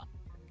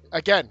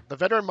again, the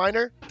veteran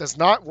miner does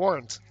not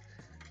warrant.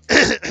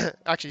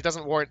 Actually, it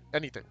doesn't warrant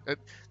anything.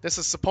 This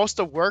is supposed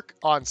to work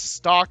on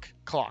stock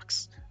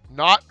clocks,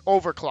 not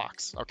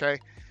overclocks. Okay,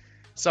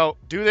 so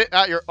do it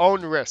at your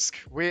own risk.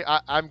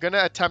 I'm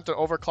gonna attempt to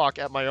overclock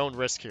at my own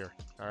risk here.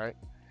 All right.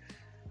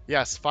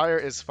 Yes, fire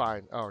is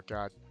fine. Oh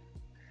god.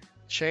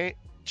 Change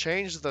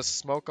the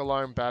smoke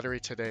alarm battery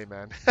today,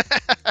 man.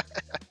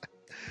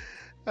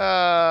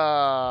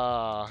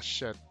 Ah,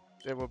 shit.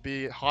 It will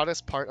be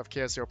hottest part of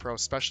KS0 Pro,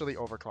 especially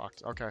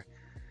overclocked. Okay.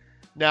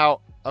 Now,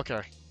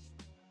 okay.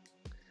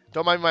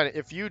 Don't mind mine.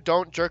 If you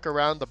don't jerk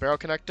around the barrel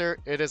connector,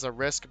 it is a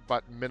risk,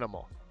 but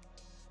minimal.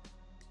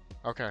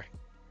 Okay.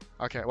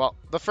 Okay, well,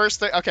 first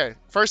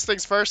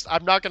things first,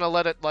 I'm not going to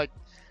let it, like,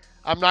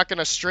 I'm not going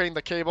to strain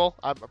the cable.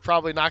 I'm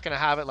probably not going to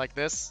have it like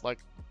this. Like,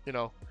 you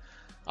know,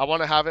 I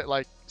want to have it,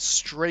 like,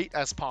 straight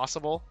as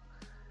possible.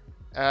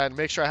 And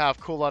make sure I have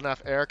cool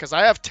enough air, because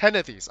I have 10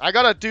 of these. I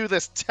got to do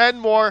this 10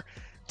 more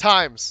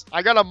times.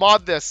 I gotta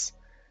mod this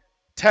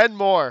 10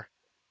 more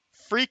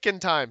freaking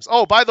times.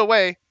 Oh, by the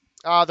way,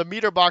 the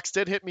meter box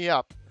did hit me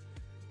up.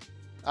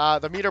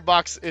 The meter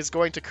box is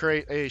going to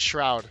create a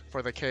shroud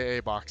for the KA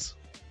box.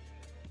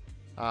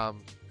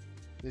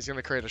 He's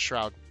gonna create a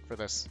shroud for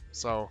this,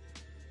 so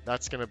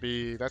that's gonna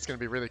be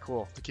really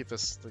cool to keep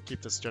this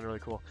generally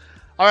cool.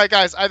 All right,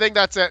 guys, I think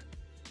that's it.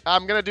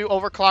 I'm gonna do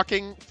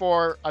overclocking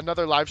for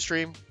another live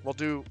stream. We'll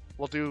do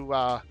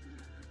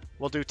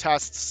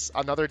tests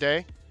another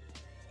day.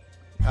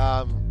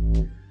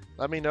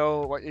 Let me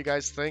know what you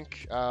guys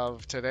think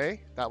of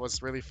today. That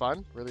was really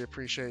fun. Really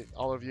appreciate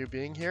all of you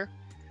being here.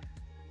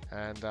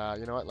 And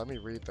you know what? Let me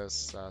read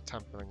this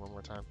temp thing one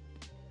more time.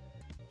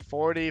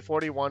 40,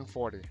 41,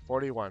 40,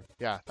 41.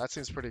 Yeah, that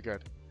seems pretty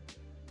good.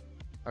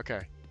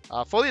 Okay.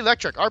 Fully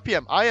electric,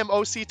 RPM,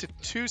 IMOC to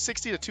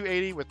 260 to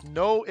 280 with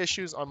no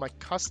issues on my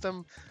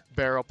custom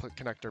barrel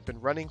connector. Been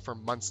running for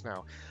months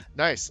now.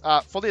 Nice.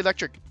 Fully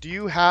electric, do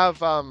you have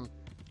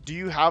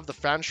the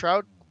fan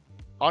shroud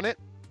on it,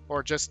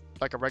 or just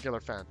like a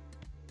regular fan?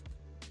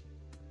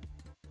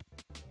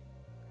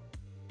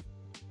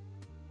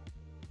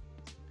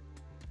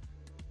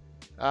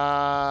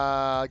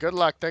 Good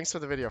luck. Thanks for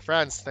the video,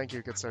 friends. Thank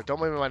you, good sir. Don't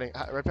blame me mining.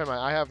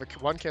 RedPandaMining. I have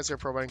one KS0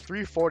 Pro mining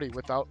 340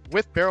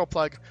 with barrel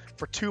plug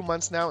for 2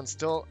 months now and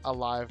still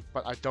alive,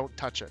 but I don't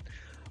touch it.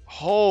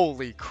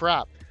 Holy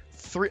crap!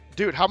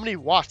 Dude, how many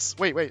watts?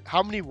 Wait.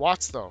 How many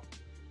watts though?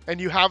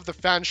 And you have the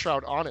fan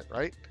shroud on it,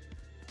 right?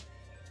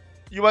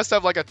 You must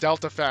have like a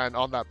Delta fan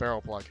on that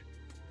barrel plug.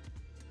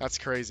 That's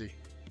crazy.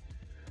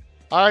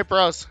 All right,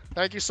 bros.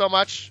 Thank you so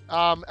much.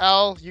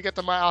 L, you get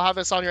the mic. I'll have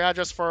this on your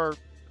address for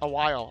a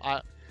while.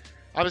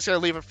 I'm just gonna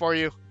leave it for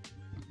you.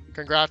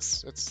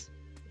 Congrats. It's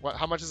what?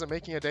 How much is it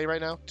making a day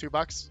right now?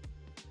 $2.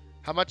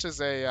 How much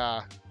is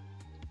a?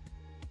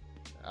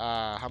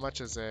 How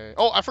much is a?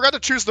 Oh, I forgot to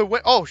choose the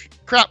win. Oh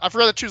crap! I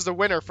forgot to choose the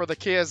winner for the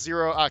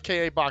KS0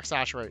 KA box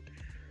hash rate.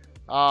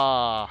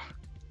 Oh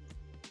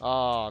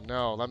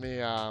no. Let me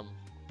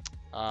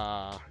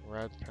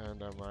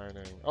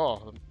RedPandaMining.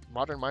 Oh,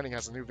 Modern Mining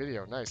has a new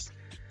video. Nice.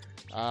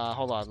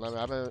 Hold on.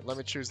 Let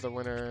me choose the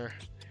winner.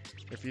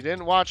 If you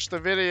didn't watch the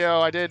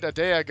video I did a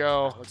day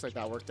ago. Looks like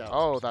that worked out.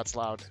 Oh, that's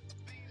loud.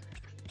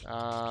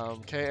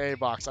 KA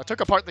box. I took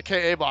apart the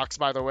KA box,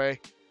 by the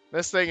way.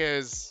 This thing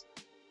is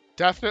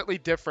definitely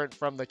different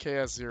from the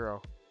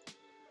KS0.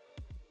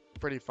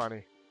 Pretty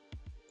funny.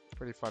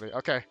 Pretty funny.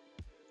 Okay.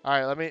 All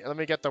right. Let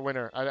me get the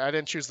winner. I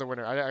didn't choose the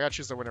winner. I gotta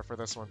choose the winner for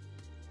this one.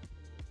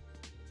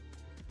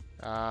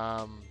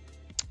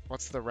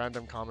 What's the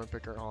random comment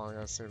picker? Hold on, I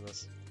gotta save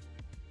this.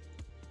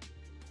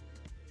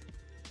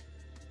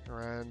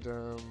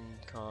 Random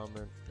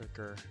comment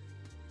picker.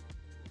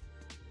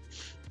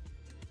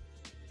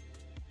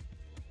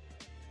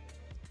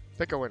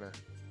 Pick a winner.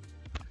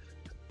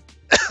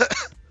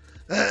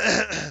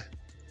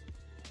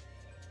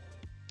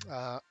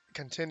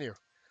 Continue.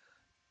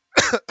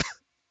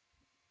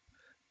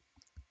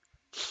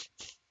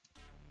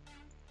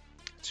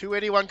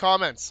 281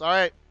 comments. All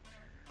right.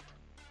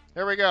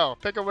 Here we go.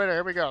 Pick a winner.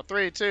 Here we go.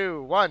 3,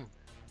 2, 1.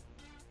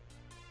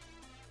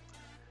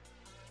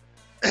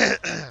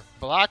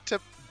 Back to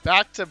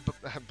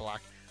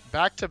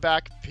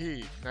back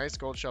P. Nice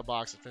gold shell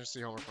box. Finish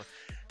the homer for.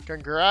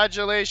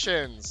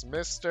 Congratulations,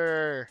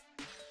 Mr.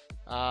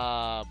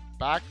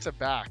 Back to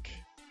back.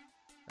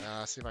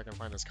 See if I can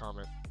find this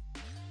comment.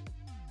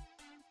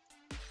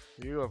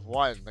 You have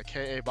won the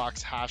KA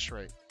box hash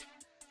rate.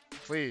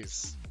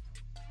 Please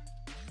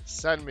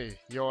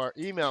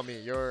email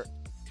me your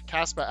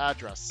Kaspa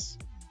address.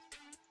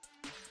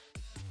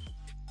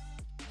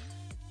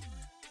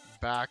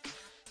 Back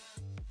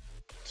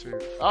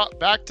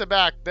to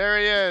back. There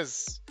he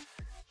is.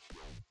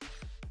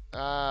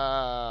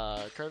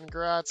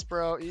 Congrats,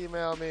 bro.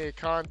 Email me.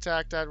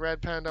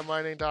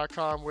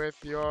 contact@redpandamining.com with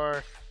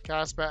your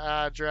Kaspa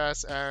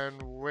address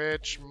and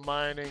which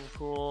mining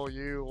pool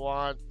you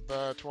want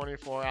the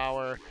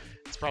 24-hour.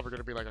 It's probably going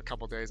to be like a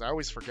couple days. I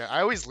always forget.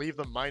 I always leave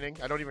them mining.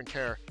 I don't even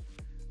care.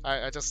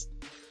 I just...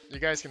 You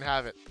guys can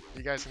have it.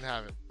 You guys can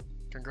have it.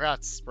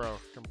 Congrats, bro.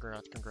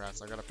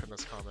 Congrats. I gotta pin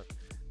this comment.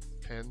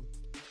 Pin.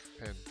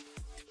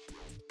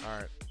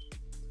 Alright.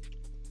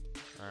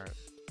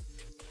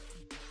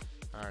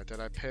 Did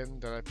I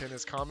pin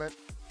his comment?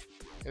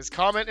 His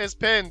comment is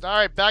pinned.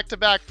 Alright, back to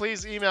back.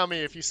 Please email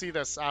me if you see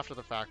this after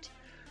the fact.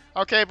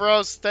 Okay,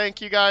 bros.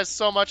 Thank you guys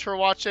so much for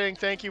watching.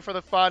 Thank you for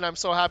the fun. I'm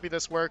so happy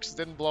this works. It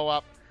didn't blow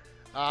up.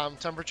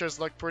 Temperatures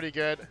look pretty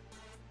good.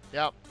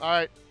 Yep.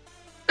 Alright.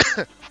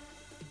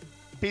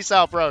 Peace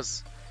out,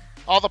 bros.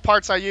 All the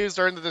parts I used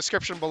are in the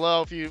description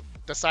below if you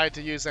decide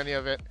to use any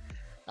of it.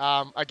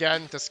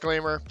 Again,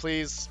 disclaimer,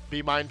 please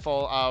be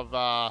mindful of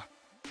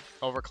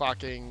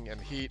overclocking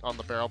and heat on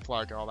the barrel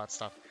plug and all that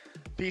stuff.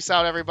 Peace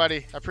out,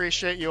 everybody.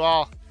 Appreciate you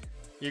all.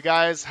 You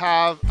guys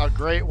have a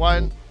great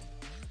one.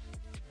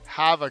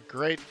 Have a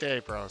great day,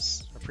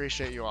 bros.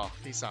 Appreciate you all.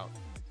 Peace out.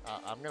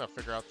 I'm gonna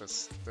figure out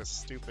this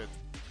stupid...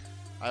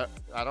 I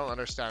don't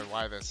understand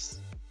why this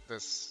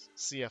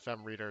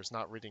CFM reader is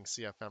not reading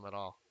CFM at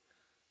all.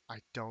 I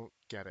don't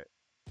get it.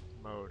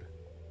 Mode.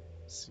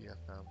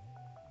 CFM.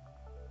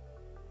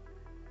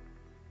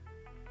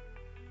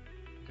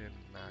 Min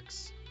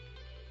max.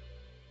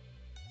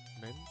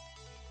 Min?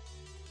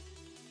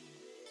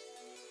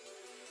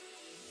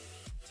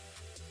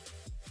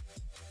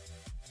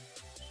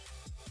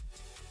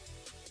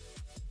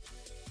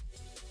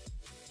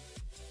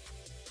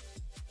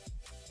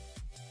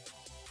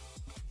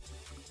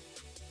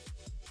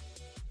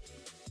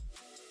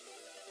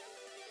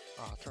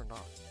 Ah, turned on.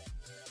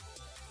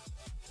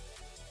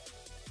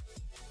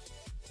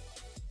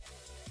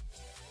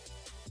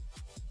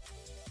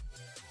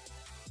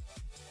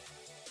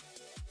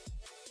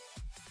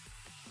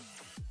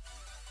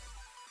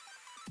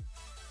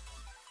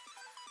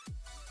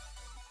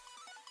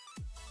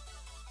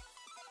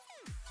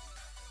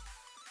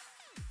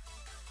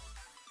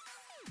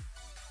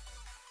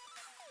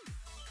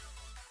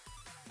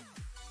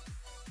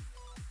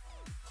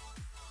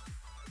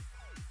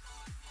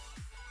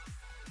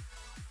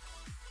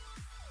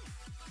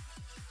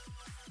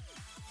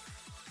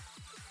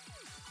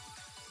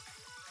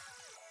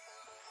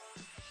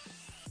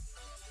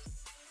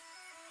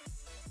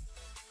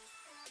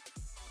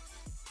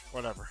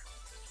 Whatever.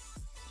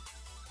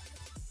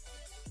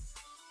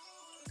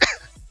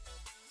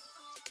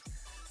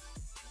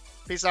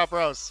 Peace out,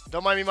 bros.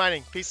 Don't mind me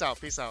mining. Peace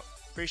out. Peace out.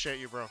 Appreciate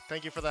you, bro.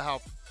 Thank you for the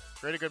help.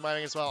 Greater good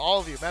mining as well. All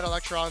of you. Meta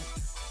Electron.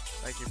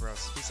 Thank you,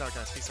 bros. Peace out,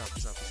 guys. Peace out.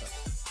 Peace out. Peace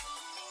out.